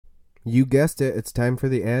You guessed it, it's time for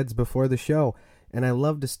the ads before the show. And I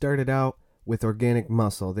love to start it out with Organic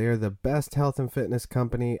Muscle. They are the best health and fitness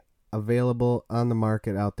company available on the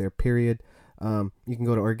market out there, period. You can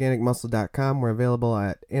go to organicmuscle.com. We're available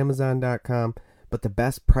at amazon.com. But the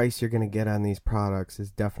best price you're going to get on these products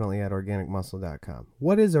is definitely at organicmuscle.com.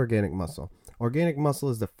 What is Organic Muscle? Organic Muscle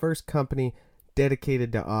is the first company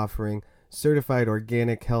dedicated to offering certified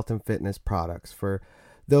organic health and fitness products for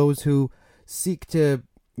those who seek to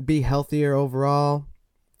be healthier overall,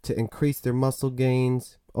 to increase their muscle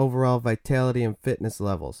gains, overall vitality, and fitness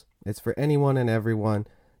levels. It's for anyone and everyone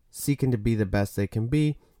seeking to be the best they can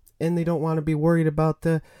be, and they don't want to be worried about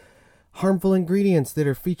the harmful ingredients that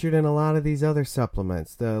are featured in a lot of these other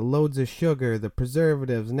supplements. The loads of sugar, the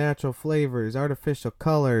preservatives, natural flavors, artificial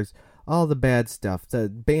colors, all the bad stuff, the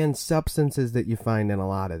banned substances that you find in a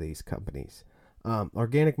lot of these companies.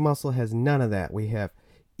 Organic Muscle has none of that. We have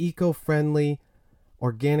eco-friendly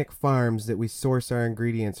organic farms that we source our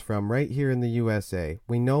ingredients from right here in the USA.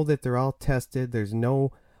 We know that they're all tested. There's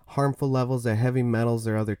no harmful levels of heavy metals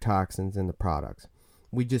or other toxins in the products.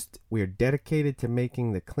 We are dedicated to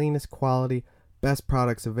making the cleanest quality, best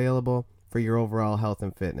products available for your overall health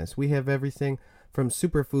and fitness. We have everything from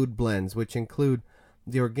superfood blends, which include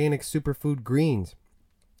the organic superfood greens.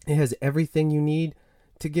 It has everything you need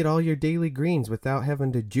to get all your daily greens without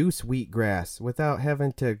having to juice wheatgrass, without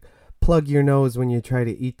having to plug your nose when you try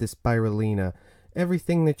to eat the spirulina.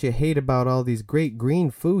 Everything that you hate about all these great green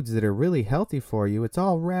foods that are really healthy for you, it's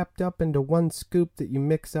all wrapped up into one scoop that you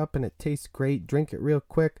mix up and it tastes great. Drink it real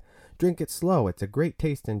quick. Drink it slow. It's a great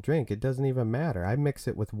tasting drink. It doesn't even matter. I mix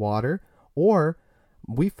it with water, or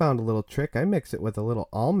we found a little trick. I mix it with a little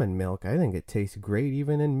almond milk. I think it tastes great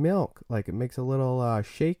even in milk. Like, it makes a little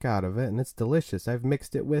shake out of it, and it's delicious. I've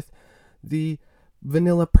mixed it with the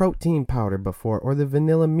vanilla protein powder before, or the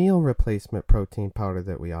vanilla meal replacement protein powder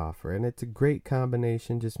that we offer, and it's a great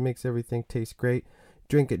combination. Just makes everything taste great.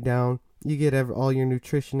 Drink it down. You get all your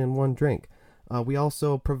nutrition in one drink. We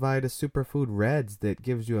also provide a superfood Reds that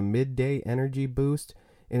gives you a midday energy boost.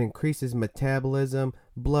 It increases metabolism,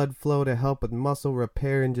 blood flow to help with muscle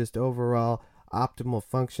repair, and just overall optimal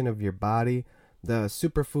function of your body. The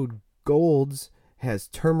superfood Golds has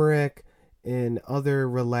turmeric and other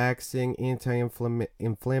relaxing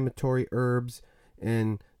anti-inflammatory herbs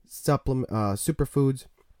and superfoods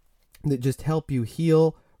that just help you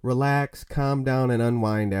heal, relax, calm down, and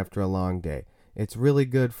unwind after a long day. It's really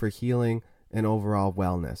good for healing and overall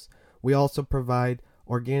wellness. We also provide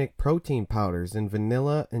organic protein powders in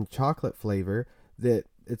vanilla and chocolate flavor that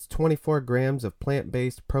it's 24 grams of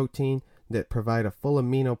plant-based protein that provide a full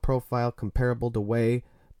amino profile comparable to whey,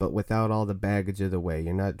 but without all the baggage of the whey.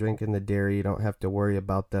 You're not drinking the dairy. You don't have to worry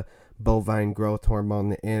about the bovine growth hormone,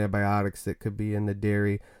 the antibiotics that could be in the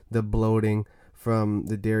dairy, the bloating from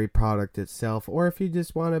the dairy product itself. Or if you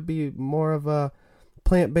just want to be more of a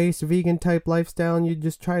plant-based vegan type lifestyle and you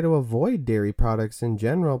just try to avoid dairy products in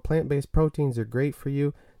general, plant-based proteins are great for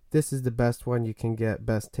you. This is the best one you can get,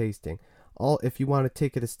 best tasting. If you want to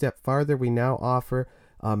take it a step farther, we now offer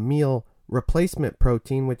a meal replacement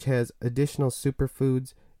protein, which has additional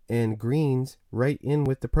superfoods and greens right in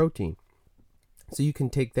with the protein. So you can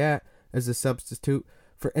take that as a substitute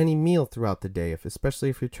for any meal throughout the day, especially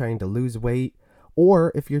if you're trying to lose weight,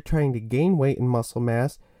 or if you're trying to gain weight and muscle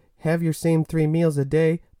mass. Have your same 3 meals a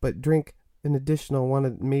day, but drink an additional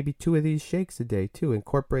one, maybe 2 of these shakes a day too.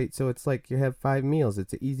 Incorporate, so it's like you have 5 meals.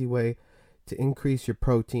 It's an easy way to increase your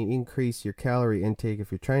protein, increase your calorie intake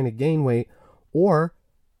if you're trying to gain weight, or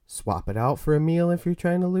swap it out for a meal if you're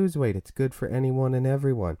trying to lose weight. It's good for anyone and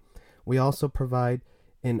everyone. We also provide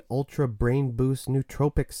an Ultra Brain Boost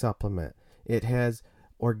nootropic supplement. It has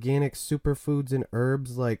organic superfoods and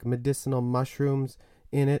herbs like medicinal mushrooms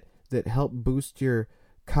in it that help boost your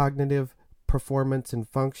cognitive performance and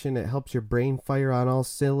function. It helps your brain fire on all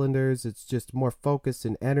cylinders. It's just more focus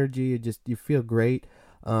and energy. You feel great.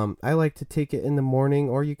 I like to take it in the morning,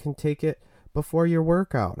 or you can take it before your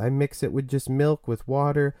workout. I mix it with just milk with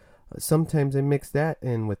water. Sometimes I mix that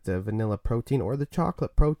in with the vanilla protein or the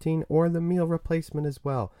chocolate protein or the meal replacement as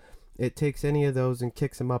well. It takes any of those and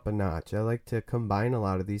kicks them up a notch. I like to combine a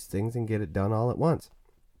lot of these things and get it done all at once.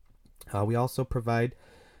 We also provide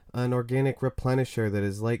an organic replenisher that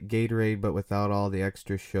is like Gatorade but without all the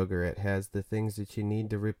extra sugar. It has the things that you need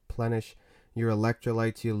to replenish your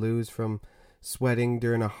electrolytes you lose from sweating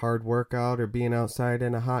during a hard workout or being outside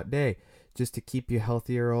in a hot day, just to keep you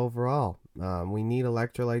healthier overall. We need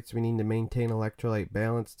electrolytes. We need to maintain electrolyte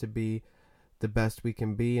balance to be the best we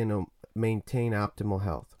can be and maintain optimal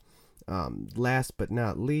health. Last but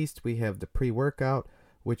not least, we have the pre-workout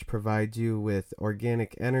which provides you with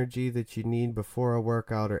organic energy that you need before a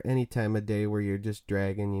workout or any time of day where you're just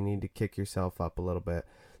dragging, you need to kick yourself up a little bit.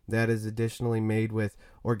 That is additionally made with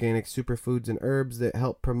organic superfoods and herbs that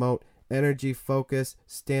help promote energy, focus,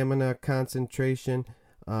 stamina, concentration.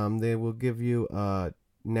 They will give you a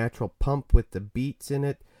natural pump with the beets in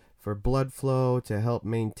it for blood flow to help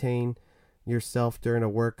maintain yourself during a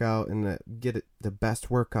workout and get it the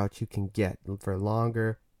best workout you can get for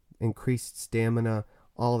longer, increased stamina,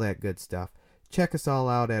 all that good stuff. Check us all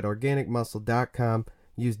out at organicmuscle.com.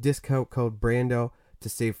 Use discount code BRANDO to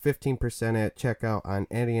save 15% at checkout on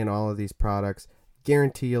any and all of these products.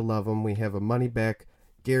 Guarantee you'll love them. We have a money back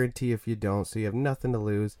guarantee if you don't, so you have nothing to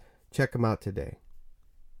lose. Check them out today.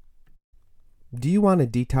 Do you want to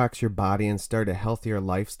detox your body and start a healthier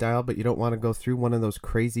lifestyle, but you don't want to go through one of those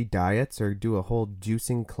crazy diets or do a whole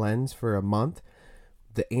juicing cleanse for a month?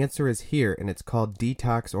 The answer is here, and it's called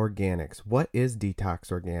Detox Organics. What is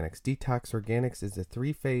Detox Organics? Detox Organics is a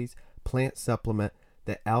 3-phase plant supplement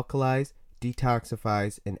that alkalizes,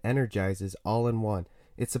 detoxifies, and energizes all in one.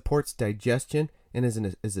 It supports digestion and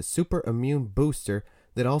is a super immune booster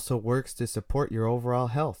that also works to support your overall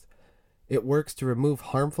health. It works to remove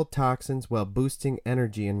harmful toxins while boosting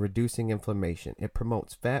energy and reducing inflammation. It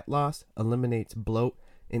promotes fat loss, eliminates bloat,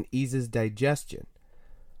 and eases digestion.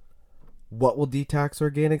 What will Detox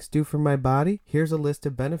Organics do for my body? Here's a list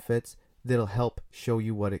of benefits that'll help show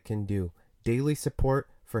you what it can do. Daily support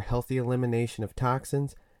for healthy elimination of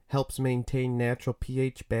toxins, helps maintain natural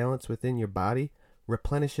pH balance within your body,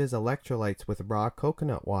 replenishes electrolytes with raw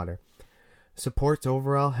coconut water, supports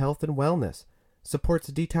overall health and wellness, supports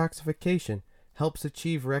detoxification, helps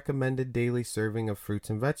achieve recommended daily serving of fruits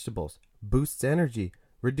and vegetables, boosts energy,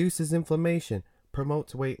 reduces inflammation,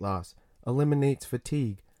 promotes weight loss, eliminates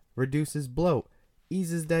fatigue, reduces bloat,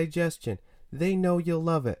 eases digestion. They know you'll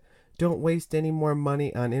love it. Don't waste any more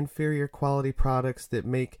money on inferior quality products that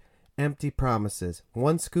make empty promises.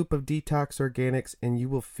 1 scoop of Detox Organics and you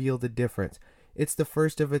will feel the difference. It's the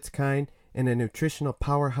first of its kind and a nutritional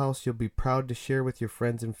powerhouse you'll be proud to share with your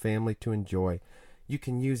friends and family to enjoy. You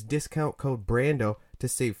can use discount code BRANDO to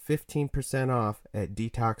save 15% off at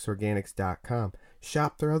detoxorganics.com.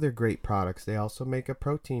 Shop their other great products. They also make a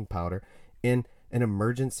protein powder in an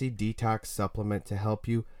emergency detox supplement to help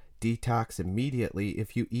you detox immediately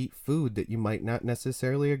if you eat food that you might not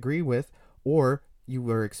necessarily agree with or you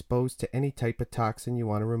were exposed to any type of toxin you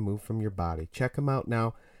want to remove from your body. Check them out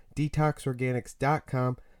now.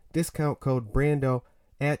 detoxorganics.com. Discount code BRANDO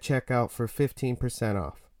at checkout for 15%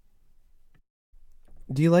 off.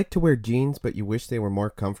 Do you like to wear jeans but you wish they were more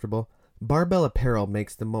comfortable? Barbell Apparel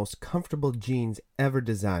makes the most comfortable jeans ever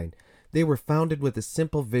designed. They were founded with a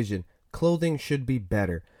simple vision: clothing should be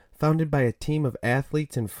better. Founded by a team of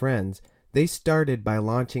athletes and friends, they started by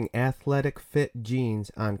launching athletic fit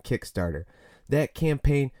jeans on Kickstarter. That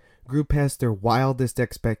campaign grew past their wildest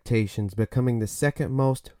expectations, becoming the second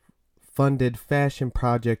most funded fashion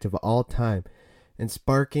project of all time and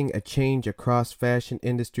sparking a change across fashion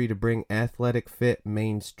industry to bring athletic fit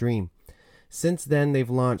mainstream. Since then, they've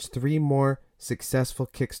launched 3 more successful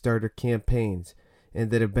Kickstarter campaigns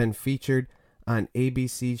and that have been featured on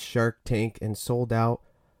ABC's Shark Tank and sold out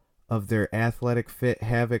of their athletic fit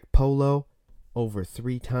Havoc Polo over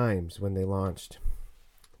 3 times when they launched.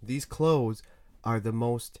 These clothes are the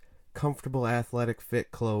most comfortable athletic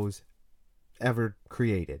fit clothes ever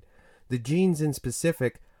created. The jeans in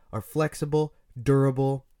specific are flexible,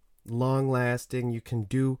 durable, long-lasting. You can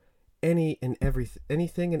do anything and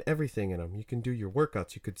everything in them. You can do your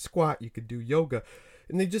workouts. You could squat. You could do yoga.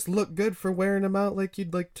 And they just look good for wearing them out like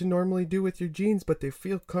you'd like to normally do with your jeans, but they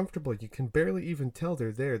feel comfortable. You can barely even tell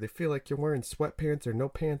they're there. They feel like you're wearing sweatpants or no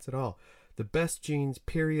pants at all. The best jeans,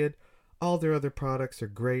 period. All their other products are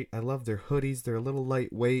great. I love their hoodies. They're a little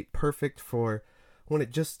lightweight, perfect for when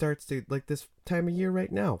it just starts to, like this time of year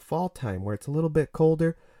right now, fall time, where it's a little bit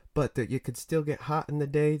colder, but that you could still get hot in the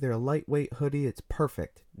day. They're a lightweight hoodie. It's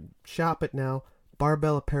perfect. Shop it now.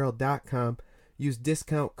 barbellapparel.com. Use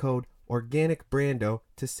discount code ORGANICBRANDO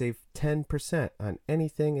to save 10% on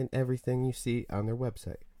anything and everything you see on their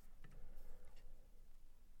website.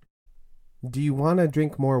 Do you want to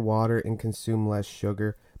drink more water and consume less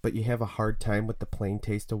sugar, but you have a hard time with the plain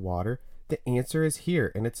taste of water? The answer is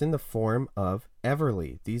here, and it's in the form of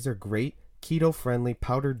Everly. These are great keto-friendly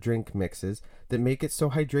powdered drink mixes that make it so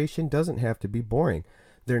hydration doesn't have to be boring.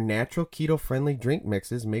 Their natural keto-friendly drink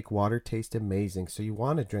mixes make water taste amazing, so you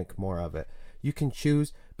want to drink more of it. You can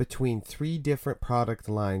choose between 3 different product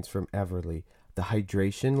lines from Everly. The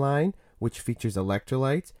hydration line, which features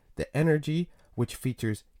electrolytes, the energy, which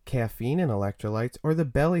features caffeine and electrolytes, or the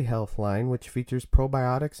belly health line, which features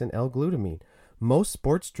probiotics and L-glutamine. Most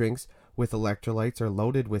sports drinks with electrolytes are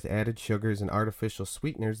loaded with added sugars and artificial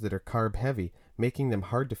sweeteners that are carb heavy, making them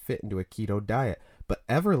hard to fit into a keto diet. But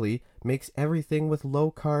Everly makes everything with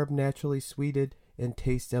low carb, naturally sweetened, and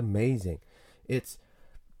tastes amazing. It's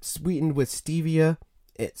sweetened with stevia,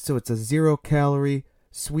 so it's a 0-calorie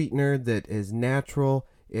sweetener that is natural.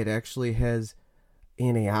 It actually has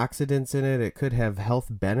antioxidants in it. It could have health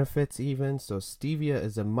benefits even. So stevia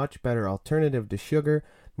is a much better alternative to sugar,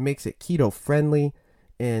 makes it keto friendly,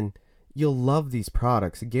 and you'll love these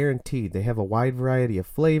products, guaranteed. They have a wide variety of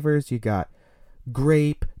flavors. You got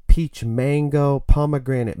grape, peach mango,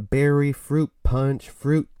 pomegranate berry, fruit punch,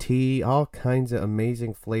 fruit tea, all kinds of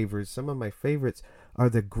amazing flavors. Some of my favorites are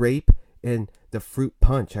the grape and the fruit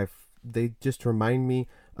punch. They just remind me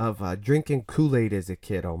of drinking Kool-Aid as a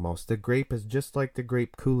kid almost. The grape is just like the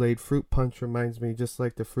grape Kool-Aid. Fruit punch reminds me just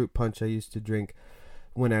like the fruit punch I used to drink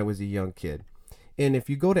when I was a young kid. And if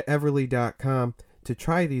you go to Everly.com to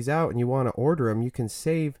try these out and you want to order them, you can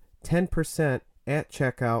save 10% at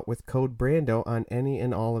checkout with code Brando on any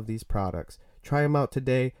and all of these products. Try them out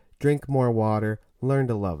today. Drink more water. Learn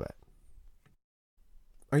to love it.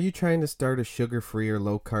 Are you trying to start a sugar-free or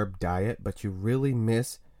low-carb diet, but you really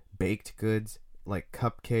miss baked goods like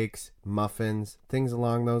cupcakes, muffins, things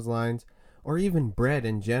along those lines, or even bread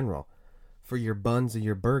in general for your buns and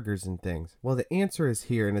your burgers and things? Well, the answer is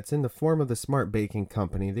here, and it's in the form of the Smart Baking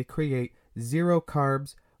Company. They create 0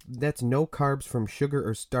 carbs. That's no carbs from sugar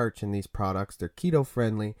or starch in these products. They're keto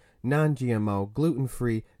friendly, non-GMO,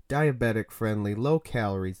 gluten-free, diabetic friendly, low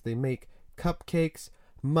calories. They make cupcakes,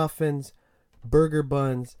 muffins, burger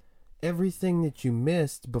buns, everything that you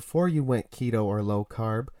missed before you went keto or low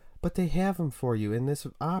carb, but they have them for you in this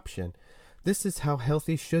option. This is how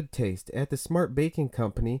healthy should taste. At the Smart Baking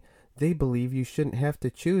Company, they believe you shouldn't have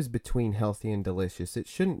to choose between healthy and delicious. It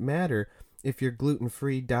shouldn't matter if you're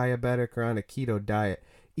gluten-free, diabetic, or on a keto diet,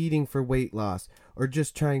 eating for weight loss, or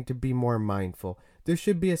just trying to be more mindful. There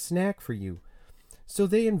should be a snack for you. So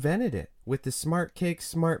they invented it. With the Smart Cakes,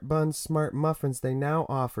 Smart Buns, Smart Muffins, they now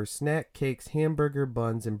offer snack cakes, hamburger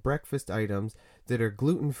buns, and breakfast items that are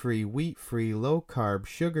gluten-free, wheat-free, low-carb,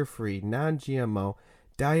 sugar-free, non-GMO,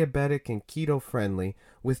 diabetic, and keto-friendly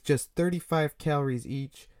with just 35 calories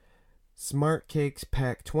each. Smart Cakes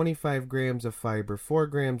pack 25 grams of fiber, 4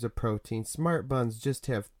 grams of protein. Smart Buns just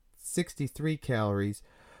have 63 calories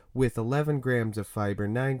with 11 grams of fiber,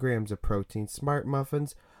 9 grams of protein. Smart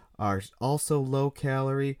Muffins are also low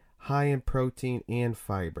calorie, high in protein and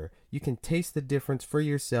fiber. You can taste the difference for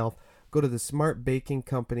yourself. Go to the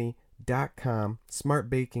smartbakingcompany.com,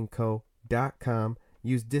 smartbakingco.com,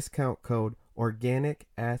 use discount code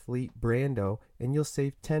ORGANICATHLETEBRANDO, and you'll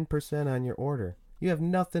save 10% on your order. You have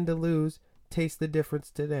nothing to lose. Taste the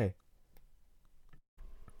difference today.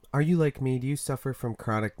 Are you like me? Do you suffer from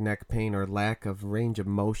chronic neck pain or lack of range of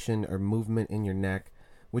motion or movement in your neck?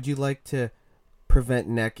 Would you like to prevent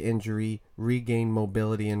neck injury, regain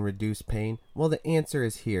mobility, and reduce pain? Well, the answer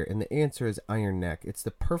is here, and the answer is Iron Neck. It's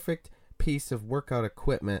the perfect piece of workout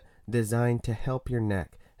equipment designed to help your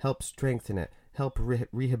neck, help strengthen it, help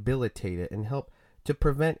rehabilitate it, and help to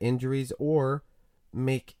prevent injuries or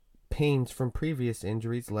make pains from previous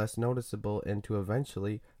injuries less noticeable and to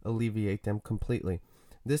eventually alleviate them completely.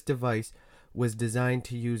 This device was designed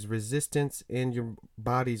to use resistance and your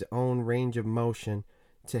body's own range of motion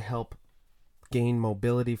to help gain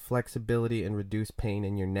mobility, flexibility, and reduce pain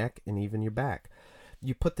in your neck and even your back.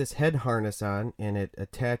 You put this head harness on and it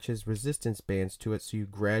attaches resistance bands to it, so you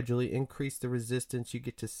gradually increase the resistance. You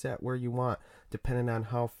get to set where you want depending on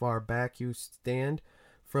how far back you stand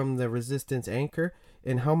from the resistance anchor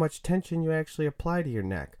and how much tension you actually apply to your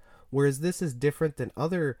neck. Whereas this is different than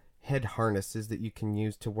other head harnesses that you can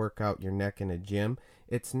use to work out your neck in a gym.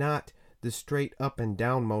 It's not the straight up and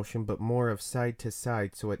down motion, but more of side to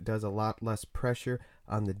side, so it does a lot less pressure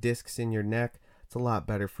on the discs in your neck. It's a lot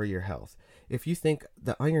better for your health. If you think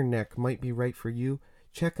the Iron Neck might be right for you,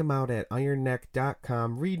 check them out at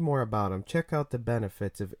ironneck.com. Read more about them. Check out the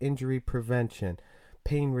benefits of injury prevention,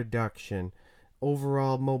 pain reduction,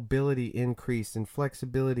 overall mobility increase, and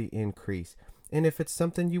flexibility increase. And if it's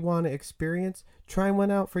something you want to experience, try one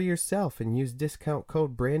out for yourself and use discount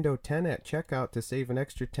code BRANDO10 at checkout to save an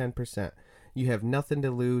extra 10%. You have nothing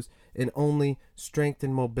to lose and only strength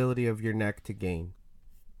and mobility of your neck to gain.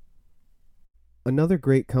 Another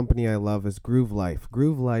great company I love is Groove Life.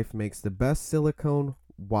 Groove Life makes the best silicone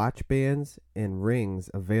watch bands and rings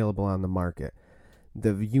available on the market.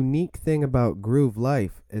 The unique thing about Groove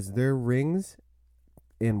Life is their rings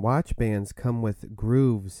and watch bands come with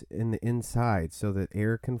grooves in the inside so that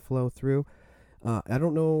air can flow through. I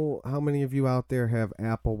don't know how many of you out there have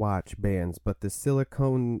Apple Watch bands, but the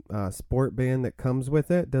silicone sport band that comes with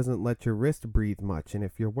it doesn't let your wrist breathe much. And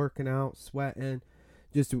if you're working out, sweating,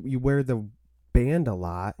 just you wear the band a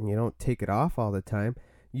lot and you don't take it off all the time,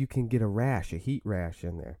 you can get a rash, a heat rash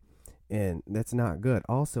in there. And that's not good.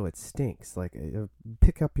 Also, it stinks. Like,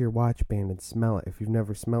 pick up your watch band and smell it. If you've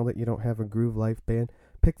never smelled it, you don't have a Groove Life band,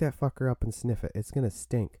 pick that fucker up and sniff it. It's going to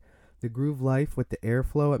stink. The Groove Life with the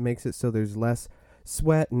airflow, it makes it so there's less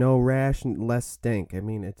sweat, no rash, and less stink. I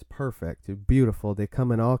mean, it's perfect. It's beautiful. They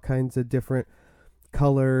come in all kinds of different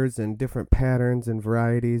colors and different patterns and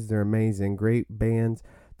varieties. They're amazing. Great bands.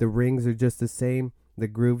 The rings are just the same. The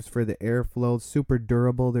grooves for the airflow, super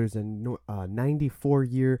durable. There's a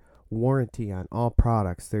 94-year warranty on all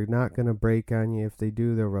products. They're not going to break on you. If they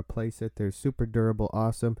do, they'll replace it. They're super durable,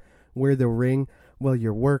 awesome. Wear the ring while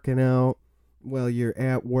you're working out, while you're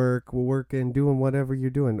at work, working, doing whatever you're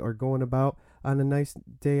doing, or going about on a nice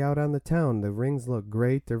day out on the town. The rings look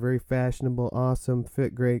great. They're very fashionable, awesome,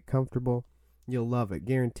 fit great, comfortable. You'll love it,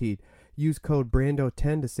 guaranteed. Use code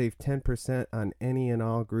BRANDO10 to save 10% on any and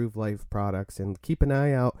all Groove Life products. And keep an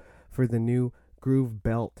eye out for the new Groove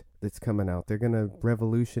Belt that's coming out. They're going to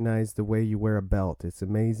revolutionize the way you wear a belt. It's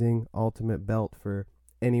amazing, ultimate belt for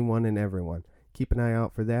anyone and everyone. Keep an eye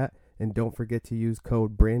out for that. And don't forget to use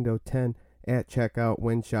code BRANDO10 at checkout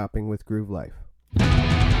when shopping with Groove Life.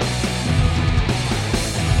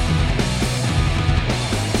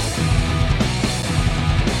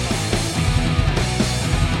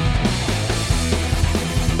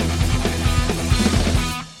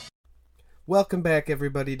 Welcome back,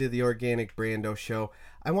 everybody, to the Organic Brando Show.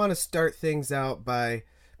 I want to start things out by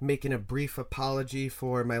making a brief apology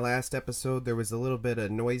for my last episode. There was a little bit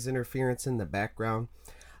of noise interference in the background.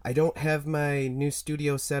 I don't have my new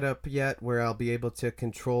studio set up yet where I'll be able to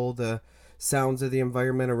control the sounds of the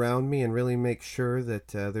environment around me and really make sure that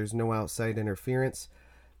there's no outside interference.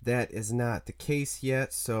 That is not the case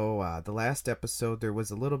yet, so the last episode there was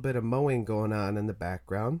a little bit of mowing going on in the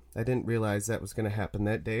background. I didn't realize that was going to happen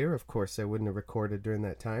that day, or of course I wouldn't have recorded during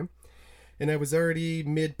that time. And I was already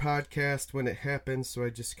mid-podcast when it happened, so I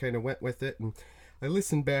just kind of went with it, and I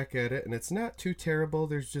listened back at it, and it's not too terrible.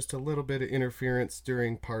 There's just a little bit of interference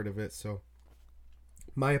during part of it, so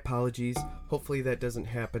my apologies. Hopefully that doesn't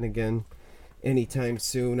happen again anytime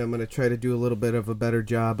soon. I'm going to try to do a little bit of a better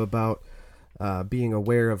job about being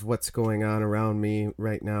aware of what's going on around me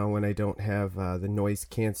right now when I don't have the noise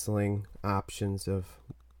canceling options of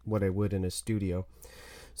what I would in a studio.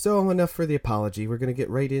 So enough for the apology. We're going to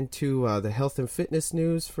get right into the health and fitness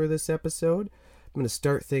news for this episode. I'm going to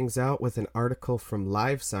start things out with an article from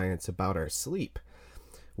Live Science about our sleep.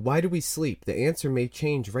 Why do we sleep? The answer may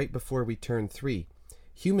change right before we turn 3.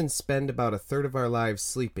 Humans spend about a third of our lives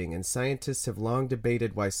sleeping, and scientists have long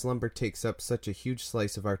debated why slumber takes up such a huge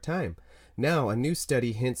slice of our time. Now, a new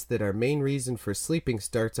study hints that our main reason for sleeping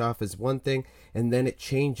starts off as one thing, and then it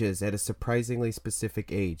changes at a surprisingly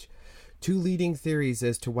specific age. Two leading theories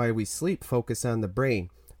as to why we sleep focus on the brain.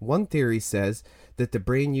 One theory says that the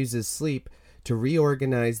brain uses sleep to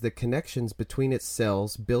reorganize the connections between its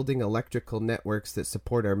cells, building electrical networks that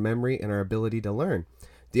support our memory and our ability to learn.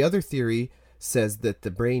 The other theory says that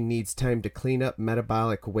the brain needs time to clean up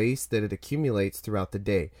metabolic waste that it accumulates throughout the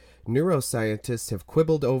day. Neuroscientists have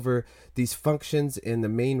quibbled over these functions and the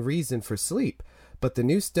main reason for sleep, but the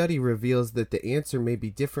new study reveals that the answer may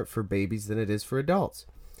be different for babies than it is for adults.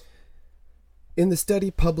 In the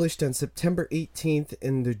study published on September 18th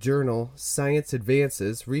in the journal Science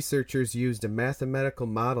Advances, researchers used a mathematical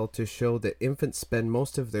model to show that infants spend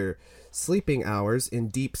most of their sleeping hours in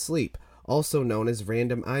deep sleep, also known as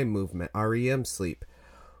random eye movement, REM sleep.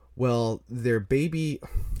 Their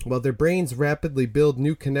brains rapidly build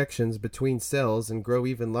new connections between cells and grow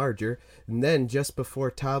even larger, and then just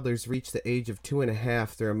before toddlers reach the age of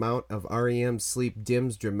 2.5, their amount of REM sleep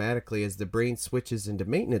dims dramatically as the brain switches into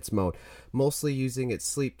maintenance mode, mostly using its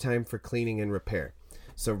sleep time for cleaning and repair.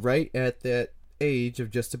 So right at that age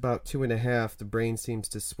of just about 2.5, the brain seems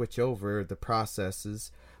to switch over the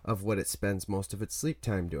processes of what it spends most of its sleep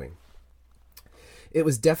time doing. It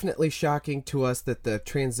was definitely shocking to us that the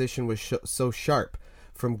transition was so sharp,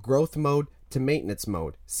 from growth mode to maintenance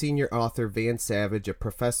mode. Senior author Van Savage, a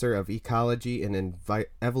professor of ecology and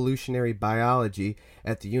evolutionary biology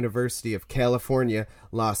at the University of California,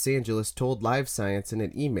 Los Angeles, told Live Science in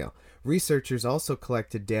an email. Researchers also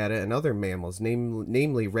collected data in other mammals,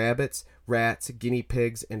 namely rabbits, rats, guinea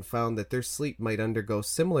pigs, and found that their sleep might undergo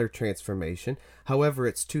similar transformation. However,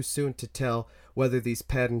 it's too soon to tell whether these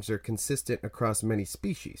patterns are consistent across many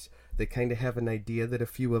species. They kind of have an idea that a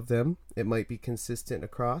few of them, it might be consistent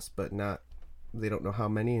across, but not They don't know how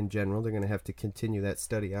many in general. They're going to have to continue that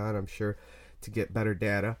study on, I'm sure, to get better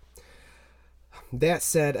data. That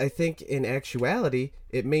said, I think in actuality,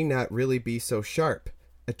 it may not really be so sharp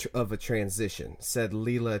of a transition, said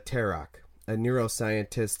Leila Tarak, a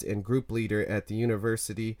neuroscientist and group leader at the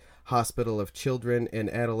University Hospital of Children and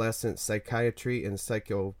Adolescent Psychiatry and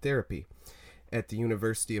Psychotherapy at the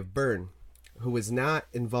University of Bern, who was not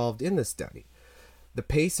involved in the study. The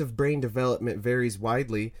pace of brain development varies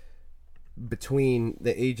widely between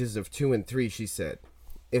the ages of 2 and 3, she said.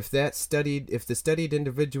 If the studied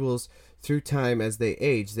individuals through time as they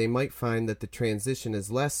age, they might find that the transition is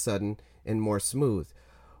less sudden and more smooth,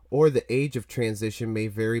 or the age of transition may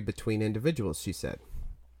vary between individuals, she said.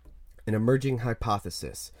 An emerging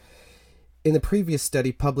hypothesis. In the previous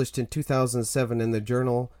study published in 2007 in the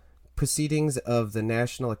journal Proceedings of the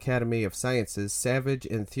National Academy of Sciences, savage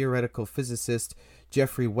and theoretical physicist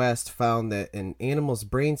Geoffrey West found that an animal's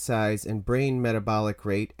brain size and brain metabolic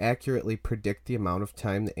rate accurately predict the amount of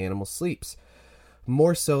time the animal sleeps,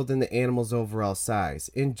 more so than the animal's overall size.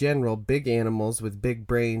 In general, big animals with big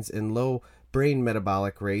brains and low brain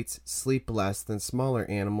metabolic rates sleep less than smaller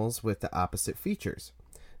animals with the opposite features.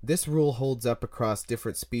 This rule holds up across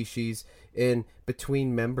different species and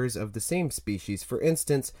between members of the same species. For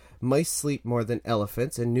instance, mice sleep more than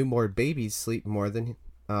elephants, and newborn babies sleep more than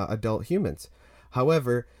adult humans.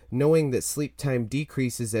 However, knowing that sleep time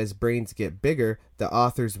decreases as brains get bigger, the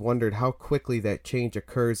authors wondered how quickly that change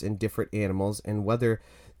occurs in different animals and whether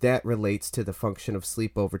that relates to the function of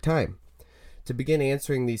sleep over time. To begin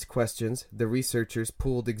answering these questions, the researchers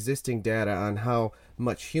pooled existing data on how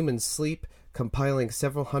much humans sleep, compiling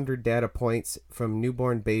several hundred data points from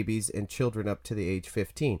newborn babies and children up to the age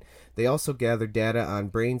 15. They also gathered data on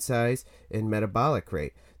brain size and metabolic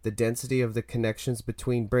rate, the density of the connections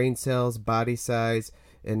between brain cells, body size,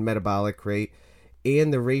 and metabolic rate,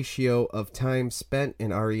 and the ratio of time spent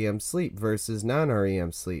in REM sleep versus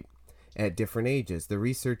non-REM sleep at different ages. The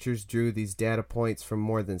researchers drew these data points from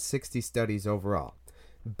more than 60 studies overall.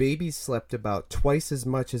 Babies slept about twice as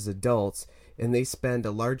much as adults, and they spend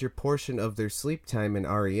a larger portion of their sleep time in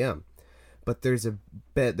REM. But there's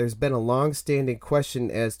been a long-standing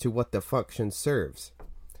question as to what the function serves.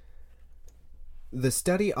 The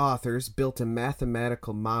study authors built a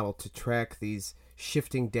mathematical model to track these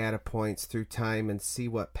shifting data points through time and see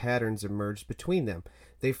what patterns emerged between them.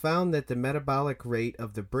 They found that the metabolic rate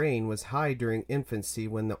of the brain was high during infancy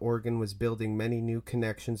when the organ was building many new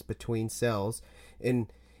connections between cells,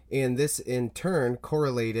 and this in turn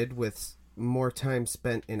correlated with more time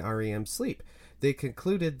spent in REM sleep. They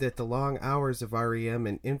concluded that the long hours of REM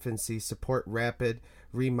in infancy support rapid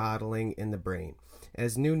remodeling in the brain.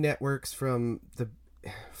 As new networks form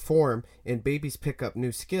and babies pick up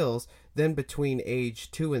new skills, then between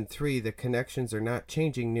age 2 and 3, the connections are not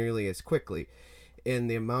changing nearly as quickly, and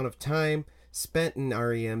the amount of time spent in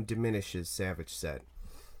REM diminishes, Savage said.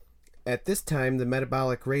 At this time, the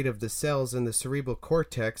metabolic rate of the cells in the cerebral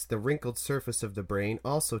cortex, the wrinkled surface of the brain,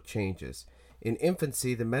 also changes. In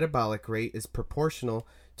infancy, the metabolic rate is proportional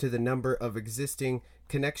to the number of existing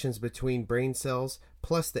connections between brain cells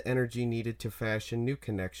plus the energy needed to fashion new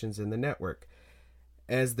connections in the network.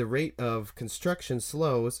 As the rate of construction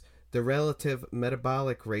slows, the relative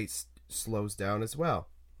metabolic rate slows down as well.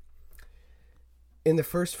 In the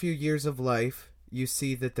first few years of life, you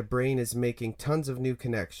see that the brain is making tons of new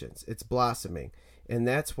connections. It's blossoming, and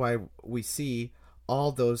that's why we see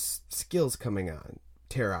all those skills coming on,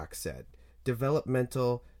 Tarak said.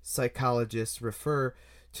 Developmental psychologists refer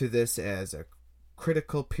to this as a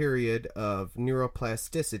critical period of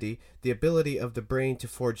neuroplasticity, the ability of the brain to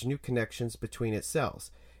forge new connections between its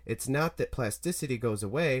cells. It's not that plasticity goes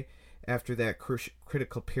away after that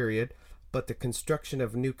critical period, but the construction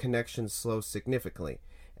of new connections slows significantly.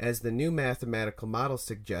 As the new mathematical model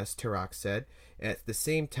suggests, Tarak said, at the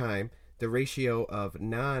same time, the ratio of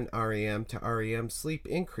non-REM to REM sleep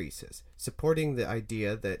increases, supporting the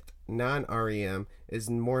idea that non-REM is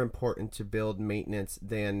more important to build maintenance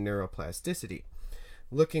than neuroplasticity.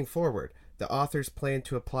 Looking forward, the authors plan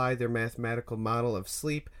to apply their mathematical model of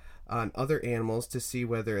sleep on other animals to see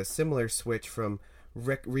whether a similar switch from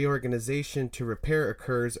reorganization to repair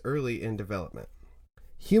occurs early in development.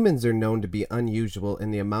 Humans are known to be unusual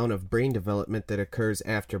in the amount of brain development that occurs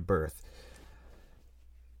after birth.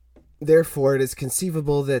 Therefore, it is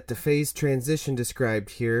conceivable that the phase transition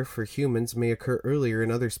described here for humans may occur earlier in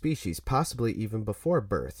other species, possibly even before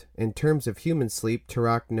birth. In terms of human sleep,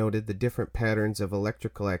 Tarak noted the different patterns of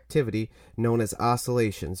electrical activity, known as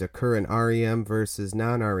oscillations, occur in REM versus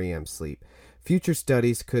non-REM sleep. Future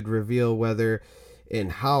studies could reveal whether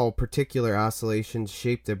and how particular oscillations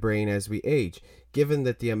shape the brain as we age. Given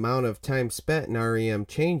that the amount of time spent in REM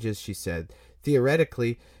changes, she said,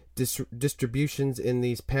 theoretically, disruptions in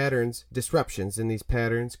these patterns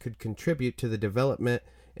could contribute to the development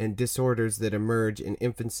and disorders that emerge in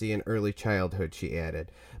infancy and early childhood, she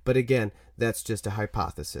added. But again, that's just a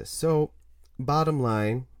hypothesis. So, bottom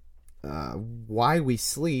line, why we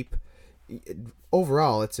sleep,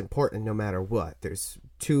 overall, it's important no matter what. There's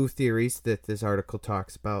two theories that this article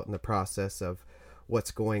talks about in the process of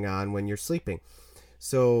what's going on when you're sleeping.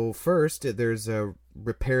 So first, there's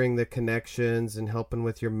repairing the connections and helping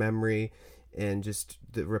with your memory and just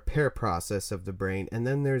the repair process of the brain. And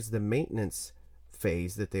then there's the maintenance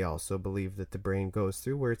phase that they also believe that the brain goes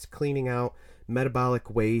through, where it's cleaning out metabolic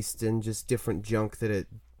waste and just different junk that it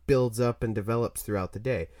builds up and develops throughout the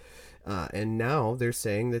day. And now they're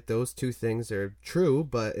saying that those two things are true,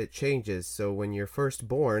 but it changes. So when you're first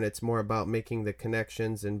born, it's more about making the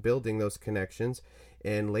connections and building those connections.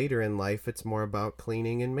 And later in life, it's more about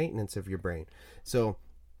cleaning and maintenance of your brain. So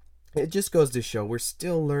it just goes to show we're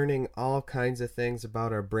still learning all kinds of things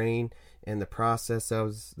about our brain and the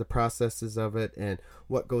processes of it and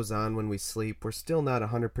what goes on when we sleep. We're still not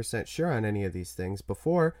 100% sure on any of these things.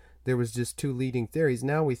 Before, there was just two leading theories.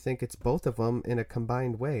 Now we think it's both of them in a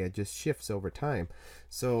combined way. It just shifts over time.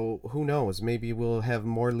 So who knows? Maybe we'll have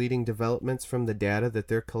more leading developments from the data that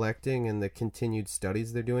they're collecting and the continued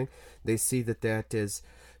studies they're doing. They see that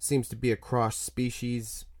seems to be a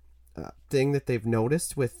cross-species thing that they've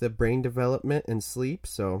noticed with the brain development and sleep.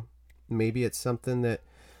 So maybe it's something that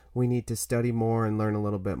we need to study more and learn a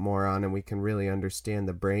little bit more on, and we can really understand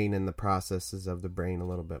the brain and the processes of the brain a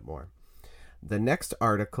little bit more. The next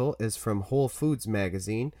article is from Whole Foods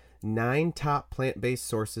magazine, 9 top plant-based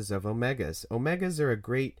sources of omegas. Omegas are a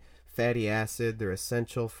great fatty acid. They're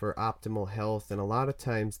essential for optimal health, and a lot of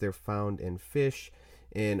times they're found in fish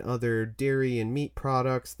and other dairy and meat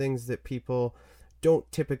products, things that people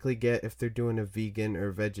don't typically get if they're doing a vegan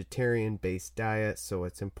or vegetarian-based diet. So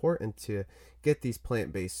it's important to get these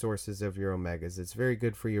plant-based sources of your omegas. It's very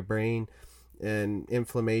good for your brain and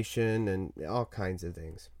inflammation and all kinds of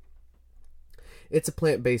things. It's a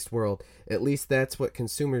plant-based world. At least that's what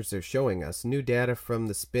consumers are showing us. New data from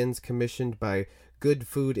the spins commissioned by Good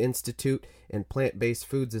Food Institute and Plant-Based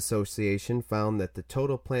Foods Association found that the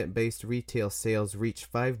total plant-based retail sales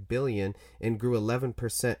reached $5 billion and grew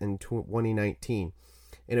 11% in 2019.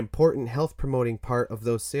 An important health-promoting part of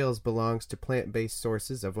those sales belongs to plant-based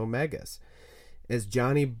sources of omegas. As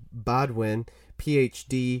Johnny Bodwin,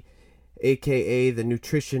 PhD, aka the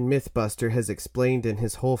Nutrition Mythbuster, has explained in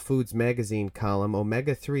his Whole Foods magazine column,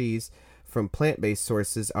 omega-3s from plant-based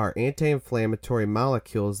sources are anti-inflammatory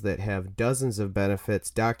molecules that have dozens of benefits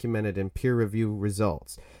documented in peer-reviewed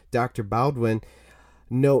results. Dr. Bodwin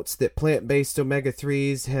notes that plant-based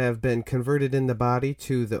omega-3s have been converted in the body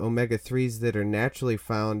to the omega-3s that are naturally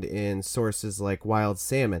found in sources like wild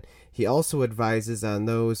salmon. He also advises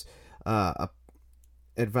those on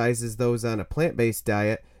a plant-based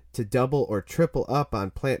diet to double or triple up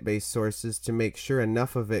on plant-based sources to make sure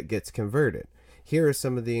enough of it gets converted. Here are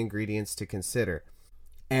some of the ingredients to consider.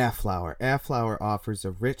 Aflour. Aflour offers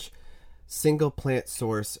a rich single plant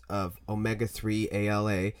source of omega-3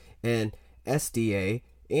 ALA and SDA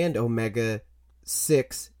and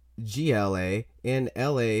omega-6 GLA and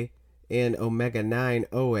LA and omega-9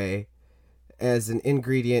 OA. As an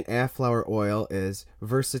ingredient, aflour oil is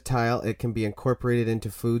versatile. It can be incorporated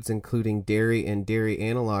into foods including dairy and dairy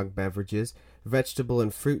analog beverages, vegetable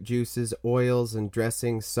and fruit juices, oils and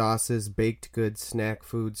dressings, sauces, baked goods, snack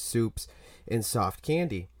foods, soups, and soft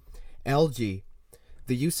candy. Algae.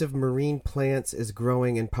 The use of marine plants is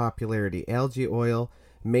growing in popularity. Algae oil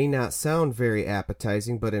may not sound very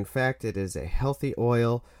appetizing, but in fact it is a healthy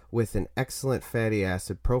oil with an excellent fatty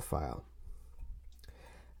acid profile.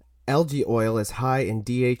 Algae oil is high in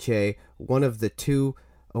DHA, one of the 2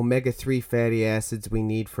 omega-3 fatty acids we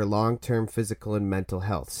need for long-term physical and mental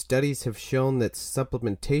health. Studies have shown that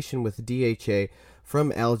supplementation with DHA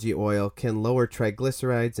from algae oil can lower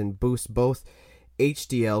triglycerides and boost both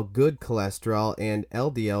HDL, good cholesterol, and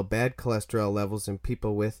LDL, bad cholesterol levels in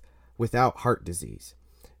people without heart disease.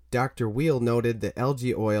 Dr. Wheel noted that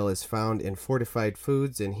algae oil is found in fortified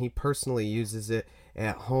foods, and he personally uses it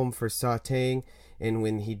at home for sautéing and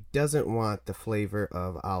when he doesn't want the flavor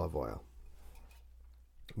of olive oil.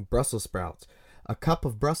 Brussels sprouts. A cup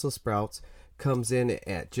of Brussels sprouts comes in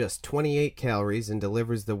at just 28 calories and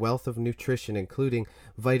delivers the wealth of nutrition including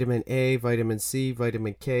vitamin A, vitamin C,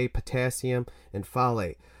 vitamin K, potassium, and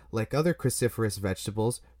folate. Like other cruciferous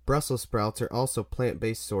vegetables, Brussels sprouts are also a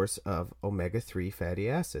plant-based source of omega-3 fatty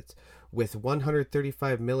acids. with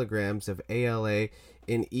 135 milligrams of ALA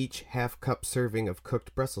in each half-cup serving of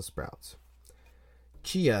cooked Brussels sprouts.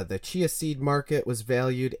 Chia. The chia seed market was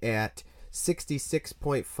valued at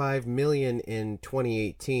 $66.5 million in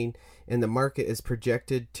 2018, and the market is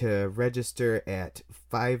projected to register at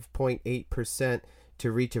 5.8%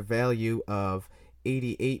 to reach a value of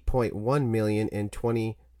 $88.1 million in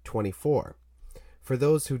 2024. For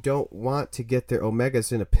those who don't want to get their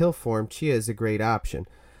omegas in a pill form, chia is a great option.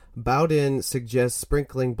 Bowden suggests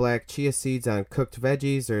sprinkling black chia seeds on cooked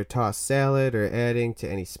veggies or tossed salad or adding to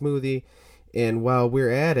any smoothie. And while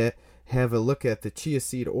we're at it, have a look at the chia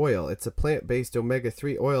seed oil. It's a plant-based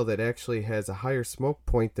omega-3 oil that actually has a higher smoke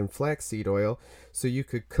point than flaxseed oil, so you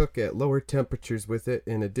could cook at lower temperatures with it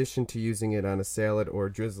in addition to using it on a salad or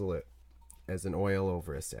drizzle it as an oil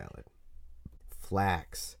over a salad.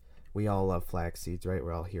 Flax. We all love flax seeds, right?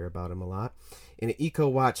 We all hear about them a lot. In an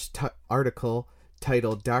EcoWatch article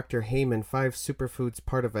titled Dr. Heyman, 5 Superfoods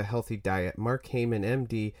Part of a Healthy Diet, Mark Heyman,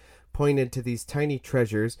 MD, pointed to these tiny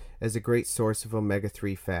treasures as a great source of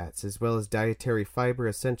omega-3 fats, as well as dietary fiber,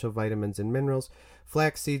 essential vitamins, and minerals.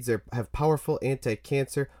 Flax seeds have powerful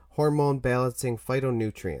anti-cancer, hormone-balancing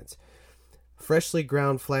phytonutrients. Freshly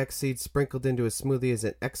ground flax seeds sprinkled into a smoothie is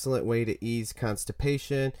an excellent way to ease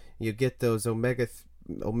constipation. You get those omega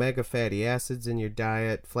fatty acids in your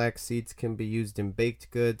diet. Flax seeds can be used in baked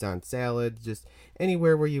goods, on salads, just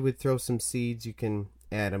anywhere where you would throw some seeds. You can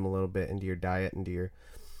add them a little bit into your diet, into your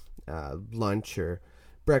lunch or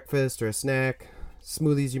breakfast or a snack,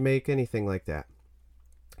 smoothies you make, anything like that.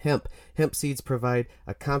 Hemp seeds provide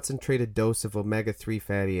a concentrated dose of omega-3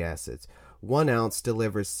 fatty acids. 1 ounce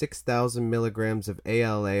delivers 6,000 milligrams of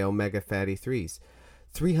ALA omega fatty 3s,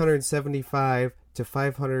 375 to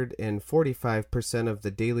 545% of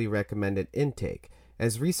the daily recommended intake.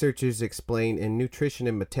 As researchers explain in Nutrition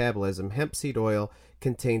and Metabolism, hemp seed oil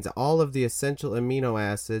contains all of the essential amino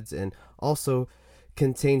acids and also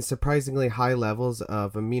contains surprisingly high levels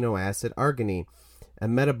of amino acid arginine, a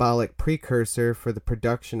metabolic precursor for the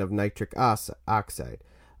production of nitric oxide,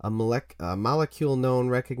 a molecule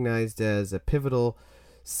recognized as a pivotal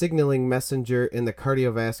signaling messenger in the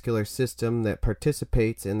cardiovascular system that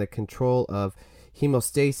participates in the control of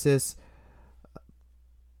hemostasis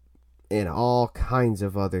and all kinds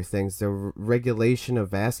of other things. The regulation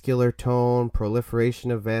of vascular tone,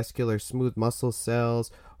 proliferation of vascular smooth muscle cells,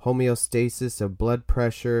 homeostasis of blood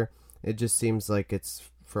pressure. It just seems like it's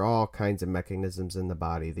for all kinds of mechanisms in the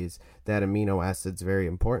body. That amino acid's very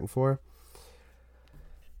important for.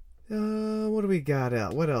 What do we got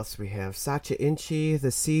out? What else we have? Sacha Inchi. The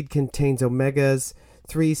seed contains omegas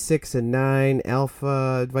 3, 6, and 9,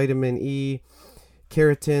 alpha, vitamin E,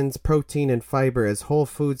 keratins, protein, and fiber. As Whole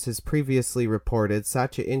Foods has previously reported,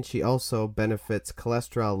 Sacha Inchi also benefits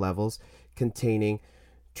cholesterol levels containing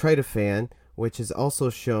tryptophan, which is also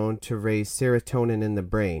shown to raise serotonin in the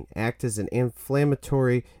brain, act as an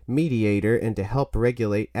inflammatory mediator, and to help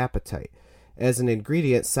regulate appetite. As an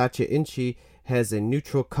ingredient, Sacha Inchi has a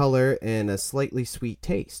neutral color and a slightly sweet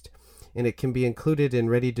taste, and it can be included in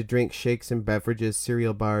ready-to-drink shakes and beverages,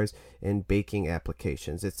 cereal bars, and baking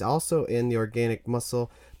applications. It's also in the Organic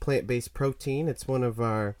Muscle plant-based protein. It's one of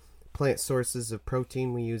our plant sources of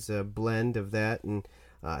protein. We use a blend of that and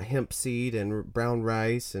hemp seed and brown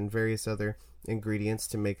rice and various other ingredients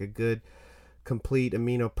to make a good complete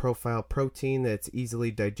amino profile protein that's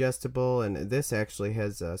easily digestible, and this actually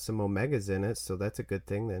has some omegas in it, so that's a good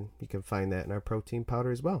thing. Then you can find that in our protein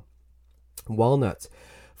powder as well. Walnuts.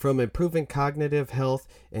 From improving cognitive health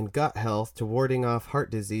and gut health to warding off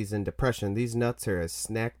heart disease and depression, these nuts are a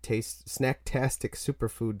snacktastic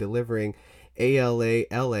superfood delivering ALA,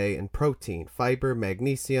 LA, and protein, fiber,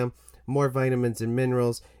 magnesium, more vitamins and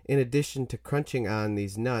minerals. In addition to crunching on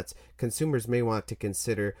these nuts, consumers may want to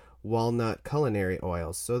consider walnut culinary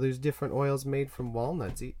oils. So there's different oils made from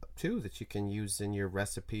walnuts too that you can use in your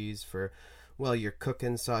recipes for, well, you're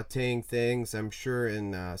cooking, sauteing things, I'm sure,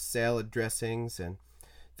 in salad dressings and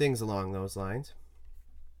things along those lines.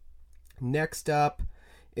 Next up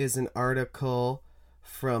is an article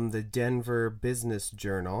from the Denver Business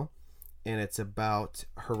Journal, and it's about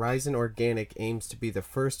Horizon Organic aims to be the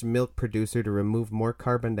first milk producer to remove more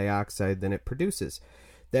carbon dioxide than it produces.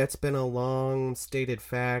 That's been a long stated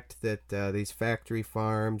fact that these factory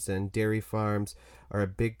farms and dairy farms are a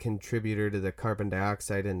big contributor to the carbon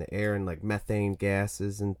dioxide in the air and like methane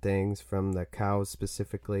gases and things from the cows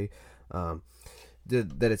specifically.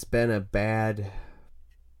 That it's been a bad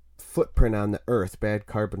footprint on the earth, bad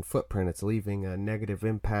carbon footprint. It's leaving a negative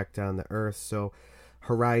impact on the earth. So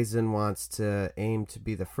Horizon wants to aim to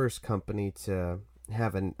be the first company to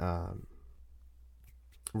have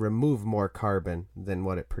remove more carbon than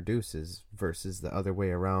what it produces versus the other way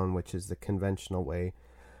around, which is the conventional way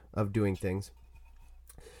of doing things.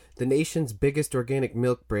 The nation's biggest organic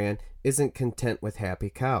milk brand isn't content with happy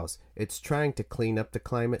cows. It's trying to clean up the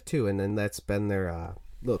climate too, and then that's been their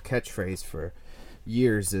little catchphrase for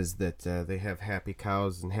years, is that they have happy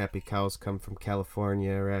cows, and happy cows come from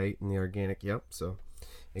California, right? And the organic, yep, so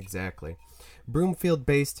exactly.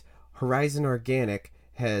 Broomfield-based Horizon Organic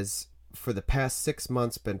has, for the past 6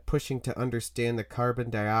 months, been pushing to understand the carbon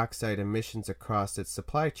dioxide emissions across its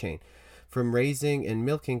supply chain, from raising and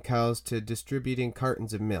milking cows to distributing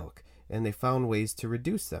cartons of milk, and they found ways to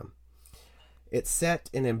reduce them. It set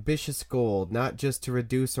an ambitious goal, not just to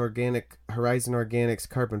reduce Horizon Organic's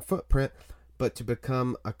carbon footprint, but to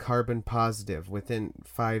become a carbon positive within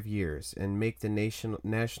 5 years and make the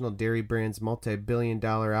national dairy brand's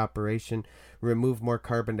multi-billion-dollar operation remove more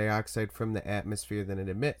carbon dioxide from the atmosphere than it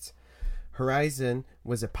emits. Horizon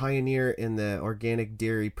was a pioneer in the organic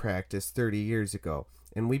dairy practice 30 years ago,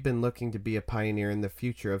 and we've been looking to be a pioneer in the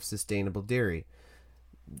future of sustainable dairy.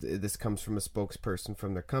 This comes from a spokesperson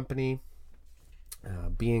from their company.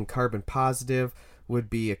 Being carbon positive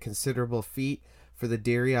would be a considerable feat for the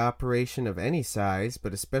dairy operation of any size,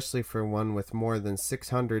 but especially for one with more than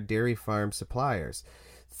 600 dairy farm suppliers,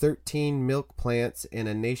 13 milk plants, and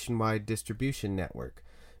a nationwide distribution network.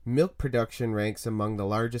 Milk production ranks among the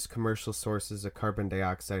largest commercial sources of carbon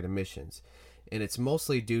dioxide emissions, and it's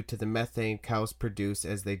mostly due to the methane cows produce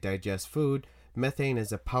as they digest food. Methane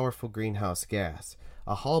is a powerful greenhouse gas.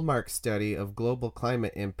 A hallmark study of global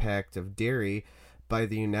climate impact of dairy by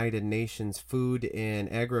the United Nations Food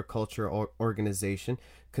and Agriculture Organization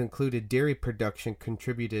concluded dairy production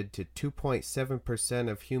contributed to 2.7%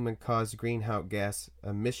 of human-caused greenhouse gas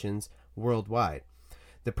emissions worldwide.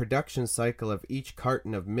 The production cycle of each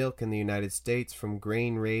carton of milk in the United States, from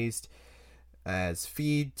grain raised as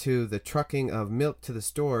feed to the trucking of milk to the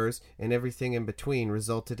stores and everything in between,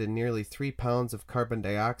 resulted in nearly 3 pounds of carbon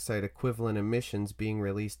dioxide equivalent emissions being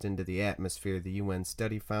released into the atmosphere, the UN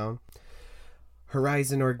study found.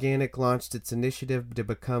 Horizon Organic launched its initiative to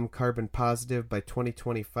become carbon positive by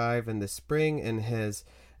 2025 in the spring and has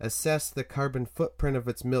assessed the carbon footprint of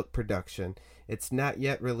its milk production. It's not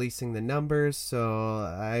yet releasing the numbers, so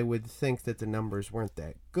I would think that the numbers weren't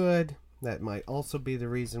that good. That might also be the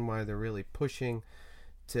reason why they're really pushing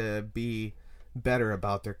to be better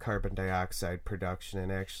about their carbon dioxide production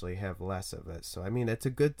and actually have less of it. So, I mean, it's a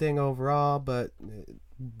good thing overall, but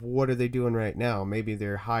what are they doing right now? Maybe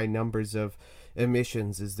their high numbers of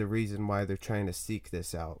emissions is the reason why they're trying to seek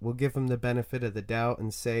this out. We'll give them the benefit of the doubt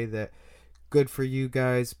and say that good for you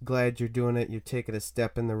guys. Glad you're doing it. You're taking a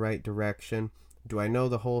step in the right direction. Do I know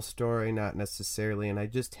the whole story? Not necessarily. And I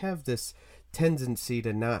just have this tendency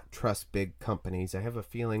to not trust big companies. I have a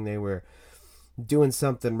feeling they were doing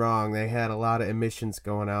something wrong. They had a lot of emissions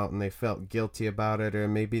going out and they felt guilty about it, or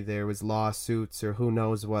maybe there was lawsuits or who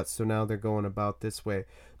knows what, so now they're going about this way.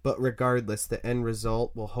 But regardless, the end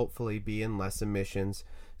result will hopefully be in less emissions,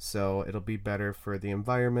 so it'll be better for the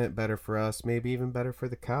environment, better for us, maybe even better for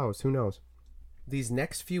the cows. Who knows? These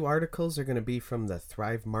next few articles are going to be from the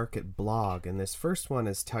Thrive Market blog, and this first one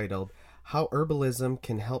is titled, How Herbalism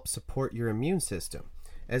Can Help Support Your Immune System.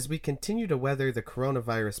 As we continue to weather the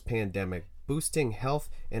coronavirus pandemic, boosting health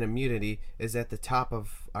and immunity is at the top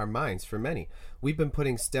of our minds for many. We've been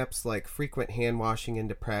putting steps like frequent hand washing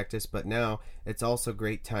into practice, but now it's also a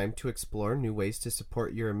great time to explore new ways to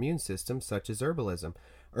support your immune system, such as herbalism.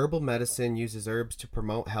 Herbal medicine uses herbs to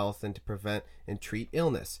promote health and to prevent and treat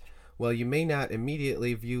illness. While you may not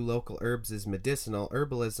immediately view local herbs as medicinal,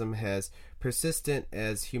 herbalism has persisted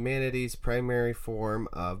as humanity's primary form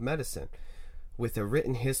of medicine, with a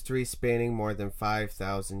written history spanning more than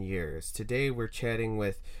 5,000 years. Today we're chatting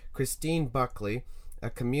with Christine Buckley, a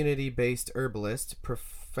community-based herbalist,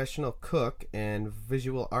 professional cook, and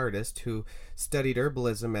visual artist who studied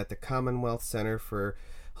herbalism at the Commonwealth Center for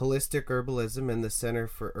Holistic Herbalism and the Center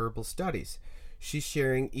for Herbal Studies. She's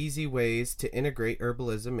sharing easy ways to integrate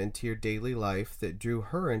herbalism into your daily life that drew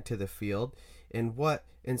her into the field and what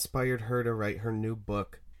inspired her to write her new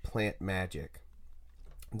book, Plant Magic.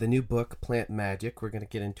 The new book, Plant Magic, we're going to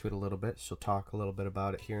get into it a little bit. She'll talk a little bit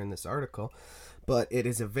about it here in this article. But it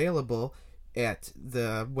is available at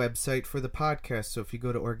the website for the podcast. So if you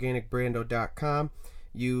go to organicbrando.com,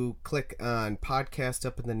 you click on podcast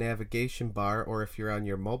up in the navigation bar, or if you're on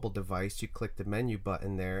your mobile device, you click the menu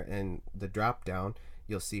button there and the drop down,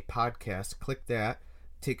 you'll see podcast. Click that.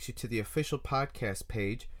 Takes you to the official podcast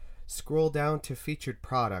page. Scroll down to featured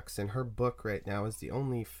products, and her book right now is the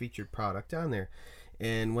only featured product on there.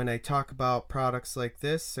 And when I talk about products like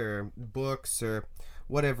this or books or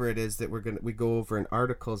whatever it is that we go over in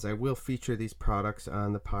articles, I will feature these products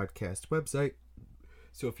on the podcast website.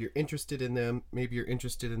 So if you're interested in them, maybe you're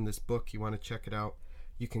interested in this book, you want to check it out,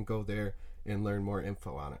 you can go there and learn more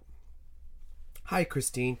info on it. Hi,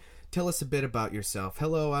 Christine. Tell us a bit about yourself.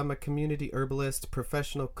 Hello, I'm a community herbalist,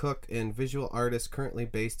 professional cook, and visual artist currently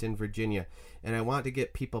based in Virginia, and I want to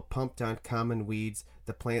get people pumped on common weeds,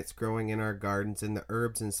 the plants growing in our gardens, and the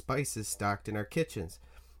herbs and spices stocked in our kitchens.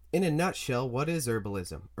 In a nutshell, what is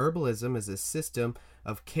herbalism? Herbalism is a system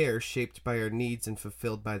of care shaped by our needs and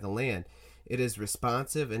fulfilled by the land. It is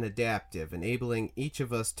responsive and adaptive, enabling each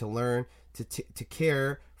of us to learn to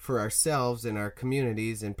care for ourselves and our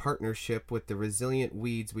communities in partnership with the resilient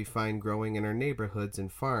weeds we find growing in our neighborhoods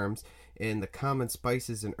and farms and the common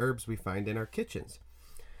spices and herbs we find in our kitchens.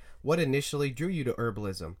 What initially drew you to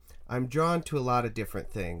herbalism? I'm drawn to a lot of different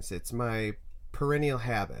things. It's my perennial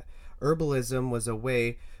habit. Herbalism was a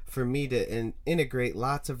way for me to integrate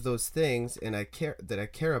lots of those things that I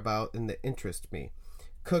care about and that interest me.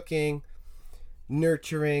 Cooking,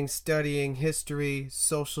 nurturing, studying history,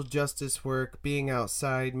 social justice work, being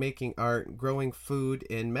outside, making art, growing food,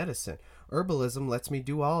 and medicine. Herbalism lets me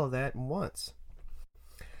do all of that at once.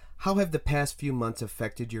 How have the past few months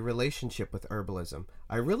affected your relationship with herbalism?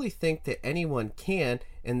 I really think that anyone can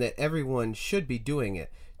and that everyone should be doing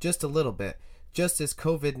it, just a little bit. Just as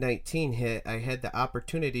COVID-19 hit, I had the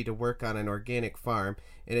opportunity to work on an organic farm,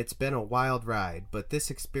 and it's been a wild ride. But this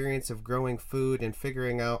experience of growing food and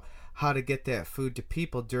figuring out how to get that food to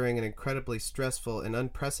people during an incredibly stressful and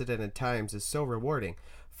unprecedented times is so rewarding.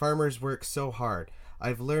 Farmers work so hard.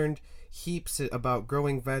 I've learned heaps about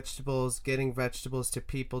growing vegetables, getting vegetables to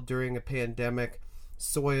people during a pandemic,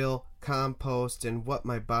 soil, compost, and what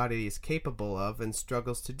my body is capable of and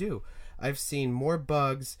struggles to do. I've seen more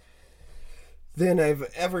bugs than I've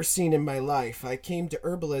ever seen in my life. I came to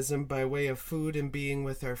herbalism by way of food and being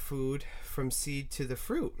with our food from seed to the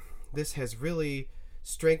fruit. This has really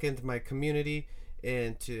strengthened my community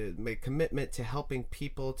and to my commitment to helping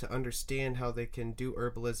people to understand how they can do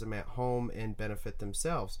herbalism at home and benefit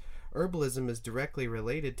themselves. Herbalism is directly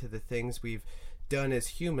related to the things we've done as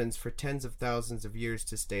humans for tens of thousands of years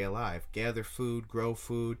to stay alive. Gather food, grow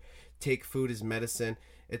food, take food as medicine.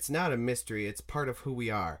 It's not a mystery. It's part of who we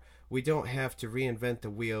are. We don't have to reinvent the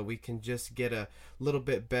wheel. We can just get a little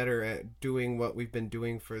bit better at doing what we've been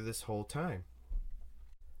doing for this whole time.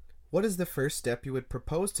 What is the first step you would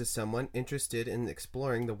propose to someone interested in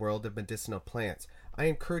exploring the world of medicinal plants? I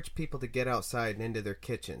encourage people to get outside and into their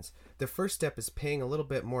kitchens. The first step is paying a little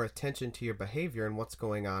bit more attention to your behavior and what's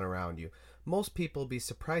going on around you. Most people will be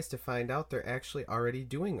surprised to find out they're actually already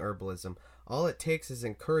doing herbalism. All it takes is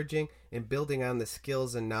encouraging and building on the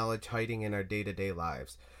skills and knowledge hiding in our day-to-day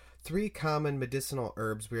lives. 3 common medicinal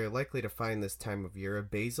herbs we are likely to find this time of year are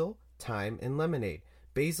basil, thyme, and lemonade.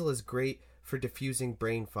 Basil is great for diffusing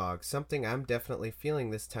brain fog, something I'm definitely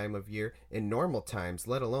feeling this time of year in normal times,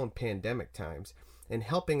 let alone pandemic times. And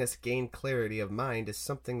helping us gain clarity of mind is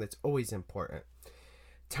something that's always important.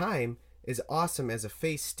 Thyme is awesome as a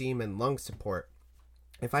face, steam, and lung support.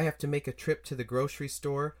 If I have to make a trip to the grocery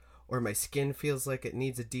store or my skin feels like it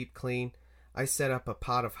needs a deep clean, I set up a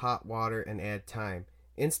pot of hot water and add thyme.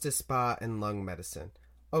 Insta spa and lung medicine.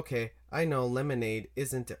 Okay, I know lemonade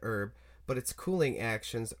isn't a herb, but its cooling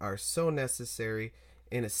actions are so necessary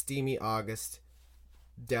in a steamy August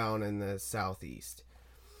down in the southeast.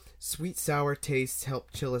 Sweet sour tastes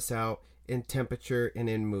help chill us out in temperature and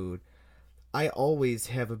in mood. I always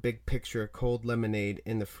have a big pitcher of cold lemonade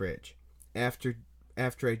in the fridge. After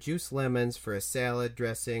I juice lemons for a salad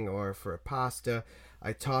dressing or for a pasta,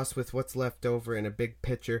 I toss with what's left over in a big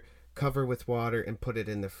pitcher, cover with water, and put it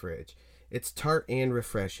in the fridge. It's tart and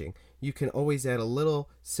refreshing. You can always add a little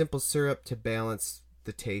simple syrup to balance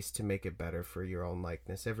the taste to make it better for your own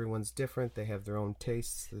likeness. Everyone's different. They have their own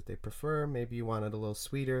tastes that they prefer. Maybe you want it a little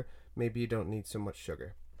sweeter. Maybe you don't need so much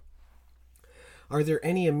sugar. Are there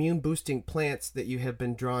any immune-boosting plants that you have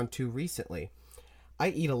been drawn to recently? I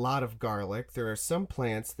eat a lot of garlic. There are some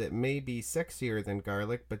plants that may be sexier than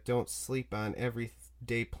garlic, but don't sleep on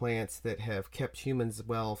everyday plants that have kept humans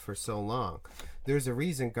well for so long. There's a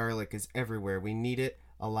reason garlic is everywhere. We need it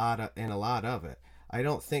a lot of it. I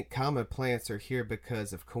don't think common plants are here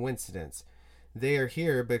because of coincidence. They are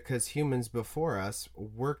here because humans before us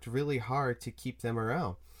worked really hard to keep them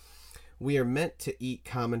around. We are meant to eat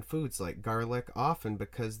common foods like garlic often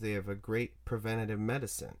because they have a great preventative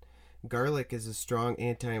medicine. Garlic is a strong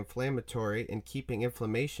anti-inflammatory, and keeping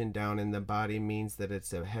inflammation down in the body means that it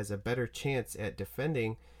has a better chance at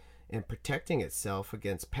defending and protecting itself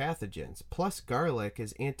against pathogens. Plus, garlic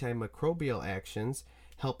is antimicrobial actions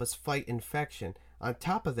help us fight infection. On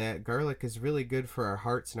top of that, garlic is really good for our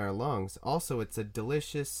hearts and our lungs. Also, it's a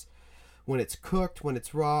delicious when it's cooked, when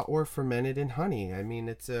it's raw, or fermented in honey. I mean,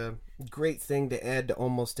 it's a great thing to add to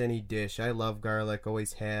almost any dish. I love garlic,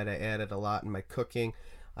 always had. I add it a lot in my cooking.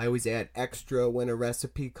 I always add extra when a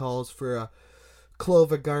recipe calls for a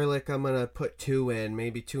clove of garlic. I'm going to put 2 in,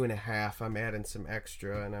 maybe 2.5. I'm adding some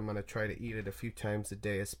extra, and I'm going to try to eat it a few times a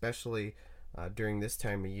day, especially during this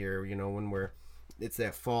time of year, when it's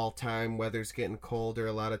that fall time, weather's getting colder.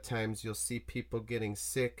 A lot of times you'll see people getting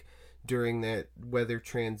sick during that weather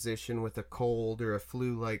transition with a cold or a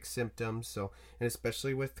flu-like symptoms. So, and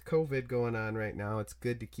especially with COVID going on right now, it's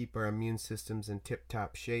good to keep our immune systems in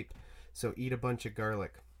tip-top shape. So eat a bunch of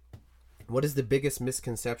garlic. What is the biggest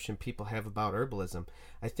misconception people have about herbalism?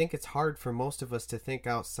 I think it's hard for most of us to think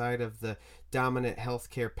outside of the dominant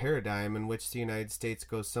healthcare paradigm, in which the United States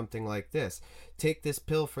goes something like this. Take this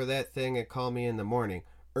pill for that thing and call me in the morning.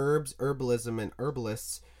 Herbs, herbalism, and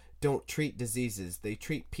herbalists don't treat diseases, they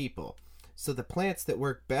treat people. So the plants that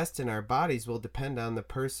work best in our bodies will depend on the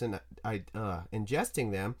person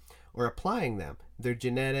ingesting them or applying them. Their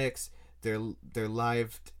genetics, their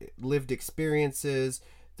lived experiences,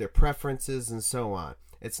 their preferences, and so on.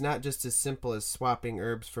 It's not just as simple as swapping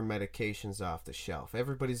herbs for medications off the shelf.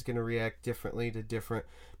 Everybody's going to react differently to different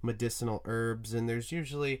medicinal herbs, and there's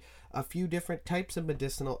usually a few different types of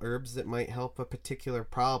medicinal herbs that might help a particular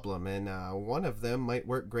problem, and one of them might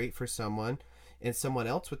work great for someone, and someone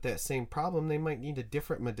else with that same problem, they might need a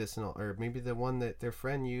different medicinal herb. Maybe the one that their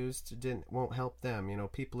friend used won't help them.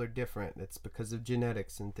 People are different. It's because of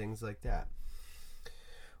genetics and things like that.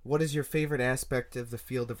 What is your favorite aspect of the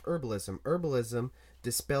field of herbalism? Herbalism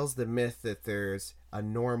dispels the myth that there's a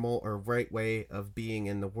normal or right way of being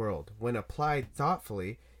in the world. When applied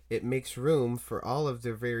thoughtfully, it makes room for all of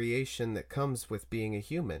the variation that comes with being a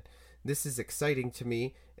human. This is exciting to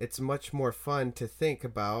me. It's much more fun to think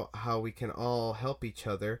about how we can all help each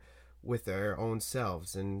other with our own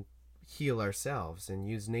selves and heal ourselves and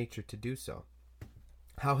use nature to do so.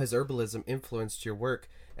 How has herbalism influenced your work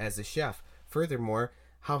as a chef? Furthermore,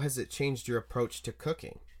 how has it changed your approach to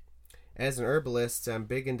cooking? As an herbalist, I'm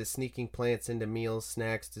big into sneaking plants into meals,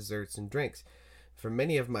 snacks, desserts, and drinks. For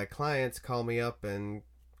many of my clients call me up and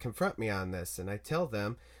confront me on this, and I tell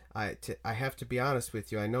them, I have to be honest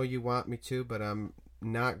with you. I know you want me to, but I'm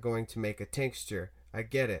not going to make a tincture. I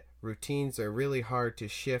get it. Routines are really hard to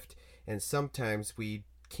shift, and sometimes we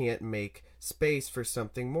can't make space for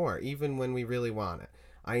something more, even when we really want it.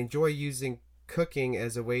 I enjoy using cooking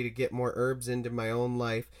as a way to get more herbs into my own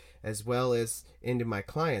life as well as into my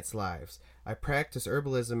clients' lives. I practice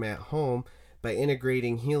herbalism at home by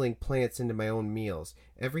integrating healing plants into my own meals.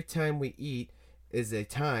 Every time we eat is a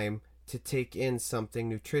time to take in something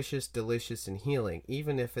nutritious, delicious, and healing,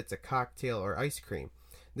 even if it's a cocktail or ice cream.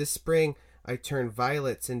 This spring, I turned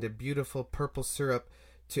violets into beautiful purple syrup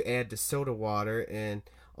to add to soda water, and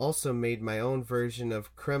also made my own version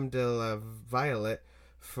of creme de la violet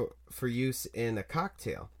for use in a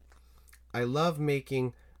cocktail. I love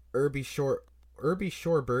making herby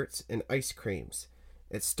sherbets and ice creams.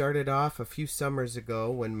 It started off a few summers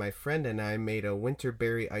ago when my friend and I made a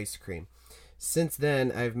winterberry ice cream. Since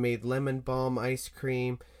then, I've made lemon balm ice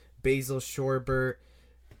cream, basil sherbet,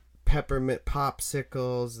 peppermint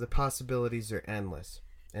popsicles. The possibilities are endless.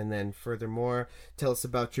 And then furthermore, tell us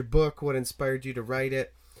about your book, what inspired you to write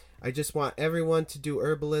it. I just want everyone to do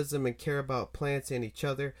herbalism and care about plants and each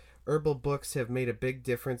other. Herbal books have made a big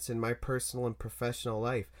difference in my personal and professional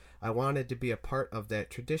life. I wanted to be a part of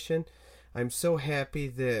that tradition. I'm so happy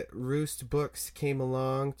that Roost Books came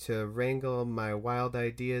along to wrangle my wild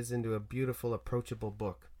ideas into a beautiful, approachable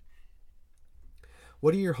book.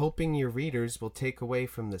 What are you hoping your readers will take away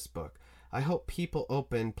from this book? I hope people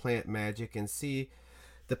open Plant Magic and see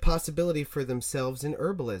the possibility for themselves in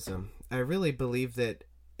herbalism. I really believe that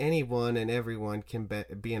anyone and everyone can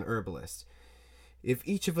be an herbalist. If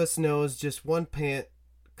each of us knows just one plant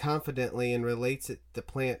confidently and relates the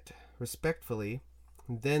plant respectfully,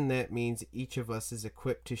 then that means each of us is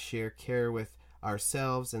equipped to share care with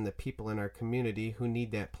ourselves and the people in our community who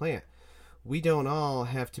need that plant. We don't all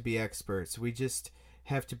have to be experts. We just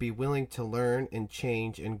have to be willing to learn and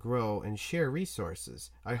change and grow and share resources.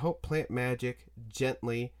 I hope Plant Magic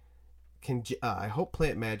can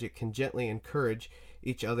gently encourage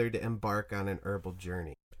each other to embark on an herbal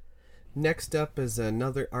journey. Next up is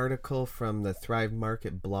another article from the Thrive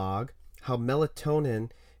Market blog, How Melatonin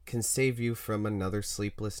Can Save You from Another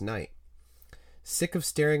Sleepless Night. Sick of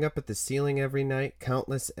staring up at the ceiling every night,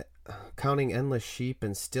 counting endless sheep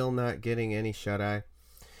and still not getting any shut-eye?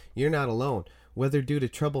 You're not alone. Whether due to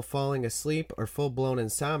trouble falling asleep or full-blown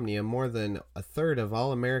insomnia, more than a third of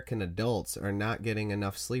all American adults are not getting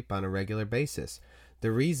enough sleep on a regular basis.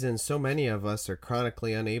 The reason so many of us are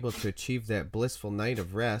chronically unable to achieve that blissful night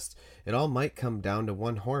of rest, it all might come down to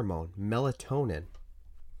one hormone, melatonin.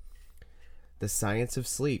 The science of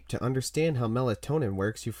sleep. To understand how melatonin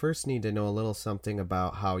works, you first need to know a little something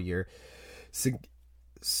about how your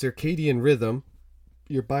circadian rhythm,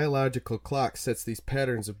 your biological clock, sets these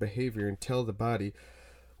patterns of behavior and tell the body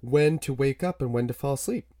when to wake up and when to fall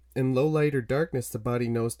asleep. In low light or darkness, the body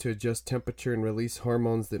knows to adjust temperature and release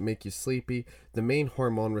hormones that make you sleepy. The main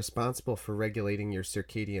hormone responsible for regulating your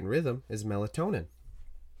circadian rhythm is melatonin.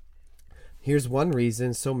 Here's one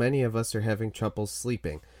reason so many of us are having trouble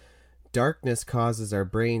sleeping. Darkness causes our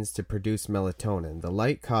brains to produce melatonin. The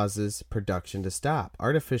light causes production to stop.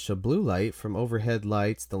 Artificial blue light from overhead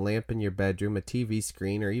lights, the lamp in your bedroom, a TV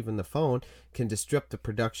screen, or even the phone can disrupt the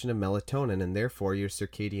production of melatonin and therefore your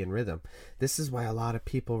circadian rhythm. This is why a lot of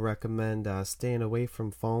people recommend staying away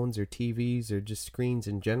from phones or TVs or just screens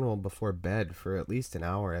in general before bed for at least an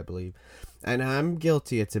hour, I believe. And I'm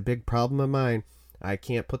guilty. It's a big problem of mine. I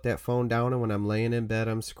can't put that phone down, and when I'm laying in bed,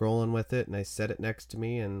 I'm scrolling with it, and I set it next to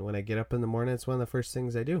me, and when I get up in the morning, it's one of the first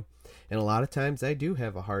things I do. And a lot of times, I do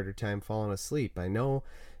have a harder time falling asleep. I know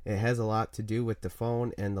it has a lot to do with the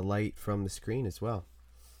phone and the light from the screen as well.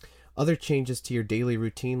 Other changes to your daily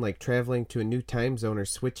routine, like traveling to a new time zone or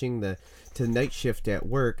switching to the night shift at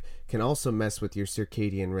work, can also mess with your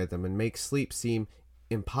circadian rhythm and make sleep seem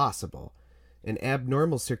impossible. An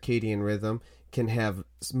abnormal circadian rhythm can have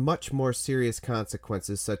much more serious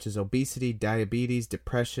consequences such as obesity, diabetes,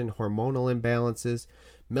 depression, hormonal imbalances.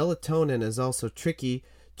 Melatonin is also tricky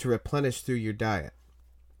to replenish through your diet.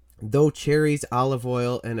 Though cherries, olive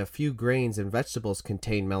oil, and a few grains and vegetables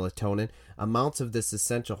contain melatonin, amounts of this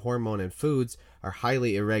essential hormone in foods are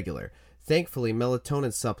highly irregular. Thankfully,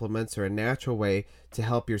 melatonin supplements are a natural way to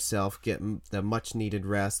help yourself get the much-needed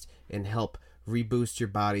rest and help reboost your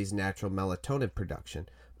body's natural melatonin production.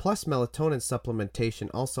 Plus, melatonin supplementation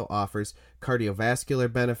also offers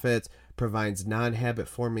cardiovascular benefits, provides non-habit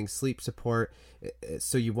forming sleep support,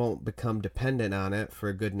 so you won't become dependent on it for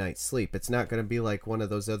a good night's sleep. It's not going to be like one of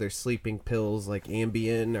those other sleeping pills like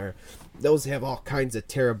Ambien, or those have all kinds of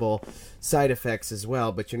terrible side effects as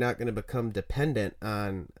well, but you're not going to become dependent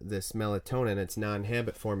on this melatonin. It's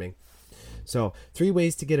non-habit forming. So 3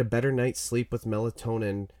 ways to get a better night's sleep with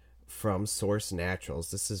melatonin from Source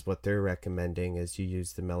Naturals. This is what they're recommending, is you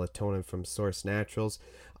use the melatonin from Source Naturals.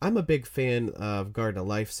 I'm a big fan of Garden of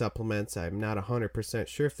Life supplements. I'm not 100%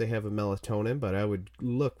 sure if they have a melatonin, but I would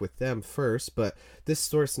look with them first. But this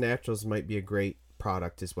Source Naturals might be a great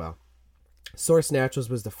product as well. Source Naturals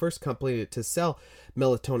was the first company to sell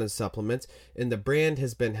melatonin supplements, and the brand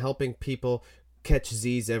has been helping people catch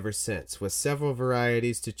Z's ever since. With several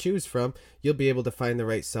varieties to choose from, you'll be able to find the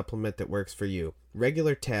right supplement that works for you.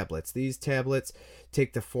 Regular tablets. These tablets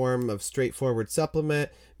take the form of straightforward supplement,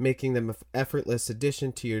 making them an effortless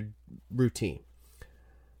addition to your routine.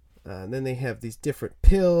 And then they have these different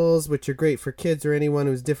pills, which are great for kids or anyone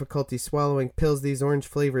who has difficulty swallowing pills. These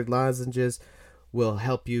orange-flavored lozenges will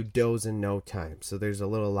help you doze in no time. So there's a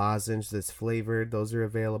little lozenge that's flavored. Those are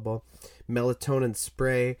available. Melatonin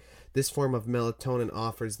spray. This form of melatonin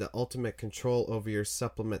offers the ultimate control over your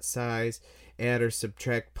supplement size. Add or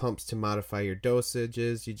subtract pumps to modify your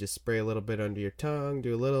dosages. You just spray a little bit under your tongue,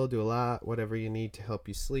 do a little, do a lot, whatever you need to help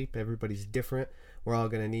you sleep. Everybody's different. We're all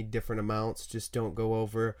going to need different amounts. Just don't go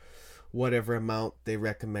over whatever amount they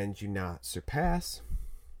recommend you not surpass.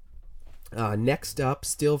 Next up,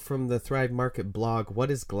 still from the Thrive Market blog, what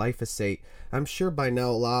is glyphosate? I'm sure by now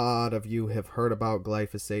a lot of you have heard about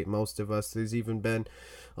glyphosate, most of us. There's even been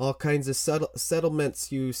all kinds of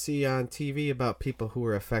settlements you see on TV about people who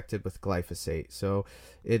are affected with glyphosate. So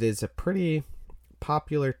it is a pretty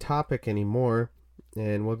popular topic anymore,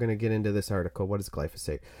 and we're going to get into this article. What is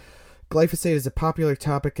glyphosate? Glyphosate is a popular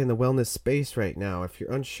topic in the wellness space right now. If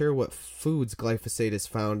you're unsure what foods glyphosate is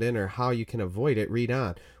found in or how you can avoid it, read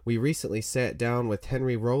on. We recently sat down with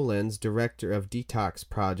Henry Rollins, director of Detox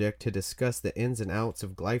Project, to discuss the ins and outs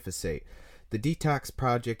of glyphosate. The Detox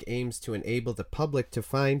Project aims to enable the public to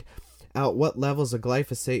find out what levels of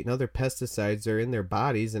glyphosate and other pesticides are in their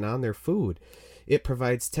bodies and on their food. It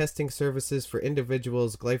provides testing services for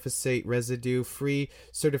individuals, glyphosate residue-free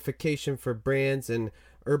certification for brands, and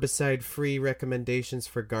herbicide-free recommendations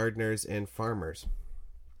for gardeners and farmers.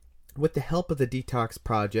 With the help of the Detox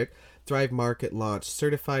Project, Thrive Market launched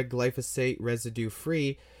certified glyphosate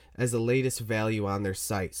residue-free as the latest value on their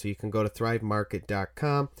site. So you can go to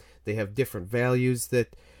thrivemarket.com. They have different values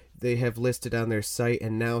that they have listed on their site,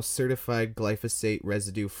 and now certified glyphosate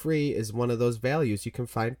residue free is one of those values. You can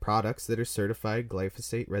find products that are certified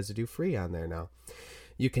glyphosate residue free on there now.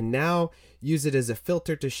 You can now use it as a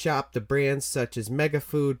filter to shop the brands such as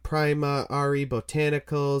Megafood, Prima, RE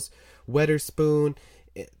Botanicals, Weatherspoon,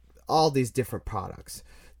 all these different products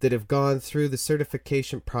that have gone through the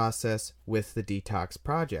certification process with the Detox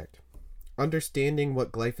Project. Understanding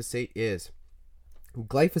what glyphosate is.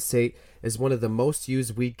 Glyphosate is one of the most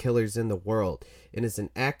used weed killers in the world and is an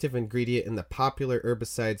active ingredient in the popular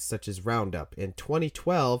herbicides such as Roundup. In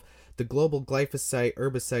 2012, the global glyphosate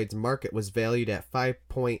herbicides market was valued at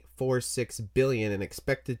 $5.46 billion and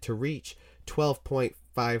expected to reach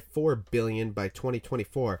 $12.54 billion by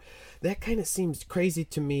 2024. That kind of seems crazy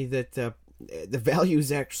to me that the value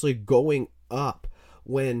is actually going up,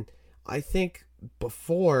 when I think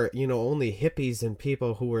before, only hippies and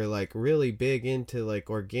people who were like really big into like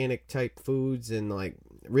organic type foods and like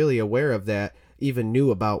really aware of that even knew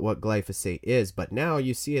about what glyphosate is. But now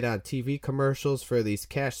you see it on TV commercials for these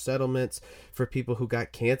cash settlements for people who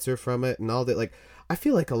got cancer from it and all that. Like, I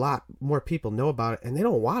feel like a lot more people know about it and they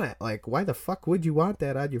don't want it. Like, why the fuck would you want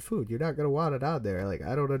that on your food? You're not going to want it on there. Like,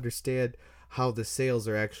 I don't understand how the sales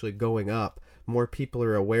are actually going up. More people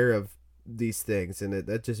are aware of these things, and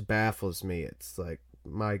that just baffles me. It's like,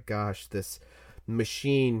 my gosh, this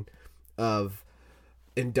machine of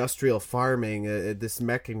industrial farming, this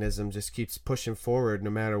mechanism just keeps pushing forward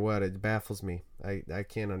no matter what. It baffles me. I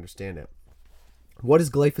can't understand it. What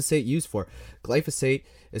is glyphosate used for? Glyphosate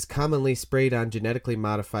is commonly sprayed on genetically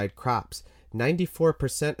modified crops.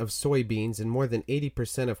 94% of soybeans and more than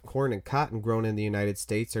 80% of corn and cotton grown in the United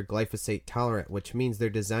States are glyphosate tolerant, which means they're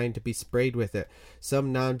designed to be sprayed with it.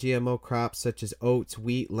 Some non-GMO crops such as oats,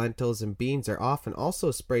 wheat, lentils, and beans are often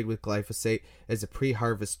also sprayed with glyphosate as a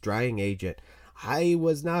pre-harvest drying agent. I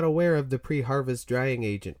was not aware of the pre-harvest drying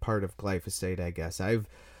agent part of glyphosate, I guess. I've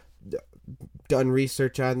done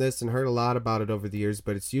research on this and heard a lot about it over the years,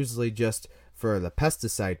 but it's usually just for the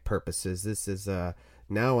pesticide purposes. This is,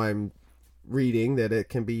 now I'm reading that it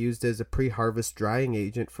can be used as a pre-harvest drying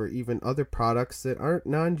agent for even other products that aren't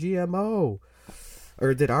non-GMO,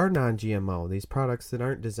 or that are non-GMO. These products that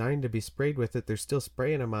aren't designed to be sprayed with it, they're still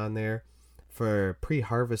spraying them on there for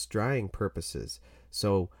pre-harvest drying purposes.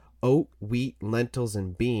 So oat, wheat, lentils,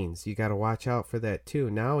 and beans, you got to watch out for that too.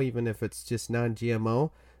 Now, even if it's just non-GMO,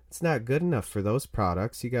 it's not good enough for those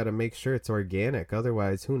products. You got to make sure it's organic.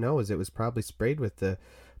 Otherwise, who knows? It was probably sprayed with the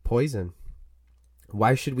poison.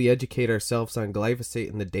 Why should we educate ourselves on glyphosate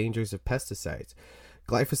and the dangers of pesticides?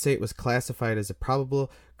 Glyphosate was classified as a probable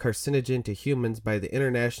carcinogen to humans by the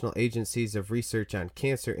International Agencies of Research on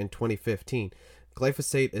Cancer in 2015.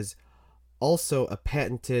 Glyphosate is also a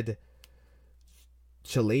patented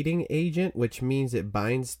chelating agent, which means it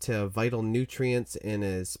binds to vital nutrients and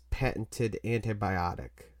is patented antibiotic.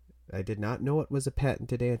 I did not know it was a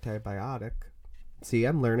patented antibiotic. See,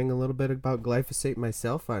 I'm learning a little bit about glyphosate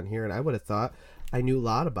myself on here, and I would have thought I knew a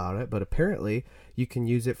lot about it, but apparently you can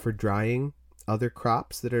use it for drying other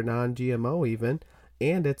crops that are non-GMO even,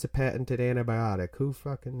 and it's a patented antibiotic. Who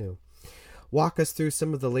fucking knew? Walk us through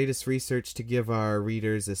some of the latest research to give our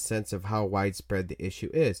readers a sense of how widespread the issue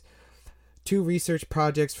is. 2 research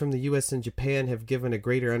projects from the US and Japan have given a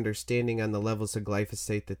greater understanding on the levels of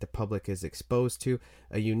glyphosate that the public is exposed to.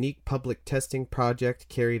 A unique public testing project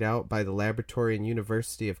carried out by the laboratory and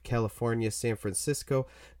University of California, San Francisco.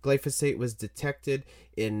 Glyphosate was detected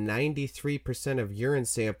in 93% of urine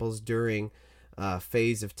samples during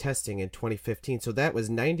phase of testing in 2015. So that was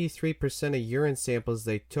 93% of urine samples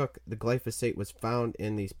they took. The glyphosate was found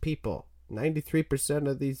in these people. 93%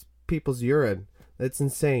 of these people's urine. That's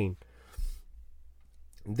insane.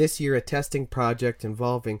 This year, a testing project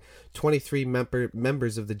involving 23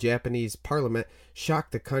 members of the Japanese parliament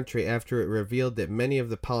shocked the country after it revealed that many of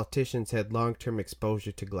the politicians had long-term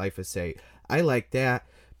exposure to glyphosate. I like that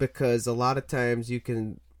because a lot of times you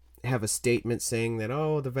can have a statement saying that,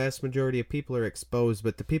 oh, the vast majority of people are exposed,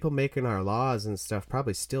 but the people making our laws and stuff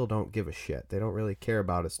probably still don't give a shit. They don't really care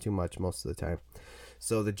about us too much most of the time.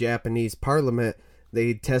 So the Japanese parliament,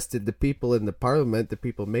 they tested the people in the parliament, the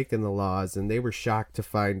people making the laws, and they were shocked to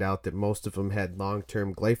find out that most of them had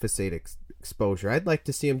long-term glyphosate exposure. I'd like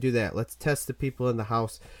to see them do that. Let's test the people in the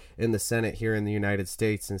House and the Senate here in the United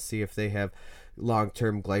States and see if they have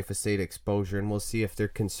long-term glyphosate exposure, and we'll see if they're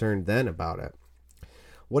concerned then about it.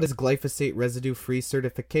 What is glyphosate residue-free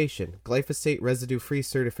certification? Glyphosate residue-free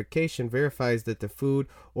certification verifies that the food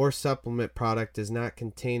or supplement product does not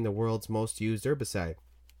contain the world's most used herbicide.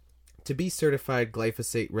 To be certified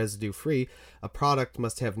glyphosate residue-free, a product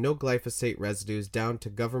must have no glyphosate residues down to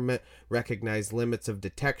government-recognized limits of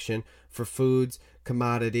detection for foods,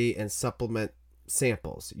 commodity, and supplement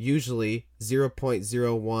samples, usually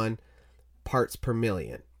 0.01 parts per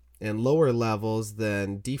million, and lower levels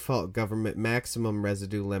than default government maximum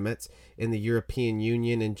residue limits in the European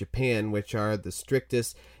Union and Japan, which are the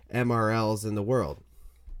strictest MRLs in the world.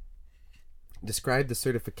 Describe the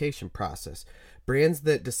certification process. Brands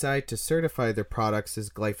that decide to certify their products as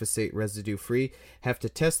glyphosate residue-free have to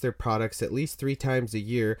test their products at least 3 times a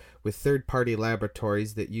year with third-party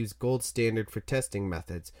laboratories that use gold standard for testing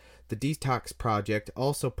methods. The Detox Project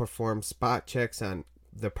also performs spot checks on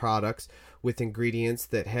the products with ingredients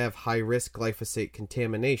that have high-risk glyphosate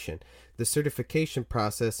contamination. The certification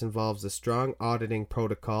process involves a strong auditing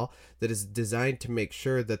protocol that is designed to make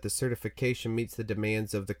sure that the certification meets the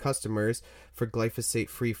demands of the customers for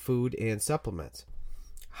glyphosate-free food and supplements.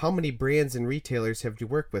 How many brands and retailers have you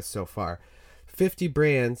worked with so far? 50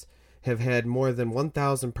 brands have had more than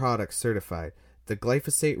 1,000 products certified. The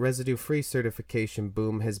glyphosate residue-free certification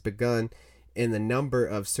boom has begun, and the number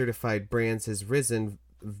of certified brands has risen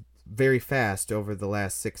very fast over the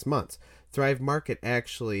last 6 months. Thrive Market is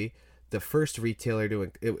actually the first retailer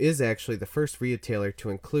to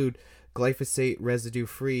include glyphosate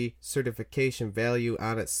residue-free certification value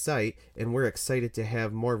on its site, and we're excited to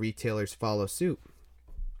have more retailers follow suit.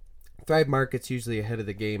 Thrive Market's usually ahead of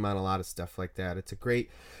the game on a lot of stuff like that. It's a great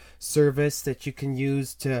service that you can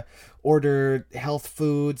use to order health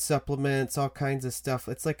food, supplements, all kinds of stuff.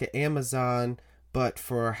 It's like an Amazon, but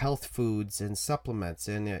for health foods and supplements.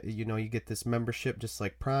 And, you get this membership just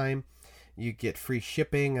like Prime. You get free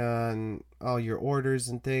shipping on all your orders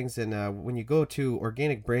and things. And when you go to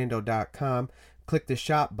organicbrando.com, click the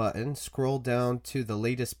shop button, scroll down to the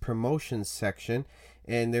latest promotions section,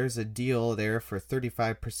 and there's a deal there for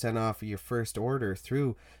 35% off of your first order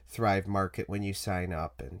through Thrive Market when you sign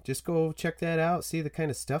up. And just go check that out, see the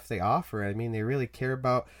kind of stuff they offer. I mean, they really care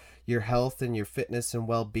about your health and your fitness and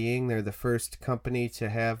well-being. They're the first company to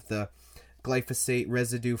have the glyphosate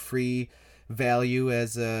residue-free value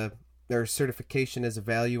as their certification as a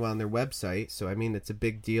value on their website. So, I mean, it's a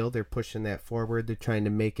big deal. They're pushing that forward. They're trying to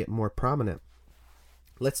make it more prominent.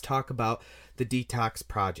 Let's talk about the Detox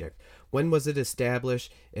Project. When was it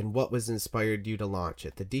established and what was inspired you to launch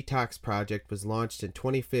it? The Detox Project was launched in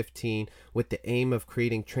 2015 with the aim of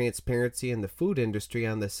creating transparency in the food industry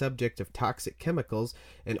on the subject of toxic chemicals,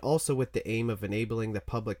 and also with the aim of enabling the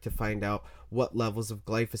public to find out what levels of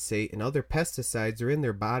glyphosate and other pesticides are in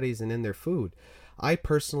their bodies and in their food. I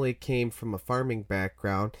personally came from a farming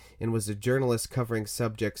background and was a journalist covering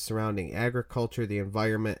subjects surrounding agriculture, the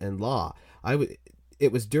environment, and law.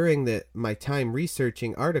 It was during my time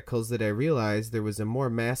researching articles that I realized there was a more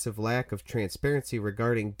massive lack of transparency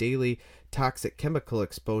regarding daily toxic chemical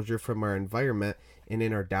exposure from our environment and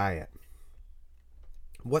in our diet.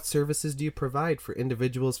 What services do you provide for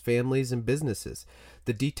individuals, families, and businesses?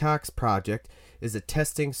 The Detox Project is a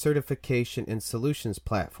testing, certification, and solutions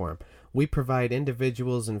platform. We provide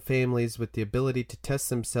individuals and families with the ability to test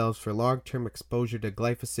themselves for long-term exposure to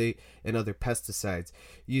glyphosate and other pesticides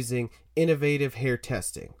using innovative hair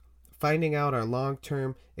testing. Finding out our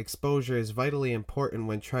long-term exposure is vitally important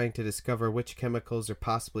when trying to discover which chemicals are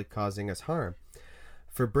possibly causing us harm.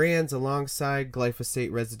 For brands alongside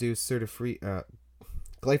glyphosate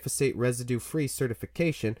residue-free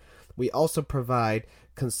certification, we also provide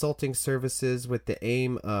consulting services with the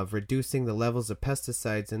aim of reducing the levels of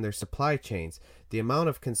pesticides in their supply chains. The amount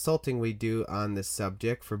of consulting we do on this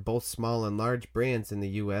subject for both small and large brands in the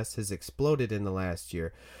U.S. has exploded in the last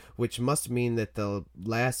year, which must mean that the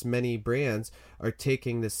last many brands are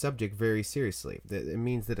taking this subject very seriously. It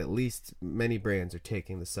means that at least many brands are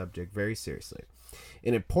taking the subject very seriously.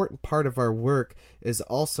 An important part of our work is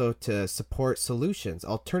also to support solutions,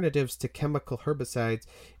 alternatives to chemical herbicides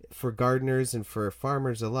for gardeners and for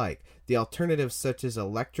farmers alike. The alternatives such as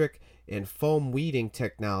electric and foam weeding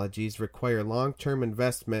technologies require long-term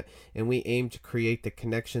investment, and we aim to create the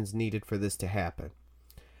connections needed for this to happen.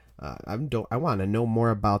 I want to know more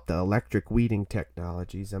about the electric weeding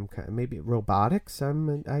technologies. Maybe robotics.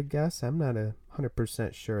 I guess I'm not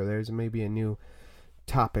 100% sure. There's maybe a new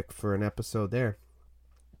topic for an episode there.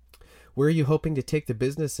 Where are you hoping to take the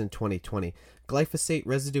business in 2020? Glyphosate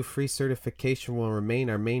residue-free certification will remain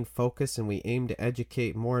our main focus, and we aim to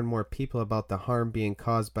educate more and more people about the harm being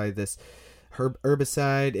caused by this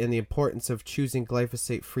herbicide and the importance of choosing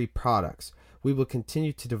glyphosate-free products. We will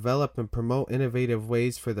continue to develop and promote innovative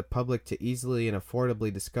ways for the public to easily and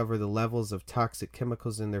affordably discover the levels of toxic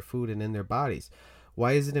chemicals in their food and in their bodies.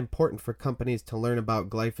 Why is it important for companies to learn about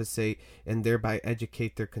glyphosate and thereby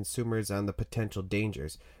educate their consumers on the potential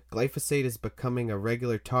dangers? Glyphosate is becoming a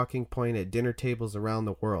regular talking point at dinner tables around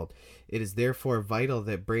the world. It is therefore vital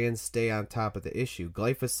that brands stay on top of the issue.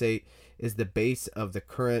 Glyphosate is the base of the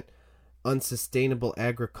current unsustainable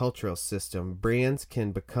agricultural system. Brands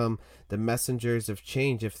can become the messengers of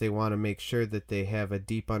change if they want to make sure that they have a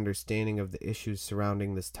deep understanding of the issues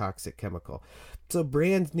surrounding this toxic chemical. So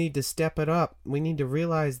brands need to step it up. We need to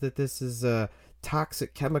realize that this is a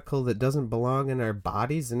toxic chemical that doesn't belong in our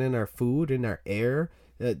bodies and in our food, in our air.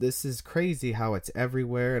 This is crazy how it's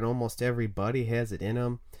everywhere and almost everybody has it in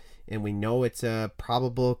them. And we know it's a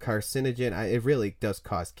probable carcinogen. It really does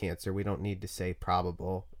cause cancer. We don't need to say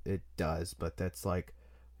probable. It does, but that's like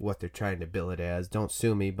what they're trying to bill it as. Don't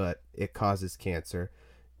sue me, but it causes cancer.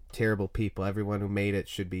 Terrible people. Everyone who made it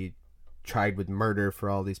should be tried with murder for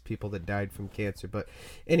all these people that died from cancer. But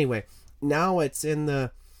anyway, now it's in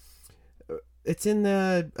the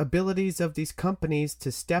abilities of these companies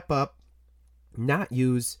to step up, not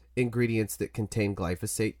use ingredients that contain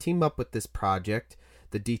glyphosate, team up with this project,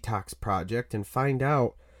 the Detox Project, and find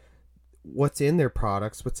out what's in their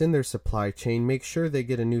products, what's in their supply chain. Make sure they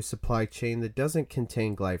get a new supply chain that doesn't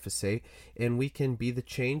contain glyphosate, and we can be the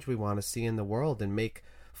change we want to see in the world and make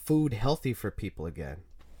food healthy for people again.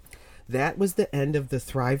 That was the end of the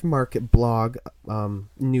Thrive Market blog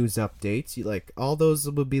news updates. Like all those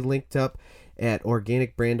will be linked up at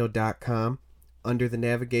organicbrando.com. Under the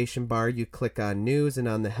navigation bar, you click on news, and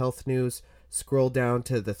on the health news, scroll down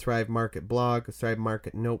to the Thrive Market blog, Thrive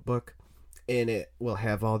Market notebook, and it will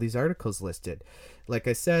have all these articles listed. Like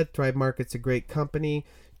I said, Thrive Market's a great company.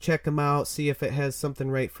 Check them out. See if it has something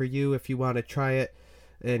right for you. If you want to try it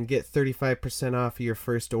and get 35% off of your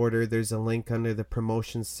first order, there's a link under the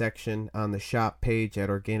promotions section on the shop page at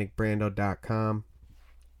organicbrando.com.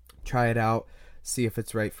 Try it out. See if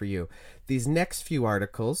it's right for you. These next few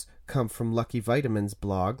articles come from Lucky Vitamins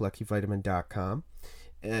blog, luckyvitamin.com.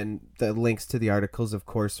 And the links to the articles, of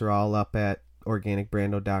course, are all up at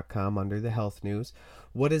organicbrando.com under the health news.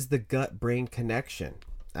 What is the gut-brain connection?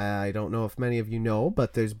 I don't know if many of you know,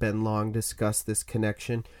 but there's been long discussed this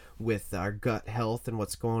connection with our gut health and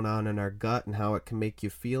what's going on in our gut and how it can make you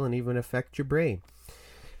feel and even affect your brain.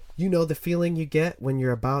 You know the feeling you get when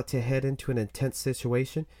you're about to head into an intense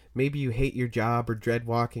situation? Maybe you hate your job or dread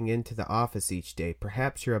walking into the office each day.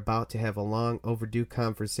 Perhaps you're about to have a long overdue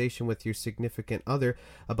conversation with your significant other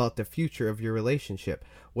about the future of your relationship.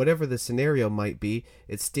 Whatever the scenario might be,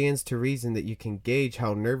 it stands to reason that you can gauge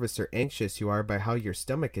how nervous or anxious you are by how your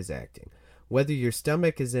stomach is acting. Whether your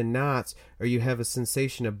stomach is in knots or you have a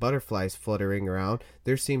sensation of butterflies fluttering around,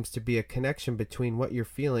 there seems to be a connection between what you're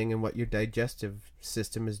feeling and what your digestive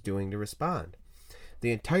system is doing to respond.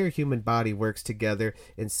 The entire human body works together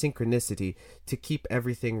in synchronicity to keep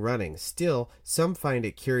everything running. Still, some find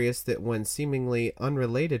it curious that one seemingly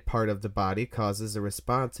unrelated part of the body causes a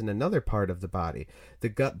response in another part of the body. The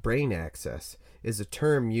gut-brain axis is a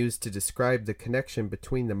term used to describe the connection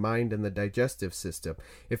between the mind and the digestive system.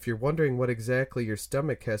 If you're wondering what exactly your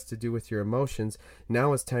stomach has to do with your emotions,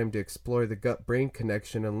 now is time to explore the gut-brain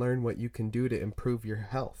connection and learn what you can do to improve your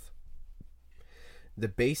health. The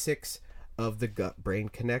basics of the gut-brain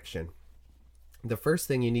connection. The first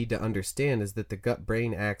thing you need to understand is that the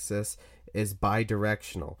gut-brain axis is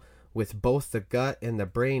bidirectional, with both the gut and the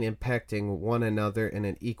brain impacting one another in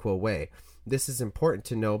an equal way. This is important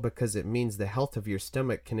to know because it means the health of your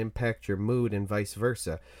stomach can impact your mood and vice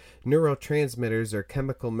versa. Neurotransmitters are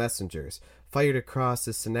chemical messengers. Fired across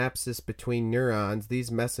the synapses between neurons, these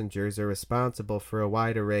messengers are responsible for a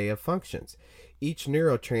wide array of functions. Each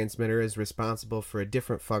neurotransmitter is responsible for a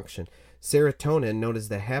different function. Serotonin, known as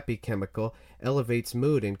the happy chemical, elevates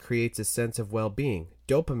mood and creates a sense of well-being.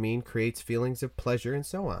 Dopamine creates feelings of pleasure, and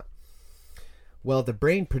so on. While the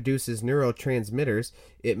brain produces neurotransmitters,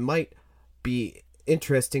 it might be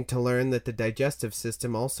interesting to learn that the digestive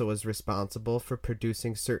system also is responsible for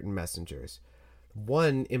producing certain messengers.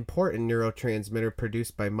 One important neurotransmitter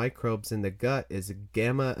produced by microbes in the gut is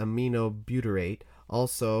gamma-aminobutyrate,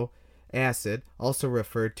 also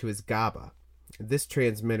referred to as GABA. This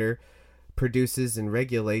transmitter produces and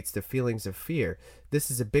regulates the feelings of fear. This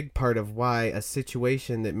is a big part of why a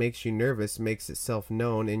situation that makes you nervous makes itself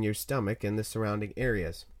known in your stomach and the surrounding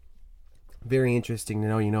areas. Very interesting to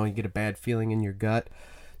know, you get a bad feeling in your gut.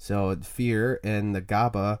 So fear and the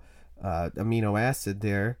GABA amino acid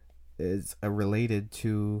there is related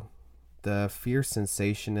to the fear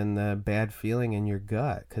sensation and the bad feeling in your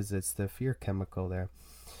gut because it's the fear chemical there.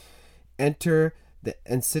 Enter the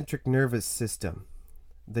centric nervous system.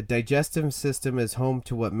 The digestive system is home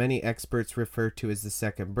to what many experts refer to as the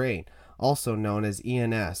second brain, also known as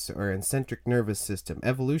ENS or centric nervous system.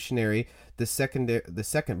 Evolutionarily, the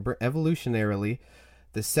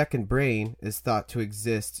second brain is thought to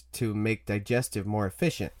exist to make digestive more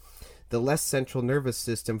efficient. The less central nervous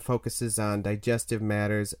system focuses on digestive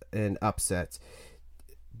matters and upsets.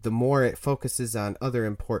 The more it focuses on other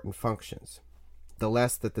important functions. The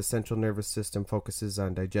less that the central nervous system focuses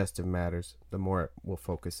on digestive matters, the more it will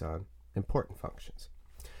focus on important functions.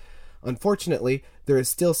 Unfortunately, there is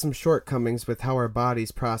still some shortcomings with how our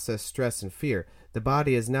bodies process stress and fear. The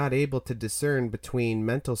body is not able to discern between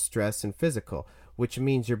mental stress and physical, which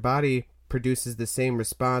means your body produces the same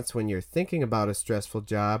response when you're thinking about a stressful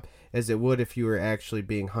job as it would if you were actually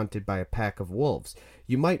being hunted by a pack of wolves.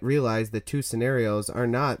 You might realize the two scenarios are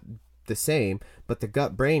not the same, but the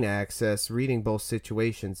gut-brain axis reading both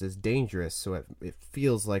situations is dangerous, so it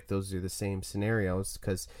feels like those are the same scenarios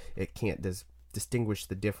because it can't distinguish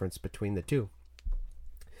the difference between the two.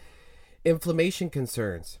 Inflammation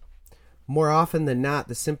concerns. More often than not,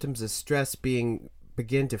 the symptoms of stress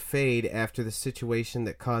begin to fade after the situation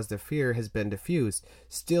that caused the fear has been diffused.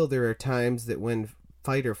 Still, there are times that when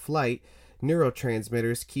fight or flight,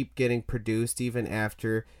 neurotransmitters keep getting produced even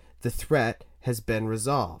after the threat has been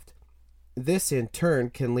resolved. This, in turn,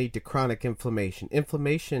 can lead to chronic inflammation.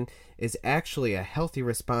 Inflammation is actually a healthy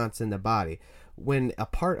response in the body. When a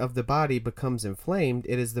part of the body becomes inflamed,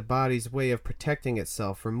 it is the body's way of protecting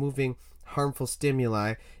itself, removing harmful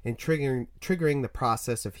stimuli, and triggering the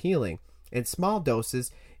process of healing. In small doses,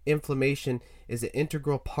 inflammation is an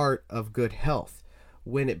integral part of good health.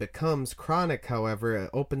 When it becomes chronic, however, it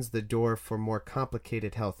opens the door for more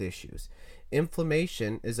complicated health issues.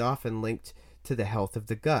 Inflammation is often linked to the health of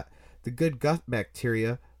the gut. The good gut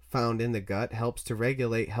bacteria found in the gut helps to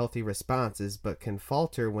regulate healthy responses, but can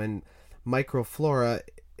falter when microflora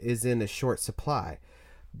is in a short supply.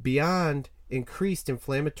 Beyond increased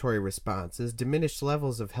inflammatory responses, diminished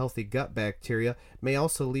levels of healthy gut bacteria may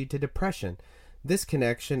also lead to depression. This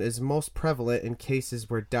connection is most prevalent in cases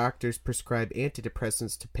where doctors prescribe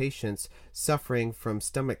antidepressants to patients suffering from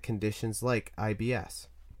stomach conditions like IBS.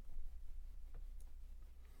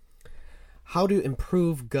 How to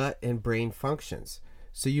improve gut and brain functions.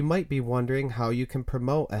 So you might be wondering how you can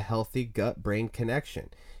promote a healthy gut-brain connection.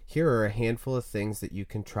 Here are a handful of things that you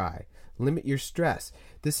can try. Limit your stress.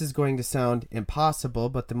 This is going to sound impossible,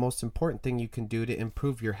 but the most important thing you can do to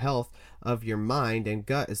improve your health of your mind and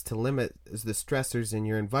gut is to limit the stressors in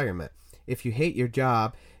your environment. If you hate your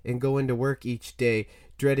job and go into work each day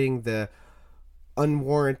dreading the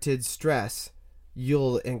unwarranted stress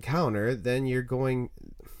you'll encounter, then you're going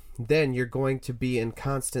to be in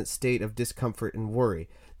constant state of discomfort and worry.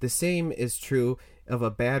 The same is true of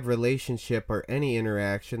a bad relationship or any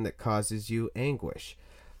interaction that causes you anguish.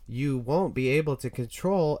 You won't be able to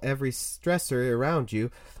control every stressor around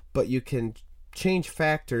you, but you can change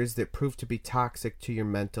factors that prove to be toxic to your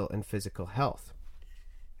mental and physical health.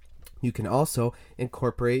 You can also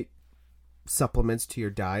incorporate supplements to your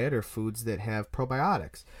diet or foods that have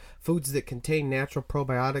probiotics. Foods that contain natural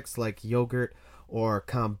probiotics like yogurt or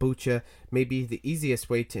kombucha may be the easiest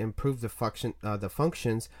way to improve the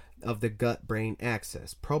functions of the gut-brain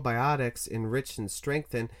axis. Probiotics enrich and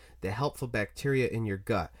strengthen the helpful bacteria in your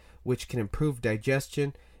gut, which can improve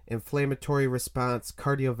digestion, inflammatory response,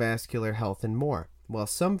 cardiovascular health, and more. While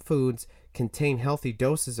some foods contain healthy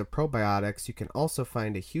doses of probiotics, you can also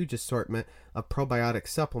find a huge assortment of probiotic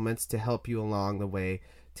supplements to help you along the way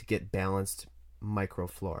to get balanced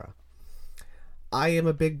microflora. I am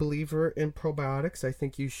a big believer in probiotics. I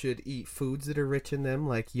think you should eat foods that are rich in them,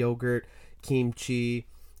 like yogurt, kimchi,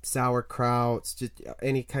 sauerkraut, just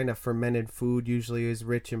any kind of fermented food usually is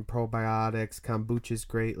rich in probiotics. Kombucha is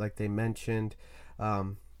great, like they mentioned. I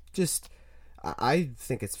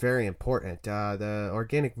think it's very important. The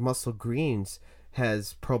organic muscle greens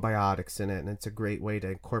has probiotics in it, and it's a great way to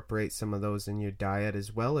incorporate some of those in your diet,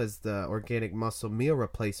 as well as the organic muscle meal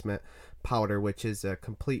replacement powder, which is a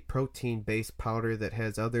complete protein-based powder that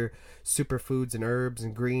has other superfoods and herbs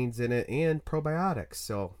and greens in it and probiotics.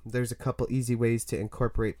 So there's a couple easy ways to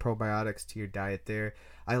incorporate probiotics to your diet there.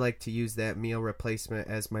 I like to use that meal replacement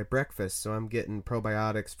as my breakfast, so I'm getting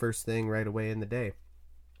probiotics first thing right away in the day.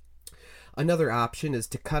 Another option is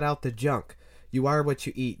to cut out the junk. You are what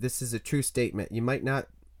you eat. This is a true statement. You might not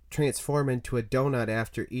transform into a donut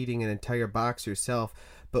after eating an entire box yourself,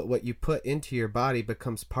 but what you put into your body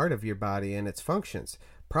becomes part of your body and its functions.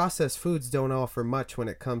 Processed foods don't offer much when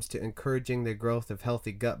it comes to encouraging the growth of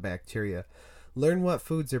healthy gut bacteria. Learn what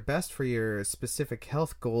foods are best for your specific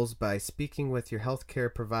health goals by speaking with your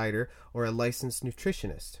healthcare provider or a licensed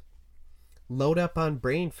nutritionist. Load up on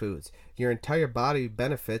brain foods. Your entire body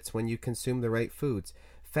benefits when you consume the right foods.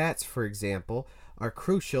 Fats, for example, are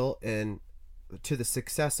crucial to the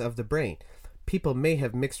success of the brain. People may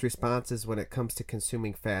have mixed responses when it comes to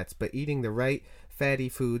consuming fats, but eating the right fatty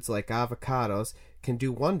foods like avocados can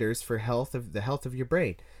do wonders for the health of your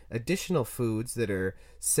brain. Additional foods that are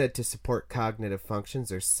said to support cognitive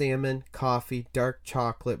functions are salmon, coffee, dark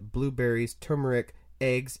chocolate, blueberries, turmeric,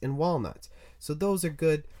 eggs, and walnuts. So those are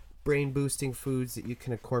good brain boosting foods that you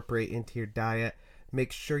can incorporate into your diet.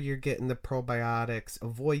 Make sure you're getting the probiotics.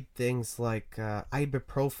 Avoid things like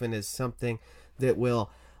ibuprofen is something that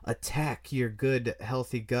will attack your good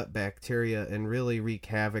healthy gut bacteria and really wreak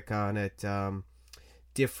havoc on it.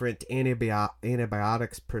 Different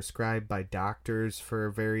antibiotics prescribed by doctors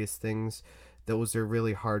for various things, those are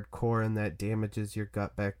really hardcore and that damages your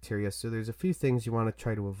gut bacteria. So there's a few things you want to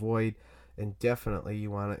try to avoid, and definitely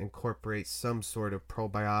you want to incorporate some sort of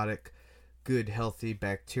probiotic, good healthy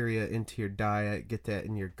bacteria into your diet. Get that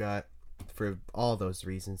in your gut for all those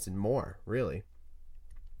reasons and more, really,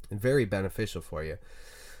 and very beneficial for you.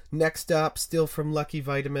 Next up, still from Lucky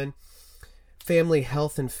Vitamin, family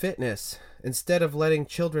health and fitness. Instead of letting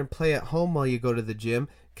children play at home while you go to the gym,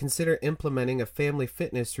 consider implementing a family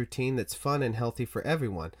fitness routine that's fun and healthy for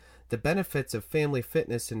everyone. The benefits of family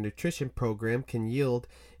fitness and nutrition program can yield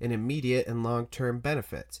an immediate and long-term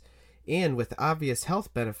benefits. And with obvious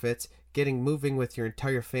health benefits, getting moving with your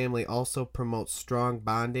entire family also promotes strong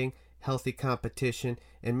bonding, healthy competition,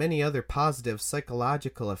 and many other positive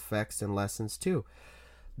psychological effects and lessons too.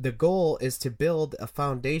 The goal is to build a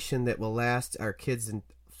foundation that will last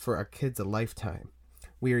for our kids a lifetime.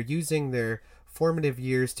 We are using their formative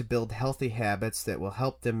years to build healthy habits that will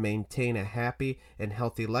help them maintain a happy and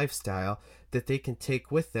healthy lifestyle that they can take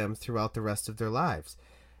with them throughout the rest of their lives.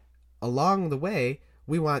 Along the way,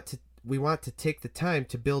 we want to take the time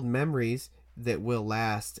to build memories that will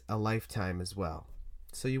last a lifetime as well.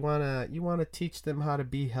 So you want to teach them how to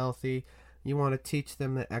be healthy. You want to teach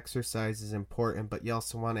them that exercise is important, but you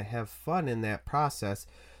also want to have fun in that process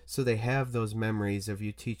so they have those memories of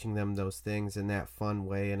you teaching them those things in that fun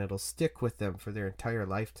way, and it'll stick with them for their entire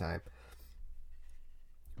lifetime.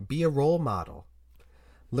 Be a role model.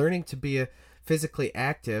 Learning to be physically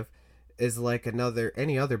active is like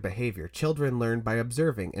any other behavior. Children learn by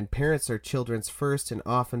observing, and parents are children's first and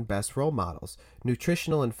often best role models.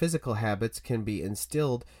 Nutritional and physical habits can be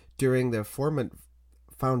instilled during the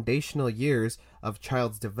foundational years of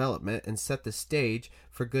child's development and set the stage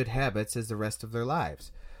for good habits as the rest of their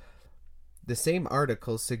lives. The same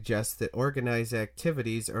article suggests that organized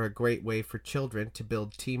activities are a great way for children to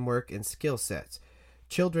build teamwork and skill sets.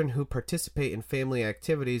 Children who participate in family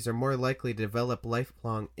activities are more likely to develop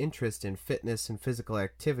lifelong interest in fitness and physical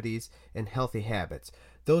activities and healthy habits.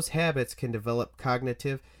 Those habits can develop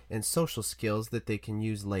cognitive and social skills that they can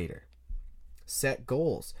use later. Set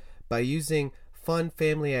goals. By using fun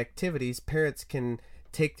family activities, parents can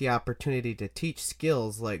take the opportunity to teach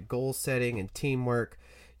skills like goal setting and teamwork.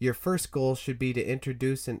 Your first goal should be to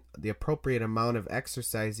introduce the appropriate amount of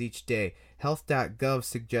exercise each day. Health.gov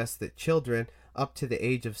suggests that children up to the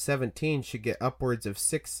age of 17 should get upwards of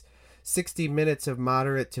 60 minutes of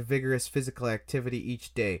moderate to vigorous physical activity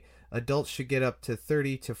each day. Adults should get up to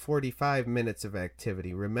 30 to 45 minutes of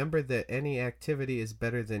activity. Remember that any activity is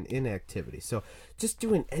better than inactivity. So just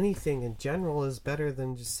doing anything in general is better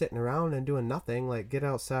than just sitting around and doing nothing. Like get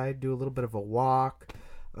outside, do a little bit of a walk,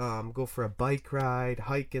 go for a bike ride,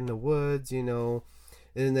 hike in the woods, and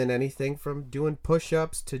then anything from doing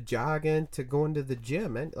push-ups to jogging to going to the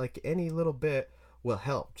gym. And like any little bit will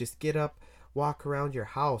help. Just get up, walk around your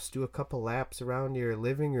house, do a couple laps around your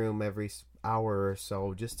living room every hour or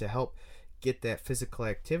so just to help get that physical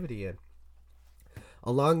activity in.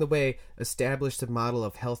 Along the way, establish a model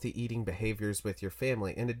of healthy eating behaviors with your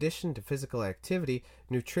family. In addition to physical activity,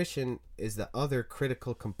 nutrition is the other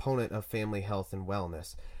critical component of family health and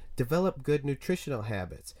wellness. Develop good nutritional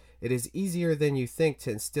habits. It is easier than you think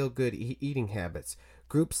to instill good eating habits.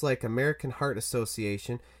 Groups like American Heart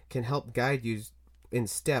Association can help guide you in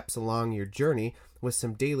steps along your journey with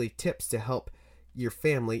some daily tips to help your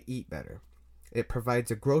family eat better. It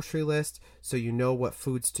provides a grocery list so you know what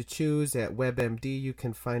foods to choose. At WebMD, you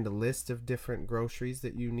can find a list of different groceries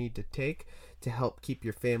that you need to take to help keep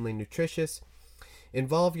your family nutritious.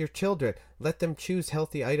 Involve your children. Let them choose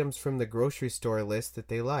healthy items from the grocery store list that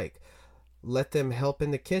they like. Let them help in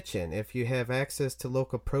the kitchen. If you have access to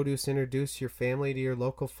local produce, introduce your family to your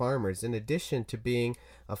local farmers. In addition to being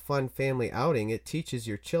a fun family outing, it teaches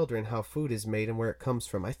your children how food is made and where it comes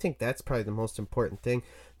from. I think that's probably the most important thing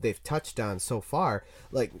they've touched on so far.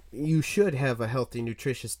 Like, you should have a healthy,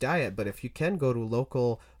 nutritious diet, but if you can go to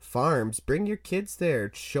local farms, bring your kids there.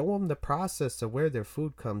 Show them the process of where their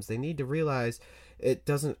food comes. They need to realize it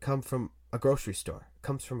doesn't come from a grocery store. It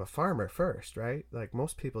comes from a farmer first, right? Like,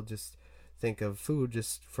 most people just think of food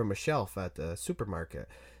just from a shelf at the supermarket,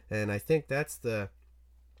 and I think there's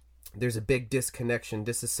a big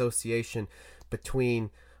disassociation between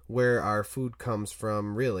where our food comes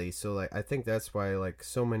from, really. So like, I think that's why like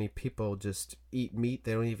so many people just eat meat.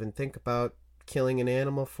 They don't even think about killing an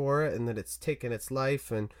animal for it, and that it's taken its life,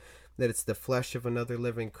 and that it's the flesh of another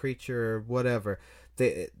living creature or whatever.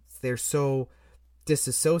 They're so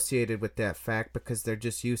disassociated with that fact because they're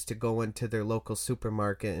just used to going to their local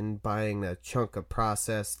supermarket and buying a chunk of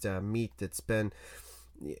processed meat that's been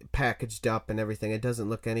packaged up and everything. It doesn't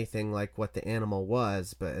look anything like what the animal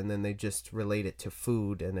was, and then they just relate it to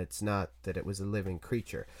food, and it's not that it was a living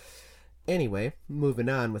creature. Anyway, moving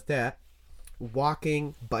on with that.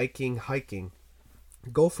 Walking, biking, hiking.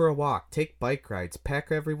 Go for a walk, take bike rides,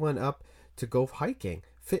 pack everyone up to go hiking.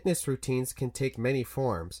 Fitness routines can take many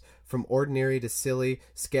forms, from ordinary to silly,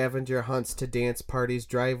 scavenger hunts to dance parties,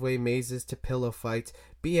 driveway mazes to pillow fights.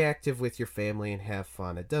 Be active with your family and have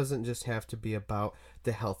fun. It doesn't just have to be about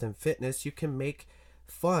the health and fitness. You can make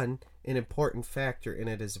fun an important factor in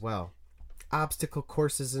it as well. Obstacle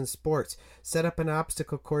courses and sports. Set up an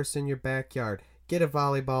obstacle course in your backyard. Get a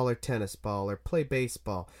volleyball or tennis ball, or play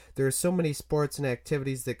baseball. There are so many sports and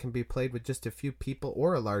activities that can be played with just a few people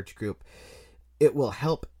or a large group. It will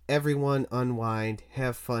help everyone unwind,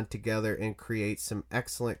 have fun together, and create some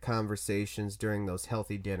excellent conversations during those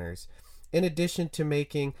healthy dinners. In addition to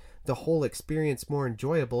making the whole experience more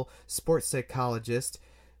enjoyable, sports psychologist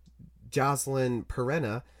Jocelyn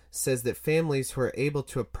Perena says that families who are able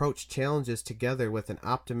to approach challenges together with an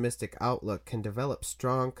optimistic outlook can develop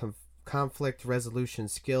strong conflict resolution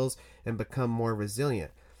skills and become more resilient.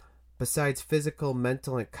 Besides physical,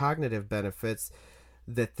 mental, and cognitive benefits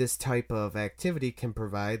that this type of activity can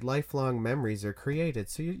provide, lifelong memories are created.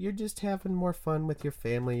 So you're just having more fun with your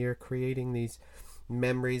family. You're creating these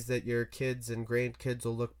memories that your kids and grandkids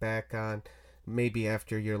will look back on maybe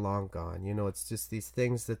after you're long gone. You know, it's just these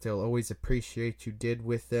things that they'll always appreciate you did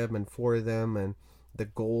with them and for them, and the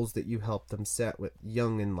goals that you helped them set with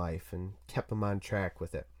young in life and kept them on track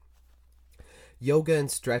with it. Yoga and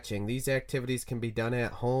stretching. These activities can be done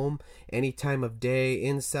at home, any time of day,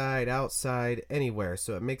 inside, outside, anywhere.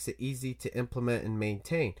 So it makes it easy to implement and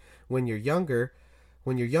maintain. When your younger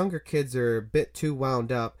kids are a bit too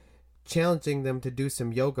wound up, challenging them to do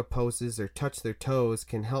some yoga poses or touch their toes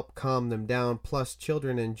can help calm them down. Plus,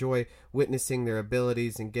 children enjoy witnessing their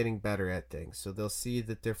abilities and getting better at things. So they'll see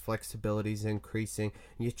that their flexibility is increasing.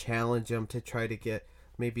 You challenge them to try to get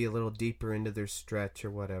maybe a little deeper into their stretch or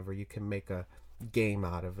whatever. You can make a game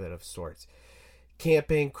out of it of sorts.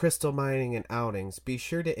 Camping, crystal mining, and outings. Be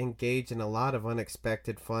sure to engage in a lot of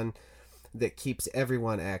unexpected fun that keeps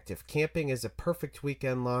everyone active. Camping is a perfect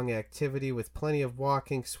weekend-long activity with plenty of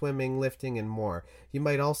walking, swimming, lifting, and more. You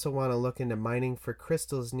might also want to look into mining for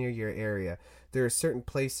crystals near your area. There are certain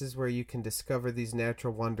places where you can discover these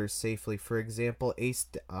natural wonders safely. For example,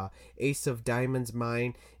 Ace of Diamonds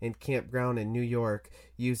Mine and Campground in New York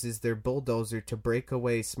uses their bulldozer to break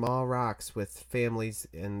away small rocks with families,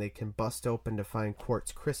 and they can bust open to find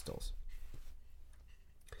quartz crystals.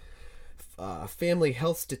 Family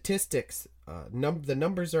health statistics. The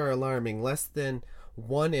numbers are alarming. Less than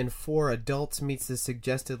 1 in 4 adults meets the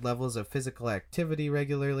suggested levels of physical activity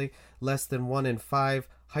regularly. Less than 1 in 5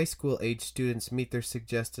 high school age students meet their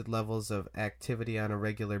suggested levels of activity on a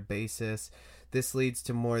regular basis. This leads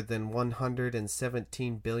to more than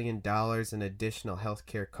 $117 billion in additional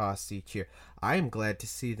healthcare costs each year. I am glad to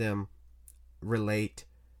see them relate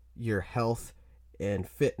your health and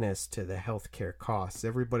fitness to the healthcare costs.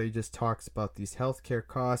 Everybody just talks about these healthcare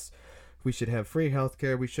costs. We should have free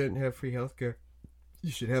healthcare. We shouldn't have free healthcare.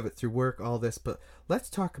 You should have it through work, all this. But let's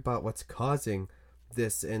talk about what's causing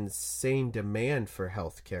this insane demand for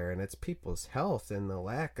healthcare, and it's people's health and the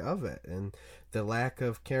lack of it, and the lack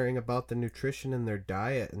of caring about the nutrition in their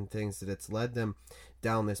diet and things, that it's led them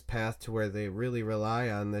down this path to where they really rely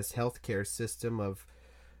on this healthcare system of,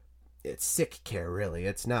 it's sick care, really.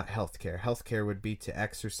 It's not healthcare. Healthcare would be to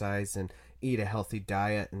exercise and eat a healthy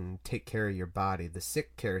diet and take care of your body. The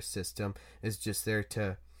sick care system is just there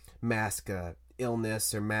to mask a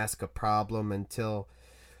illness or mask a problem until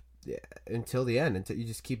until the end, until you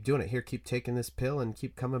just keep doing it. Here, keep taking this pill and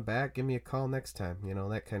keep coming back. Give me a call next time,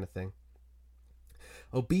 that kind of thing.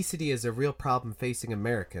 Obesity is a real problem facing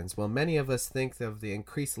Americans. While many of us think of the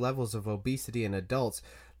increased levels of obesity in adults,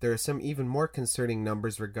 there are some even more concerning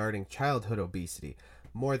numbers regarding childhood obesity.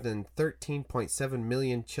 More than 13.7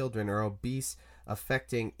 million children are obese,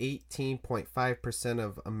 affecting 18.5%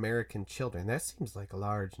 of American children. That seems like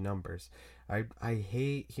large numbers. I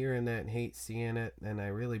hate hearing that and hate seeing it, and I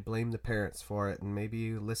really blame the parents for it. And maybe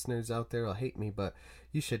you listeners out there will hate me, but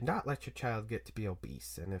you should not let your child get to be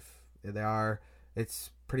obese. And if they are, it's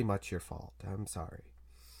pretty much your fault. I'm sorry.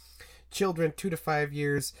 Children 2 to 5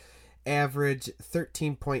 years average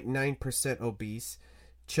 13.9% obese.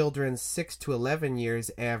 Children 6 to 11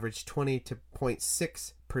 years average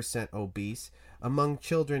 20.6% obese. Among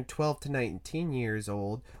children 12 to 19 years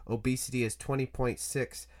old, obesity is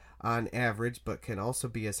 20.6% on average, but can also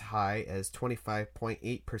be as high as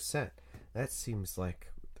 25.8%. That seems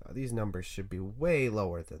like these numbers should be way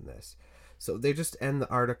lower than this. So they just end the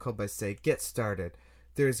article by saying, get started.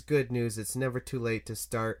 There's good news. It's never too late to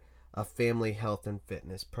start a family health and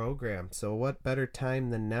fitness program. So what better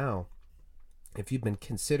time than now? If you've been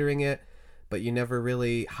considering it, but you never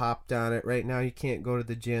really hopped on it, right now you can't go to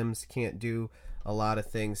the gyms, can't do a lot of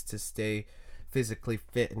things to stay physically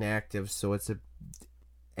fit and active. So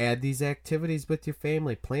add these activities with your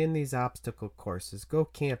family, plan these obstacle courses, go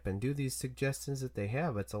camping, do these suggestions that they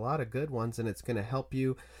have. It's a lot of good ones, and it's going to help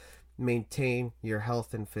you maintain your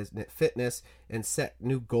health and fitness and set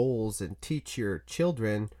new goals and teach your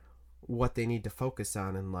children what they need to focus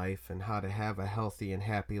on in life and how to have a healthy and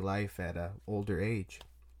happy life at an older age.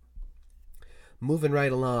 Moving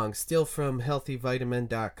right along, still from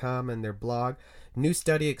healthyvitamin.com and their blog, new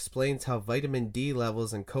study explains how vitamin D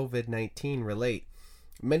levels and COVID-19 relate.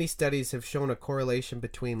 Many studies have shown a correlation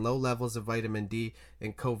between low levels of vitamin D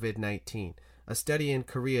and COVID-19. A study in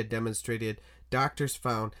Korea demonstrated doctors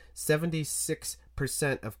found 76%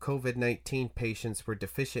 of COVID-19 patients were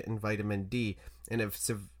deficient in vitamin D, and a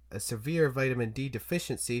severe vitamin D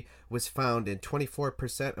deficiency was found in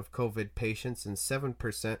 24% of COVID patients and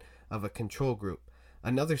 7% of a control group.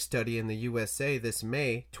 Another study in the USA this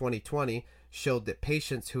May 2020 showed that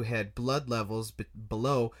patients who had blood levels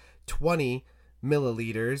below 20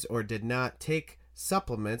 milliliters or did not take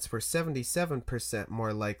supplements were 77%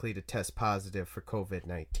 more likely to test positive for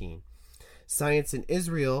COVID-19. Science in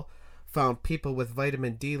Israel found people with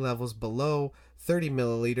vitamin D levels below 30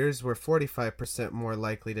 milliliters were 45% more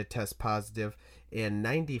likely to test positive and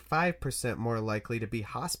 95% more likely to be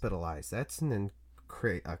hospitalized. That's a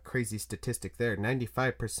crazy statistic there.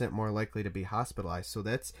 95% more likely to be hospitalized. So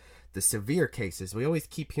that's the severe cases. We always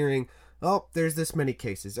keep hearing, oh, there's this many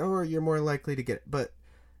cases, or you're more likely to get it. But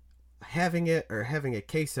having it or having a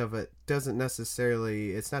case of it doesn't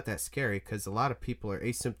necessarily, it's not that scary, because a lot of people are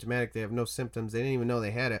asymptomatic. They have no symptoms. They didn't even know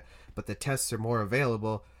they had it, but the tests are more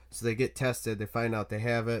available. So they get tested, they find out they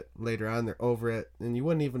have it, later on they're over it, and you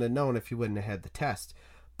wouldn't even have known if you wouldn't have had the test.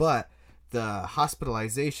 But the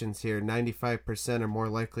hospitalizations here, 95% are more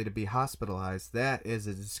likely to be hospitalized. That is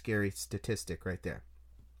a scary statistic right there.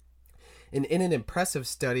 In an impressive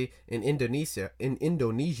study in Indonesia,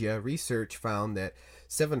 research found that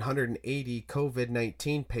 780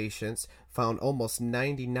 COVID-19 patients found almost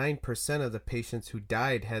 99% of the patients who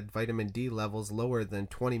died had vitamin D levels lower than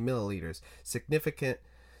 20 milliliters.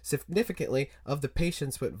 Significantly, of the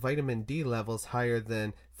patients with vitamin D levels higher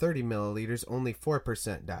than 30 milliliters, only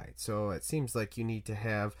 4% died. So it seems like you need to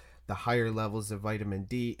have the higher levels of vitamin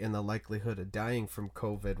D, and the likelihood of dying from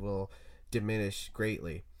COVID will diminish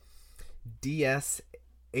greatly.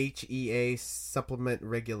 DSHEA supplement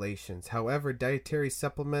regulations. However, Dietary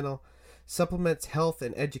Supplements Health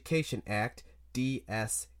and Education Act,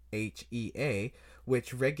 DSHEA,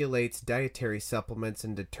 which regulates dietary supplements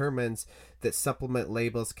and determines that supplement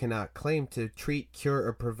labels cannot claim to treat, cure,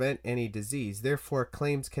 or prevent any disease. Therefore,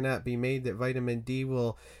 claims cannot be made that vitamin D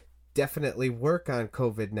will definitely work on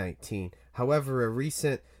COVID-19. However, a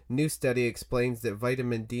recent new study explains that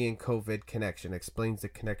vitamin D and COVID explains the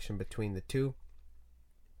connection between the two.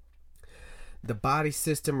 The body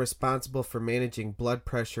system responsible for managing blood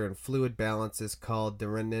pressure and fluid balance is called the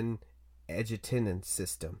renin-angiotensin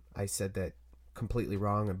system. I said that completely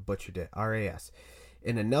wrong and butchered it. RAS.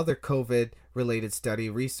 In another COVID-related study,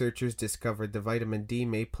 researchers discovered the vitamin D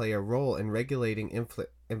may play a role in regulating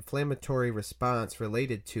inflammatory response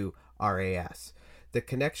related to RAS. The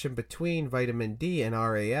connection between vitamin D and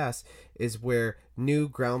RAS is where new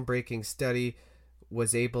groundbreaking study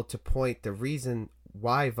was able to point the reason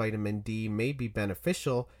why vitamin D may be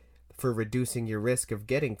beneficial for reducing your risk of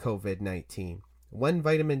getting COVID-19. When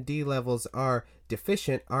vitamin D levels are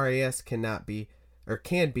deficient, RAS cannot be or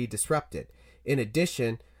can be disrupted. In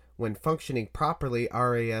addition, when functioning properly,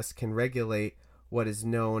 RAS can regulate what is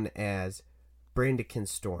known as Bradykinin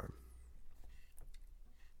storm.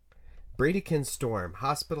 Bradykinin storm.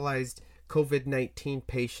 Hospitalized COVID-19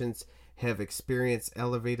 patients have experienced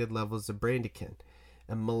elevated levels of bradykinin,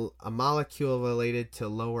 a molecule related to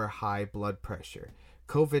lower high blood pressure.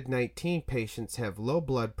 COVID-19 patients have low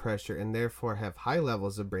blood pressure and therefore have high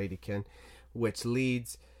levels of bradykinin, which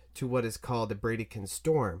leads to what is called a bradykinin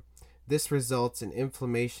storm. This results in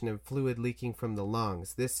inflammation and fluid leaking from the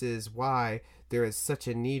lungs. This is why there is such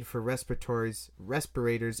a need for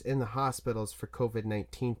respirators in the hospitals for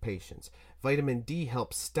COVID-19 patients. Vitamin D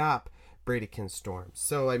helps stop bradykinin storms.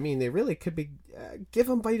 So, I mean, they really could be, give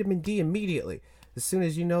them vitamin D immediately. As soon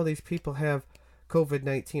as you know these people have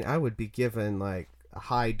COVID-19, I would be given like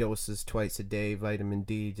high doses twice a day, vitamin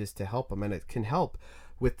D, just to help them. And it can help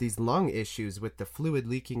with these lung issues, with the fluid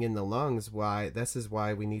leaking in the lungs. This is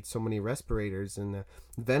why we need so many respirators and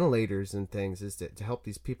ventilators and things, is to help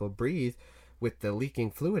these people breathe with the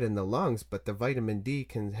leaking fluid in the lungs. But the vitamin D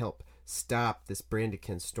can help stop this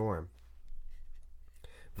bradykinin storm.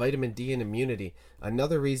 Vitamin D and immunity.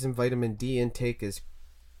 Another reason vitamin D intake is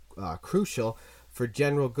crucial for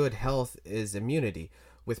general good health is immunity.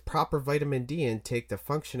 With proper vitamin D intake, the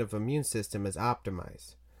function of the immune system is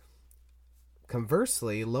optimized.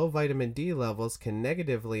 Conversely, low vitamin D levels can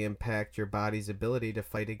negatively impact your body's ability to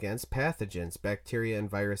fight against pathogens, bacteria, and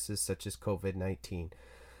viruses such as COVID-19.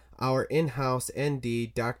 Our in-house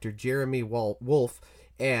ND, Dr. Jeremy Wolf,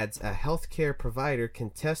 adds a healthcare provider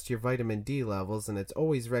can test your vitamin D levels, and it's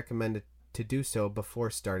always recommended to do so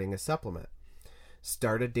before starting a supplement.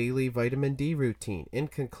 Start a daily vitamin D routine. In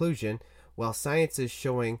conclusion, while science is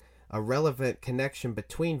showing a relevant connection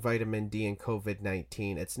between vitamin D and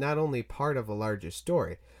COVID-19, it's not only part of a larger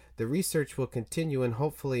story. The research will continue and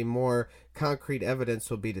hopefully more concrete evidence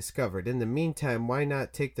will be discovered. In the meantime, why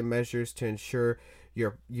not take the measures to ensure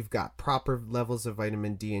you've got proper levels of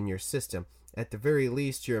vitamin D in your system? At the very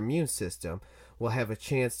least, your immune system will have a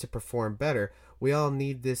chance to perform better. We all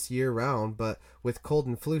need this year round, but with cold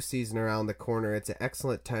and flu season around the corner, it's an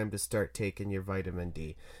excellent time to start taking your vitamin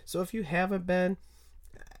D. So if you haven't been,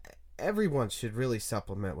 everyone should really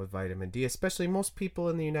supplement with vitamin D, especially most people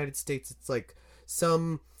in the United States. It's like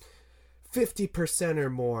some 50% or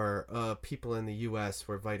more of people in the U.S.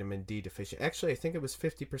 were vitamin D deficient. Actually, I think it was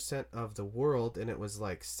 50% of the world, and it was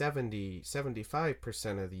like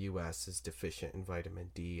 75% of the U.S. is deficient in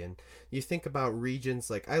vitamin D. And you think about regions,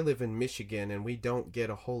 like I live in Michigan, and we don't get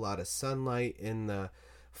a whole lot of sunlight in the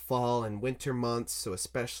fall and winter months, so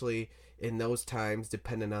especially in those times,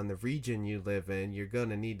 depending on the region you live in, you're going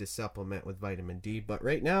to need to supplement with vitamin D. But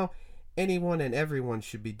right now, anyone and everyone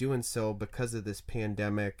should be doing so because of this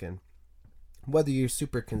pandemic. And whether you're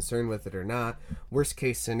super concerned with it or not, worst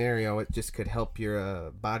case scenario, it just could help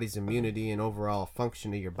your body's immunity and overall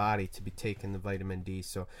function of your body to be taking the vitamin D.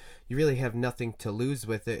 So you really have nothing to lose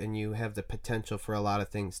with it, and you have the potential for a lot of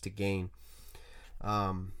things to gain.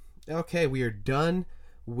 Okay, we are done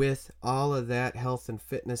with all of that health and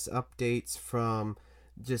fitness updates from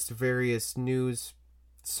just various news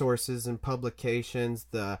sources and publications,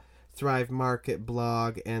 the Thrive Market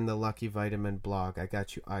blog and the Lucky Vitamin blog. I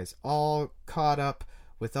got you guys all caught up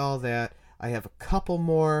with all that. I have a couple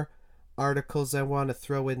more articles I want to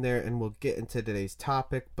throw in there, and we'll get into today's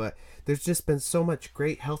topic, but there's just been so much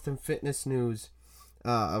great health and fitness news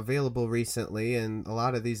available recently, and a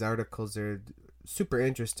lot of these articles are super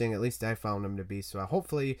interesting. At least I found them to be. So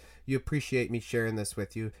hopefully you appreciate me sharing this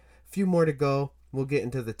with you. A few more to go. We'll get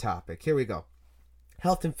into the topic. Here we go.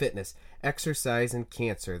 Health and fitness, exercise and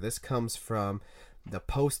cancer. This comes from the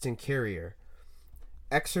Post and Carrier.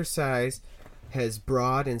 Exercise has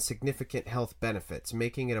broad and significant health benefits,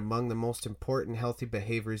 making it among the most important healthy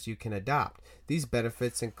behaviors you can adopt. These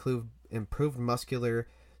benefits include improved muscular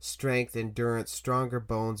strength, endurance, stronger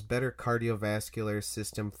bones, better cardiovascular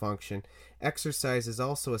system function. Exercise is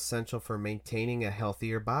also essential for maintaining a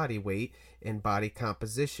healthier body weight and body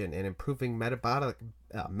composition and improving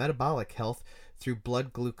metabolic health through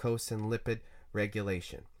blood glucose and lipid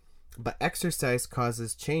regulation. But exercise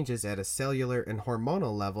causes changes at a cellular and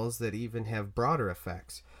hormonal levels that even have broader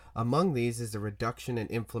effects. Among these is a reduction in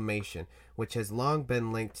inflammation, which has long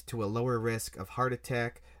been linked to a lower risk of heart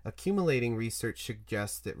attack. Accumulating research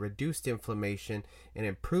suggests that reduced inflammation and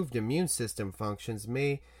improved immune system functions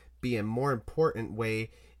may be a more important way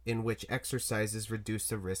in which exercises reduce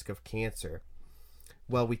the risk of cancer.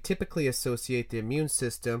 While we typically associate the immune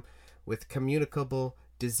system with communicable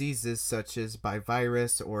diseases such as by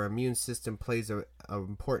virus or immune system plays an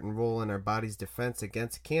important role in our body's defense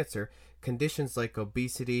against cancer, conditions like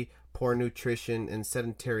obesity, poor nutrition, and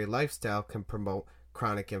sedentary lifestyle can promote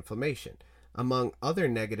chronic inflammation. Among other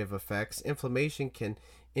negative effects, inflammation can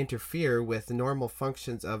interfere with normal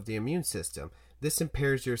functions of the immune system. This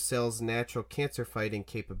impairs your cell's natural cancer-fighting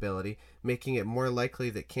capability, making it more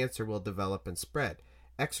likely that cancer will develop and spread.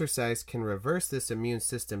 Exercise can reverse this immune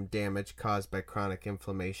system damage caused by chronic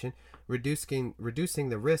inflammation, reducing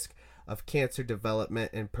the risk of cancer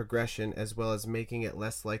development and progression, as well as making it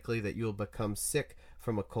less likely that you will become sick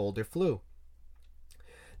from a cold or flu.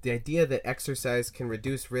 The idea that exercise can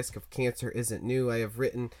reduce risk of cancer isn't new. I have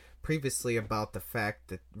written previously about the fact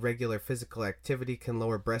that regular physical activity can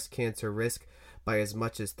lower breast cancer risk by as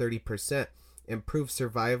much as 30%, improve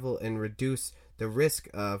survival, and reduce the risk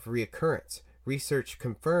of reoccurrence. Research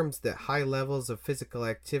confirms that high levels of physical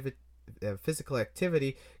activity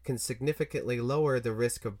can significantly lower the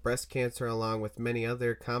risk of breast cancer, along with many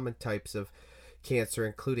other common types of cancer,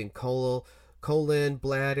 including colon,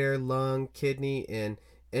 bladder, lung, kidney, and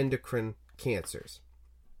endocrine cancers.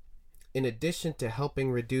 In addition to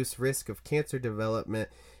helping reduce risk of cancer development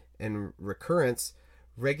and recurrence,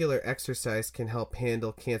 regular exercise can help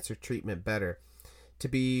handle cancer treatment better. To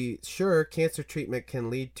be sure, cancer treatment can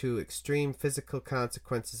lead to extreme physical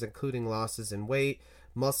consequences, including losses in weight,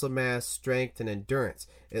 muscle mass, strength, and endurance.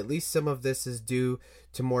 At least some of this is due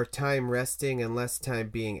to more time resting and less time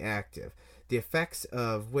being active, the effects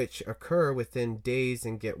of which occur within days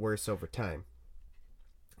and get worse over time.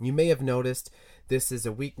 You may have noticed this is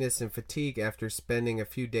a weakness and fatigue after spending a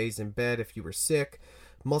few days in bed if you were sick.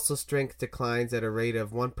 Muscle strength declines at a rate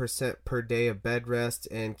of 1% per day of bed rest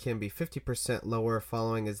and can be 50% lower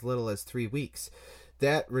following as little as 3 weeks.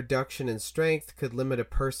 That reduction in strength could limit a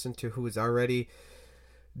person to who is already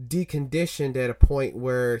deconditioned at a point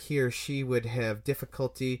where he or she would have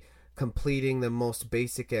difficulty completing the most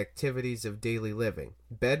basic activities of daily living.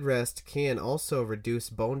 Bed rest can also reduce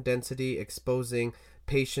bone density, exposing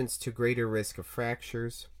patients to greater risk of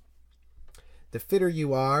fractures. The fitter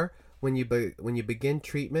you are when you begin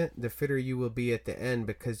treatment, the fitter you will be at the end,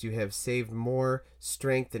 because you have saved more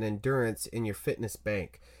strength and endurance in your fitness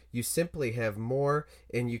bank. You simply have more,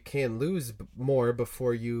 and you can lose more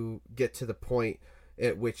before you get to the point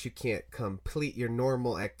at which you can't complete your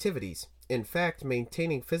normal activities. In fact,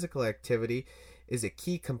 maintaining physical activity is a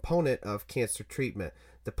key component of cancer treatment.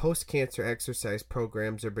 The post-cancer exercise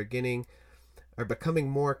programs are becoming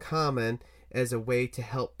more common as a way to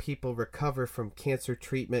help people recover from cancer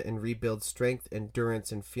treatment and rebuild strength,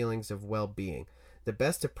 endurance, and feelings of well-being. The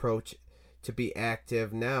best approach to be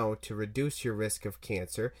active now to reduce your risk of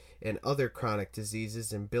cancer and other chronic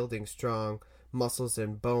diseases, and building strong muscles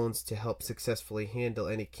and bones to help successfully handle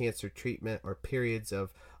any cancer treatment or periods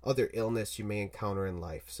of other illness you may encounter in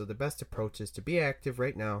life. So the best approach is to be active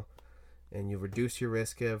right now, and you reduce your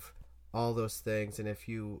risk of all those things. And if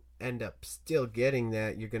you end up still getting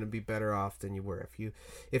that, you're going to be better off than you were.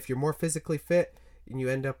 If you're more physically fit and you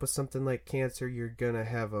end up with something like cancer, you're going to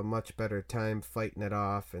have a much better time fighting it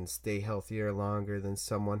off and stay healthier longer than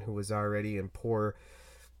someone who was already in poor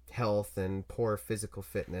health and poor physical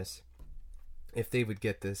fitness. If they would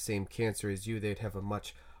get the same cancer as you, they'd have a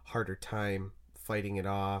much harder time fighting it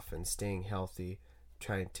off and staying healthy,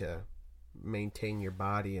 trying to maintain your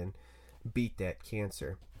body and beat that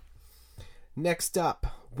cancer. Next up,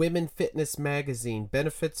 Women Fitness Magazine,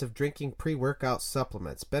 benefits of drinking pre-workout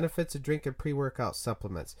supplements. Benefits of drinking pre-workout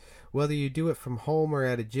supplements. Whether you do it from home or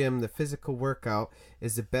at a gym, the physical workout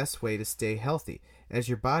is the best way to stay healthy. As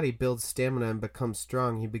your body builds stamina and becomes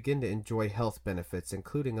strong, you begin to enjoy health benefits,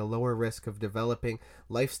 including a lower risk of developing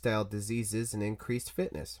lifestyle diseases and increased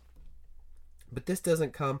fitness. But this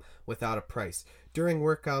doesn't come without a price. During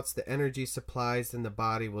workouts, the energy supplies in the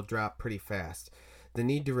body will drop pretty fast. The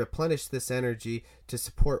need to replenish this energy to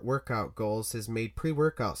support workout goals has made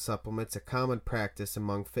pre-workout supplements a common practice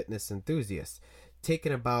among fitness enthusiasts.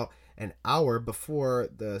 Taken about an hour before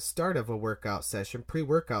the start of a workout session,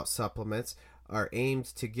 pre-workout supplements are aimed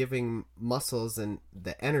to giving muscles and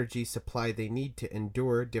the energy supply they need to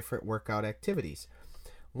endure different workout activities.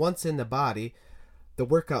 Once in the body, the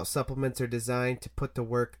workout supplements are designed to put to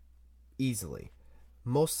work easily.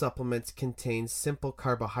 Most supplements contain simple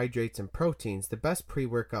carbohydrates and proteins. The best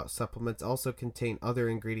pre-workout supplements also contain other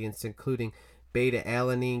ingredients, including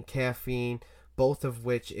beta-alanine, caffeine, both of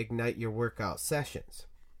which ignite your workout sessions.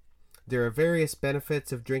 There are various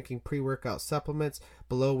benefits of drinking pre-workout supplements.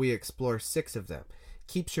 Below we explore 6 of them.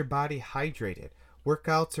 Keeps your body hydrated.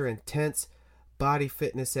 Workouts are intense body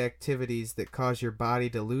fitness activities that cause your body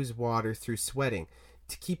to lose water through sweating.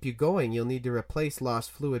 To keep you going, you'll need to replace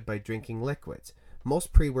lost fluid by drinking liquids.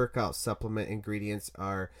 Most pre-workout supplement ingredients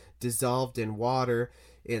are dissolved in water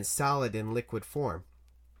and solid in liquid form.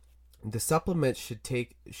 The supplement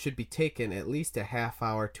should be taken at least a half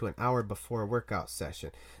hour to an hour before a workout session.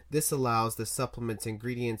 This allows the supplement's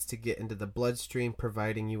ingredients to get into the bloodstream,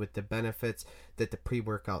 providing you with the benefits that the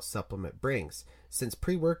pre-workout supplement brings. Since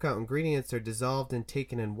pre-workout ingredients are dissolved and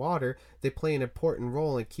taken in water, they play an important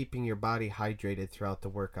role in keeping your body hydrated throughout the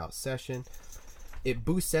workout session. It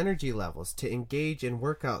boosts energy levels. To engage in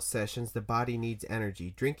workout sessions, the body needs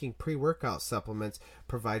energy. Drinking pre-workout supplements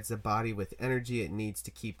provides the body with energy it needs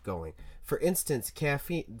to keep going. For instance,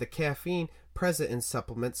 the caffeine present in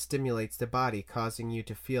supplements stimulates the body, causing you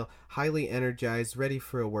to feel highly energized, ready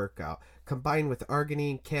for a workout. Combined with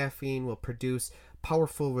arginine, caffeine will produce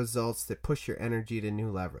powerful results that push your energy to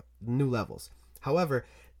new levels. However,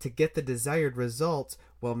 to get the desired results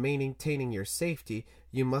while maintaining your safety,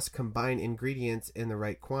 you must combine ingredients in the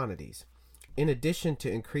right quantities. In addition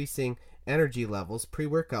to increasing energy levels,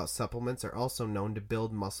 pre-workout supplements are also known to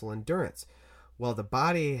build muscle endurance. While the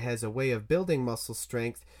body has a way of building muscle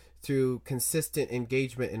strength through consistent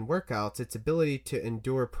engagement in workouts, its ability to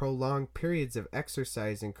endure prolonged periods of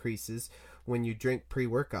exercise increases when you drink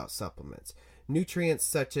pre-workout supplements. Nutrients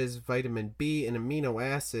such as vitamin B and amino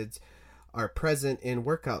acids are present in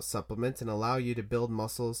workout supplements and allow you to build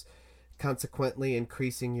muscles, consequently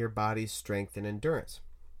increasing your body's strength and endurance.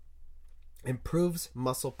 Improves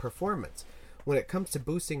muscle performance. When it comes to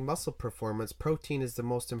boosting muscle performance, protein is the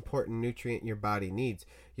most important nutrient your body needs.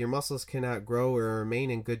 Your muscles cannot grow or remain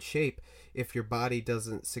in good shape if your body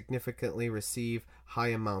doesn't significantly receive high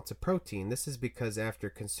amounts of protein. This is because after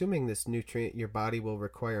consuming this nutrient, your body will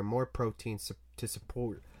require more protein to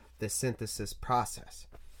support the synthesis process.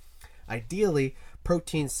 Ideally,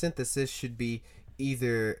 protein synthesis should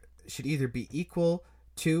either be equal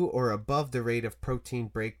to or above the rate of protein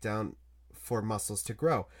breakdown for muscles to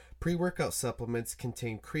grow. Pre-workout supplements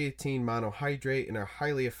contain creatine monohydrate and are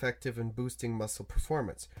highly effective in boosting muscle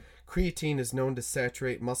performance. Creatine is known to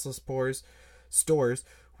saturate muscle stores,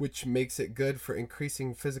 which makes it good for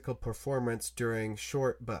increasing physical performance during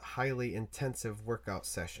short but highly intensive workout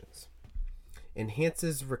sessions.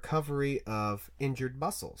 Enhances recovery of injured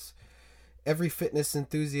muscles. Every fitness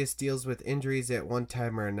enthusiast deals with injuries at one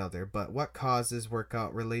time or another, but what causes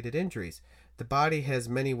workout-related injuries? The body has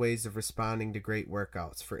many ways of responding to great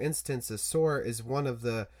workouts. For instance, a sore is one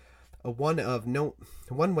way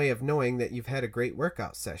of knowing that you've had a great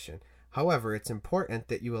workout session. However, it's important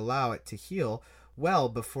that you allow it to heal well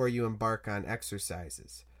before you embark on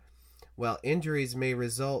exercises. While injuries may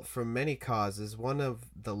result from many causes, one of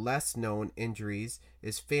the less known injuries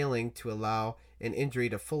is failing to allow an injury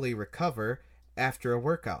to fully recover after a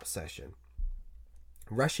workout session.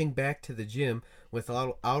 Rushing back to the gym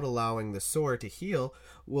without allowing the sore to heal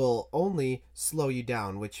will only slow you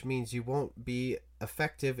down, which means you won't be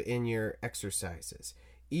effective in your exercises.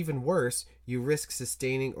 Even worse, you risk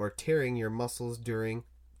sustaining or tearing your muscles during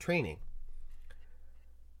training.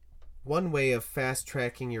 One way of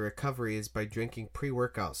fast-tracking your recovery is by drinking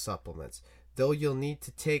pre-workout supplements. Though you'll need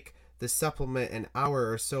to take the supplement an hour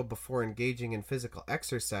or so before engaging in physical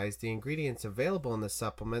exercise, the ingredients available in the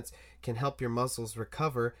supplements can help your muscles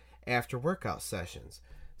recover after workout sessions.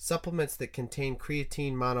 Supplements that contain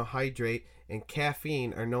creatine monohydrate and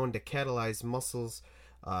caffeine are known to catalyze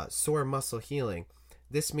sore muscle healing.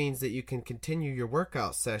 This means that you can continue your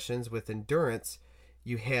workout sessions with endurance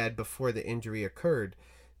you had before the injury occurred.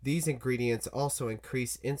 These ingredients also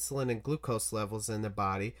increase insulin and glucose levels in the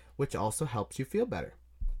body, which also helps you feel better.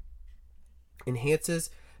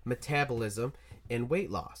 Enhances metabolism and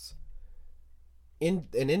weight loss. An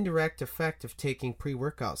indirect effect of taking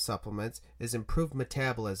pre-workout supplements is improved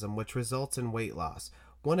metabolism, which results in weight loss.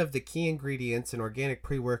 One of the key ingredients in organic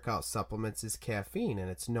pre-workout supplements is caffeine,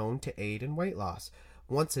 and it's known to aid in weight loss.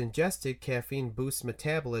 Once ingested, caffeine boosts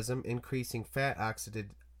metabolism, increasing fat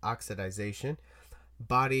oxidation,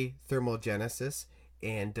 body thermogenesis,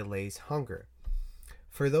 and delays hunger.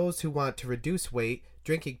 For those who want to reduce weight,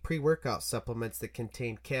 drinking pre-workout supplements that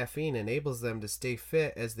contain caffeine enables them to stay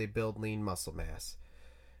fit as they build lean muscle mass.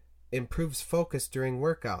 Improves focus during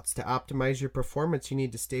workouts. To optimize your performance, you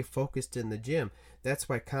need to stay focused in the gym. That's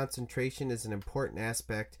why concentration is an important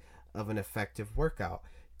aspect of an effective workout.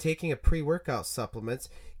 Taking a pre-workout supplements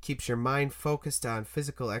keeps your mind focused on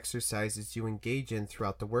physical exercises you engage in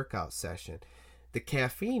throughout the workout session. The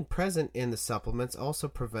caffeine present in the supplements also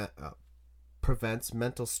prevents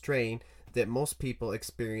mental strain that most people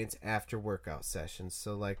experience after workout sessions.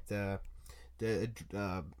 So like the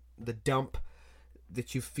dump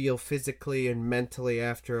that you feel physically and mentally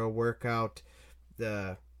after a workout,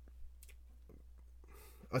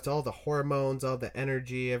 it's all the hormones, all the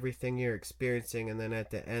energy, everything you're experiencing, and then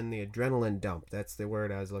at the end, the adrenaline dump. That's the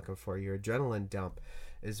word I was looking for. Your adrenaline dump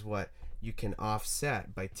is what you can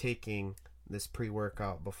offset by taking this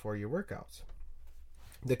pre-workout before your workouts.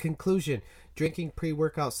 The conclusion: drinking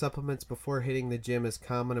pre-workout supplements before hitting the gym is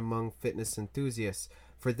common among fitness enthusiasts.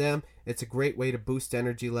 For them, it's a great way to boost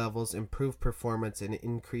energy levels, improve performance, and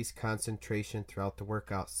increase concentration throughout the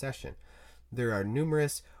workout session. There are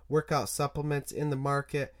numerous workout supplements in the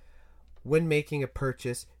market. When making a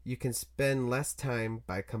purchase, you can spend less time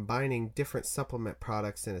by combining different supplement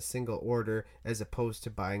products in a single order as opposed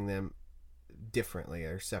to buying them differently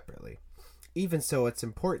or separately. Even so, it's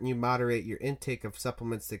important you moderate your intake of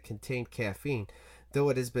supplements that contain caffeine. Though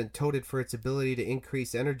it has been touted for its ability to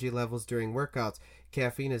increase energy levels during workouts,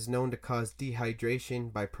 caffeine is known to cause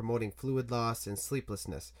dehydration by promoting fluid loss and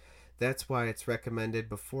sleeplessness. That's why it's recommended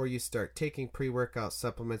before you start taking pre-workout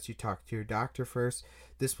supplements, you talk to your doctor first.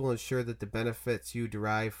 This will ensure that the benefits you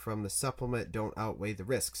derive from the supplement don't outweigh the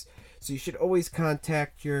risks. So you should always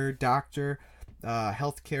contact your doctor,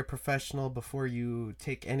 healthcare professional, before you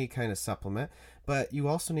take any kind of supplement. But you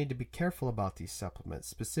also need to be careful about these supplements,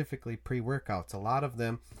 specifically pre-workouts. A lot of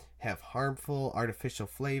them have harmful artificial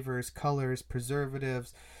flavors, colors,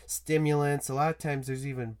 preservatives, stimulants. A lot of times there's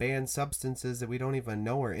even banned substances that we don't even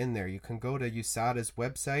know are in there. You can go to USADA's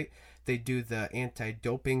website. They do the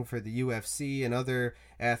anti-doping for the UFC and other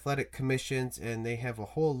athletic commissions, and they have a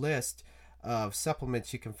whole list of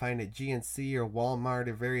supplements you can find at GNC or Walmart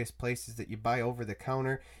or various places that you buy over the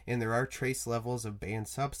counter, and there are trace levels of banned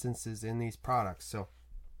substances in these products. So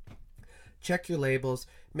check your labels,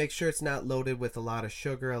 make sure it's not loaded with a lot of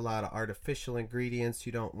sugar, a lot of artificial ingredients.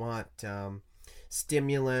 You don't want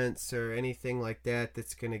stimulants or anything like that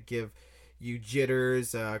that's going to give you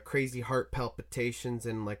jitters, crazy heart palpitations,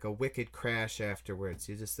 and like a wicked crash afterwards.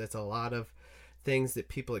 That's a lot of things that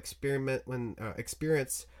people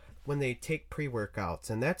experience when they take pre-workouts,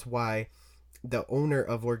 and that's why the owner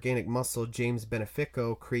of Organic Muscle, James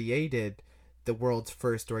Benefico, created the world's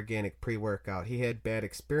first organic pre-workout. He had bad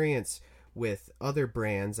experience with other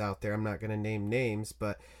brands out there, I'm not going to name names,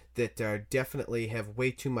 but that definitely have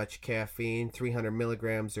way too much caffeine, 300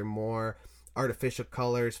 milligrams or more, artificial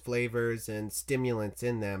colors, flavors, and stimulants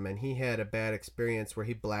in them. And he had a bad experience where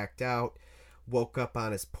he blacked out, woke up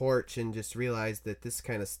on his porch, and just realized that this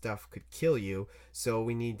kind of stuff could kill you. So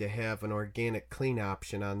we need to have an organic clean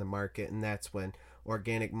option on the market, and that's when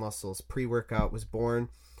Organic Muscle's pre-workout was born.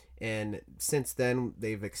 And since then,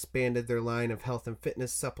 they've expanded their line of health and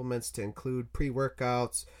fitness supplements to include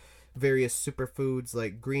pre-workouts, various superfoods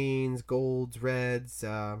like greens, golds, reds,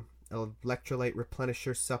 electrolyte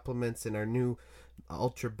replenisher supplements, and our new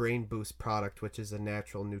Ultra Brain Boost product, which is a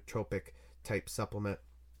natural nootropic type supplement.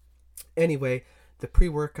 Anyway, the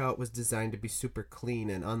pre-workout was designed to be super clean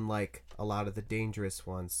and unlike a lot of the dangerous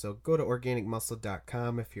ones. So go to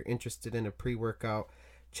organicmuscle.com if you're interested in a pre-workout.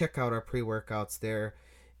 Check out our pre-workouts there.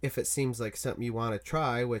 If it seems like something you want to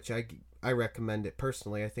try, which I recommend it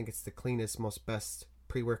personally, I think it's the cleanest, most best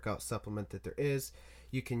pre-workout supplement that there is.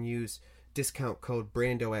 You can use discount code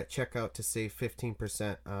BRANDO at checkout to save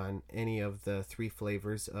 15% on any of the 3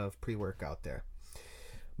 flavors of pre-workout there.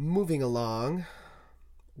 Moving along,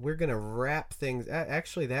 we're going to wrap things.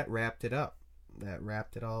 Actually, that wrapped it up. That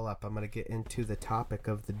wrapped it all up. I'm going to get into the topic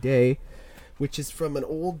of the day, which is from an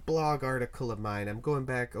old blog article of mine. I'm going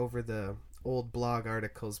back over the old blog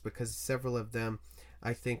articles because several of them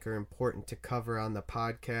I think are important to cover on the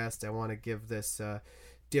podcast. I want to give this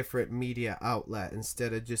different media outlet.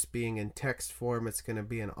 Instead of just being in text form, it's going to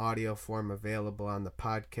be in audio form available on the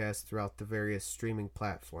podcast throughout the various streaming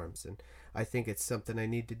platforms. And I think it's something I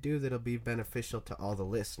need to do that'll be beneficial to all the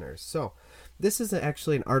listeners. So this is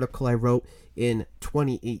actually an article I wrote in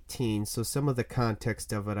 2018. So some of the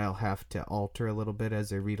context of it I'll have to alter a little bit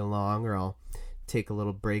as I read along, or I'll take a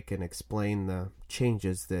little break and explain the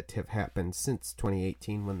changes that have happened since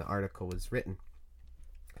 2018 when the article was written.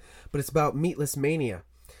 But it's about Meatless Mania.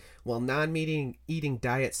 While non-meat eating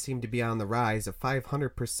diets seem to be on the rise, a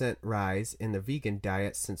 500% rise in the vegan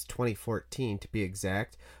diet since 2014 to be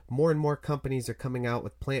exact, more and more companies are coming out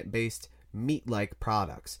with plant-based meat-like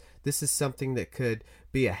products. This is something that could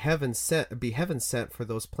be heaven sent for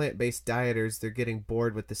those plant-based dieters. They're getting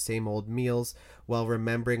bored with the same old meals while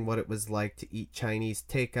remembering what it was like to eat Chinese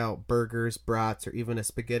takeout, burgers, brats, or even a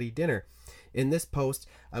spaghetti dinner. In this post,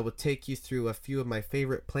 I will take you through a few of my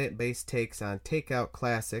favorite plant-based takes on takeout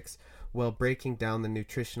classics while breaking down the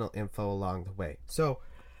nutritional info along the way. So,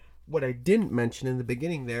 what I didn't mention in the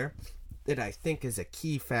beginning there that I think is a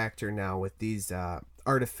key factor now with these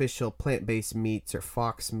artificial plant-based meats or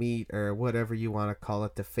fox meat or whatever you want to call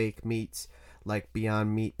it, the fake meats like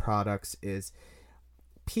Beyond Meat products, is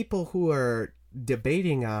people who are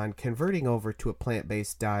debating on converting over to a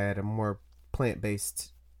plant-based diet, a more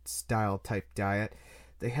plant-based style type diet.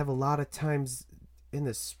 They have a lot of times in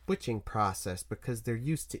the switching process because they're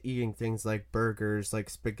used to eating things like burgers, like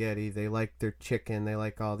spaghetti, they like their chicken, they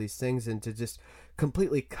like all these things, and to just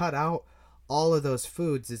completely cut out all of those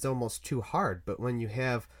foods is almost too hard. But when you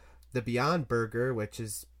have the Beyond Burger, which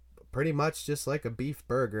is pretty much just like a beef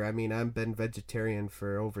burger. I mean, I've been vegetarian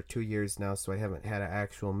for over 2 years now, so I haven't had an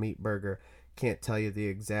actual meat burger. Can't tell you the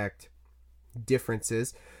exact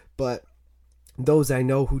differences, but those I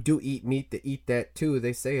know who do eat meat that eat that too,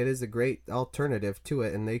 they say it is a great alternative to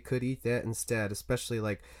it, and they could eat that instead, especially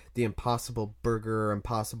like the Impossible Burger or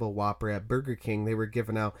Impossible Whopper at Burger King. They were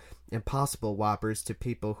giving out Impossible Whoppers to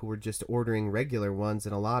people who were just ordering regular ones,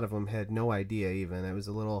 and a lot of them had no idea even. It was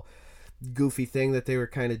a little goofy thing that they were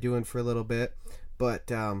kind of doing for a little bit,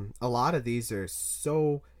 but a lot of these are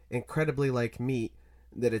so incredibly like meat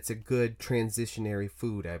that it's a good transitionary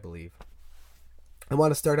food, I believe. I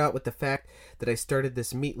want to start out with the fact that I started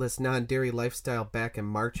this meatless, non-dairy lifestyle back in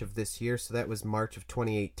March of this year, so that was March of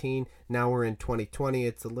 2018. Now we're in 2020.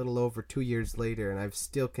 It's a little over 2 years later, and I've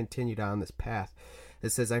still continued on this path.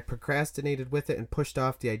 It says I procrastinated with it and pushed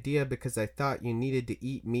off the idea because I thought you needed to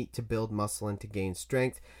eat meat to build muscle and to gain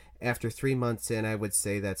strength. After 3 months in, I would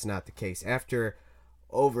say that's not the case. After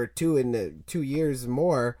over 2 years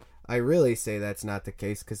more, I really say that's not the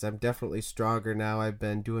case because I'm definitely stronger now. I've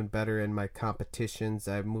been doing better in my competitions.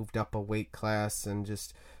 I've moved up a weight class and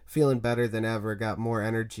just feeling better than ever. Got more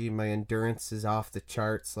energy. My endurance is off the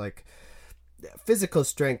charts. Like, physical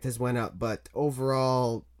strength has went up, but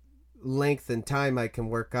overall length and time I can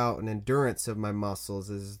work out and endurance of my muscles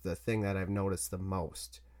is the thing that I've noticed the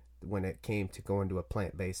most when it came to going to a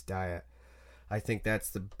plant-based diet. I think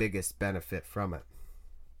that's the biggest benefit from it.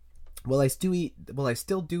 I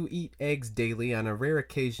still do eat eggs daily, on a rare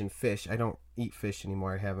occasion fish. I don't eat fish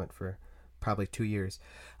anymore. I haven't for probably 2 years.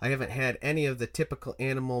 I haven't had any of the typical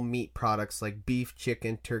animal meat products like beef,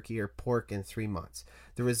 chicken, turkey, or pork in 3 months.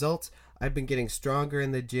 The results, I've been getting stronger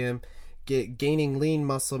in the gym, gaining lean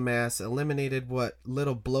muscle mass, eliminated what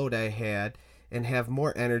little bloat I had, and have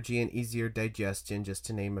more energy and easier digestion, just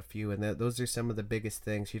to name a few. And those are some of the biggest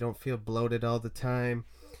things. You don't feel bloated all the time.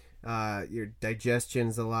 Your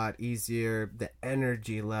digestion's a lot easier. The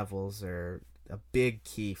energy levels are a big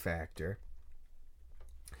key factor.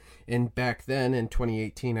 And back then in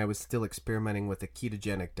 2018, I was still experimenting with a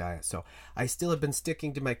ketogenic diet. So I still have been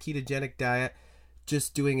sticking to my ketogenic diet,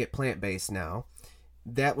 just doing it plant-based now.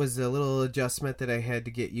 That was a little adjustment that I had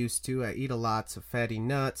to get used to. I eat lots of fatty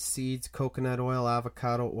nuts, seeds, coconut oil,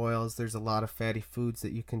 avocado oils. There's a lot of fatty foods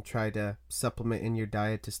that you can try to supplement in your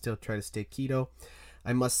diet to still try to stay keto.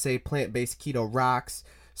 I must say plant-based keto rocks.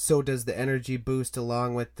 So does the energy boost,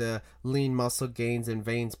 along with the lean muscle gains and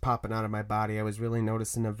veins popping out of my body. I was really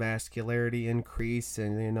noticing a vascularity increase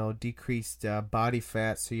and, decreased body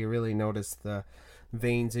fat. So you really notice the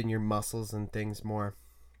veins in your muscles and things more.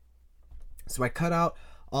 So I cut out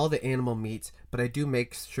all the animal meats, but I do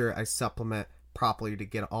make sure I supplement properly to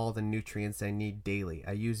get all the nutrients I need daily.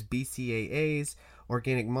 I use BCAAs,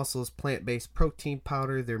 Organic Muscles plant-based protein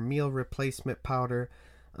powder, their meal replacement powder,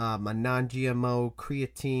 a non-GMO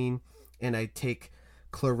creatine, and I take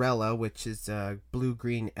chlorella, which is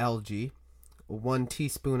blue-green algae. 1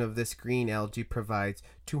 teaspoon of this green algae provides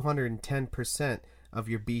 210% of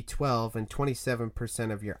your B12 and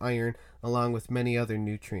 27% of your iron, along with many other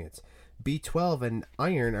nutrients. B12 and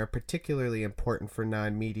iron are particularly important for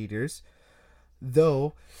non-meat eaters,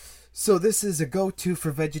 so this is a go-to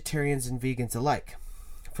for vegetarians and vegans alike.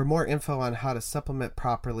 For more info on how to supplement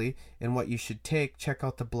properly and what you should take, check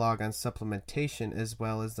out the blog on supplementation as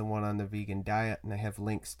well as the one on the vegan diet, and I have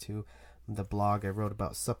links to the blog I wrote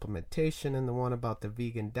about supplementation and the one about the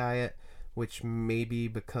vegan diet, which will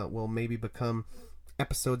maybe become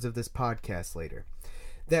episodes of this podcast later.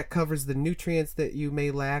 That covers the nutrients that you may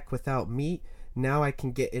lack without meat. Now I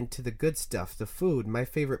can get into the good stuff, the food. My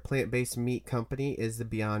favorite plant-based meat company is the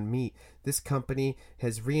Beyond Meat. This company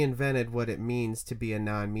has reinvented what it means to be a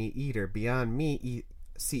non-meat eater. Beyond Meat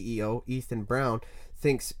CEO Ethan Brown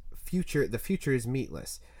thinks the future is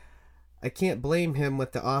meatless. I can't blame him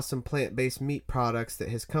with the awesome plant-based meat products that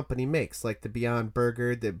his company makes, like the Beyond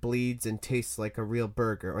Burger that bleeds and tastes like a real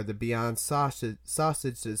burger, or the Beyond sausage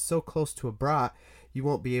that is so close to a brat you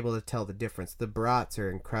won't be able to tell the difference. The brats are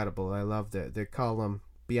incredible. I love that. They call them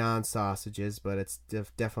Beyond sausages, but it's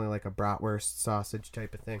definitely like a bratwurst sausage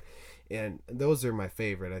type of thing. And those are my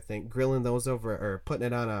favorite, I think. Grilling those over, or putting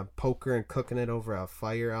it on a poker and cooking it over a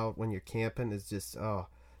fire out when you're camping is just, oh,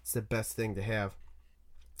 it's the best thing to have.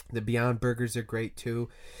 The Beyond Burgers are great too.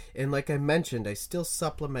 And like I mentioned, I still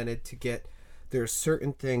supplemented to get, there are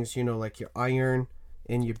certain things, you know, like your iron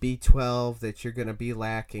and your B12 that you're going to be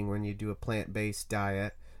lacking when you do a plant-based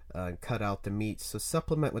diet. And cut out the meat, so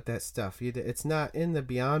supplement with that stuff. It's not in the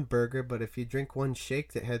Beyond Burger, but if you drink one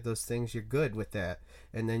shake that had those things, you're good with that.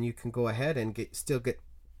 And then you can go ahead and still get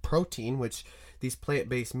protein, which these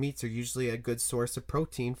plant-based meats are usually a good source of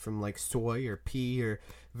protein from like soy or pea or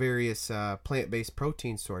various plant-based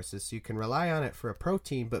protein sources. So you can rely on it for a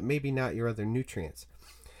protein, but maybe not your other nutrients.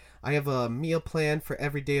 I have a meal plan for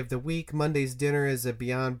every day of the week. Monday's dinner is a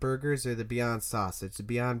Beyond Burgers or the Beyond Sausage. The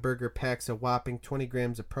Beyond Burger packs a whopping 20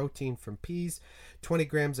 grams of protein from peas, 20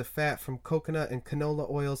 grams of fat from coconut and canola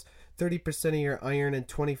oils, 30% of your iron and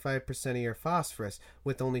 25% of your phosphorus,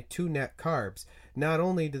 with only 2 net carbs. Not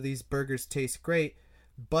only do these burgers taste great,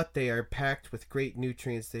 but they are packed with great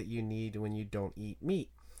nutrients that you need when you don't eat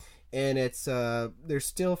meat. And it's they're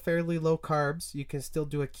still fairly low carbs. You can still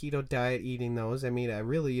do a keto diet eating those. I mean,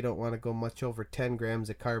 you don't want to go much over 10 grams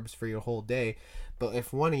of carbs for your whole day. But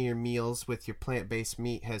if one of your meals with your plant-based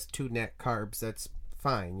meat has 2 net carbs, that's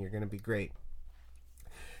fine. You're going to be great.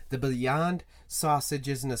 The Beyond Sausage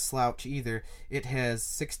isn't a slouch either. It has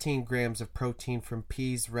 16 grams of protein from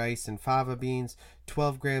peas, rice, and fava beans,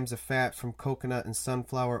 12 grams of fat from coconut and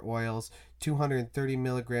sunflower oils, 230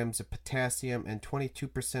 milligrams of potassium, and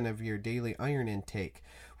 22% of your daily iron intake.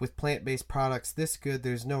 With plant-based products this good,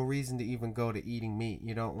 there's no reason to even go to eating meat.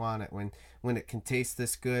 You don't want it. When it can taste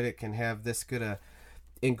this good, it can have this good of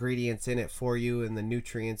ingredients in it for you and the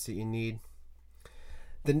nutrients that you need.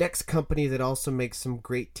 The next company that also makes some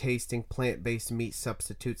great tasting plant-based meat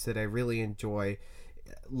substitutes that I really enjoy,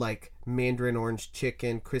 like mandarin orange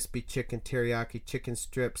chicken, crispy chicken, teriyaki chicken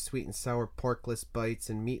strips, sweet and sour porkless bites,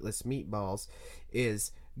 and meatless meatballs,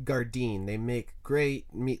 is Gardein. They make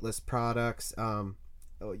great meatless products.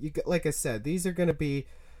 Like I said, these are going to be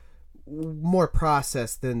more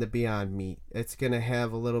processed than the Beyond Meat. It's going to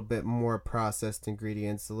have a little bit more processed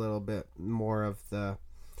ingredients, a little bit more of the...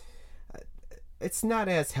 It's not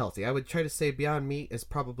as healthy. I would try to say Beyond Meat is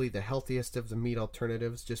probably the healthiest of the meat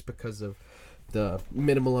alternatives, just because of the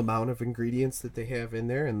minimal amount of ingredients that they have in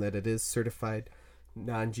there, and that it is certified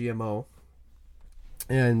non-GMO.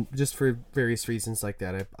 And just for various reasons like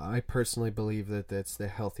that, I personally believe that that's the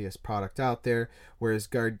healthiest product out there. Whereas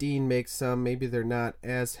Gardein makes some, maybe they're not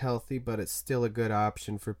as healthy, but it's still a good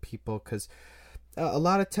option for people, because a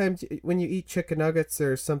lot of times when you eat chicken nuggets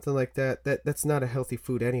or something like that's not a healthy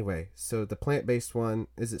food anyway. So the plant-based one,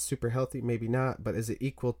 is it super healthy? Maybe not, but is it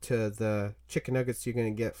equal to the chicken nuggets you're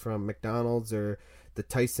going to get from McDonald's or the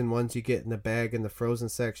Tyson ones you get in the bag in the frozen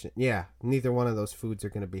section? Yeah, neither one of those foods are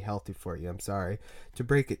going to be healthy for you. I'm sorry to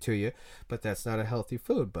break it to you, but that's not a healthy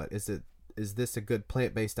food. But is this a good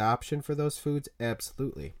plant-based option for those foods?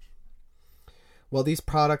 Absolutely. While these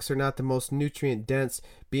products are not the most nutrient dense,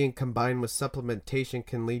 being combined with supplementation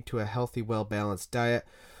can lead to a healthy, well-balanced diet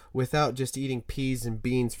without just eating peas and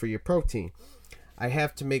beans for your protein. I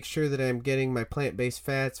have to make sure that I'm getting my plant-based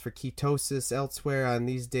fats for ketosis elsewhere on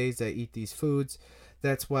these days I eat these foods.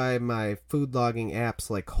 That's why my food logging apps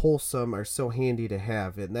like Wholesome are so handy to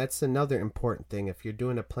have. And that's another important thing. If you're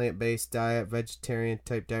doing a plant-based diet, vegetarian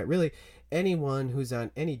type diet, really anyone who's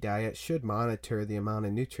on any diet should monitor the amount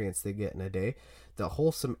of nutrients they get in a day. The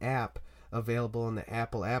Wholesome app available in the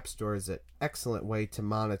Apple App Store is an excellent way to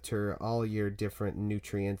monitor all your different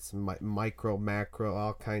nutrients, micro, macro,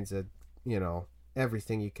 all kinds of,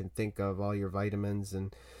 everything you can think of, all your vitamins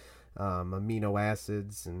and amino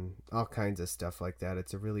acids and all kinds of stuff like that.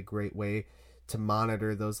 It's a really great way to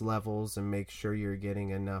monitor those levels and make sure you're getting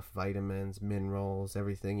enough vitamins, minerals,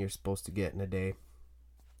 everything you're supposed to get in a day.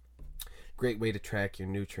 Great way to track your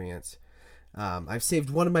nutrients. I've saved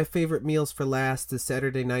one of my favorite meals for last. The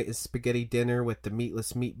Saturday night is spaghetti dinner with the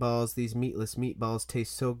meatless meatballs. These meatless meatballs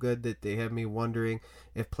taste so good that they have me wondering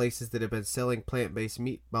if places that have been selling plant-based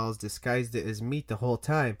meatballs disguised it as meat the whole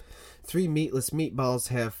time. 3 meatless meatballs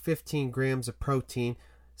have 15 grams of protein,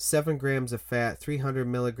 7 grams of fat, 300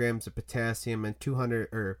 milligrams of potassium, and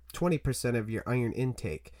 20% of your iron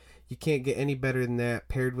intake. You can't get any better than that,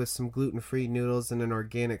 paired with some gluten-free noodles and an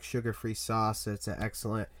organic sugar-free sauce. It's an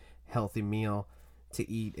excellent healthy meal to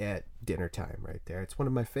eat at dinner time right there. It's one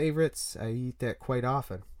of my favorites. I eat that quite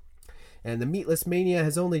often. And the Meatless Mania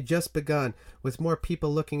has only just begun, with more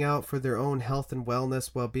people looking out for their own health and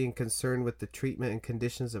wellness while being concerned with the treatment and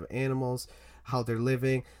conditions of animals. how they're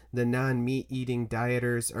living. The non-meat eating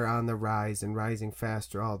dieters are on the rise and rising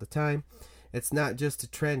faster all the time. It's not just a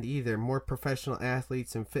trend either. More professional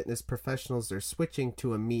athletes and fitness professionals are switching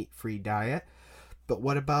to a meat-free diet. But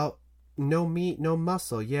what about no meat, no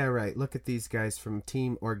muscle? Yeah, right. Look at these guys from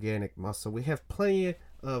Team Organic Muscle. We have plenty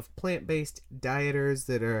of plant-based dieters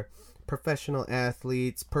that are professional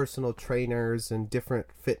athletes, personal trainers, and different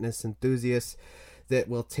fitness enthusiasts that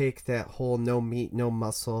will take that whole no meat, no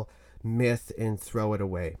muscle myth and throw it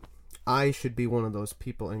away. I should be one of those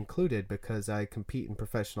people included because I compete in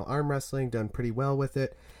professional arm wrestling, done pretty well with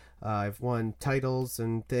it. I've won titles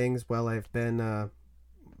and things while I've been a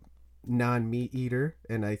non-meat eater,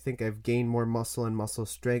 and I think I've gained more muscle and muscle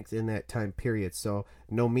strength in that time period. So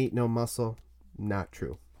no meat, no muscle, not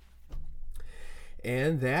true.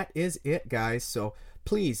 And that is it, guys. So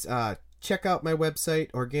please check out my website,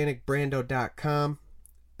 organicbrando.com.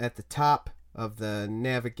 At the top of the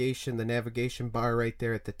navigation bar right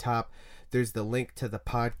there at the top, there's the link to the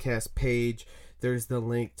podcast page. There's the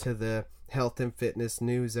link to the health and fitness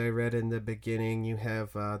news I read in the beginning. You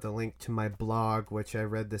have the link to my blog, which I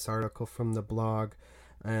read this article from the blog,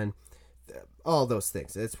 and all those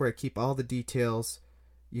things. That's where I keep all the details.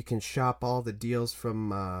 You can shop all the deals from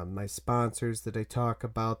my sponsors that I talk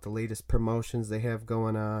about, the latest promotions they have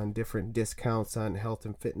going on, different discounts on health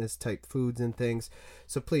and fitness type foods and things.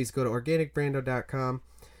 So please go to organicbrando.com,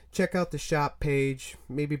 check out the shop page,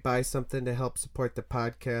 maybe buy something to help support the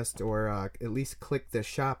podcast, or at least click the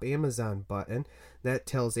Shop Amazon button. That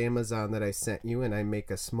tells Amazon that I sent you, and I make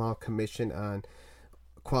a small commission on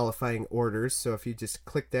qualifying orders. So if you just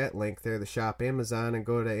click that link there, the Shop Amazon, and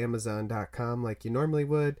go to amazon.com like you normally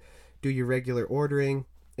would, do your regular ordering,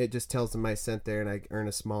 it just tells them I sent there, and I earn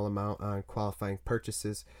a small amount on qualifying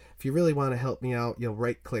purchases. If you really want to help me out, you'll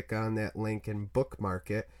right click on that link and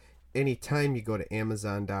bookmark it. Anytime you go to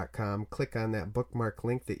amazon.com, click on that bookmark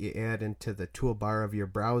link that you add into the toolbar of your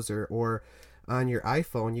browser, or on your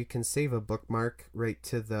iPhone you can save a bookmark right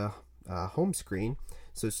to the home screen.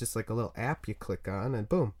 So it's just like a little app you click on, and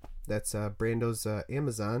boom, that's Brando's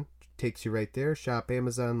Amazon. Takes you right there. Shop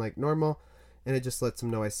Amazon like normal, and it just lets them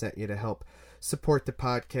know I sent you to help support the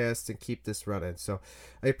podcast and keep this running. So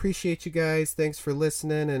I appreciate you guys. Thanks for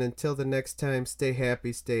listening, and until the next time, stay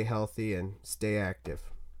happy, stay healthy, and stay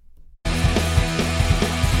active.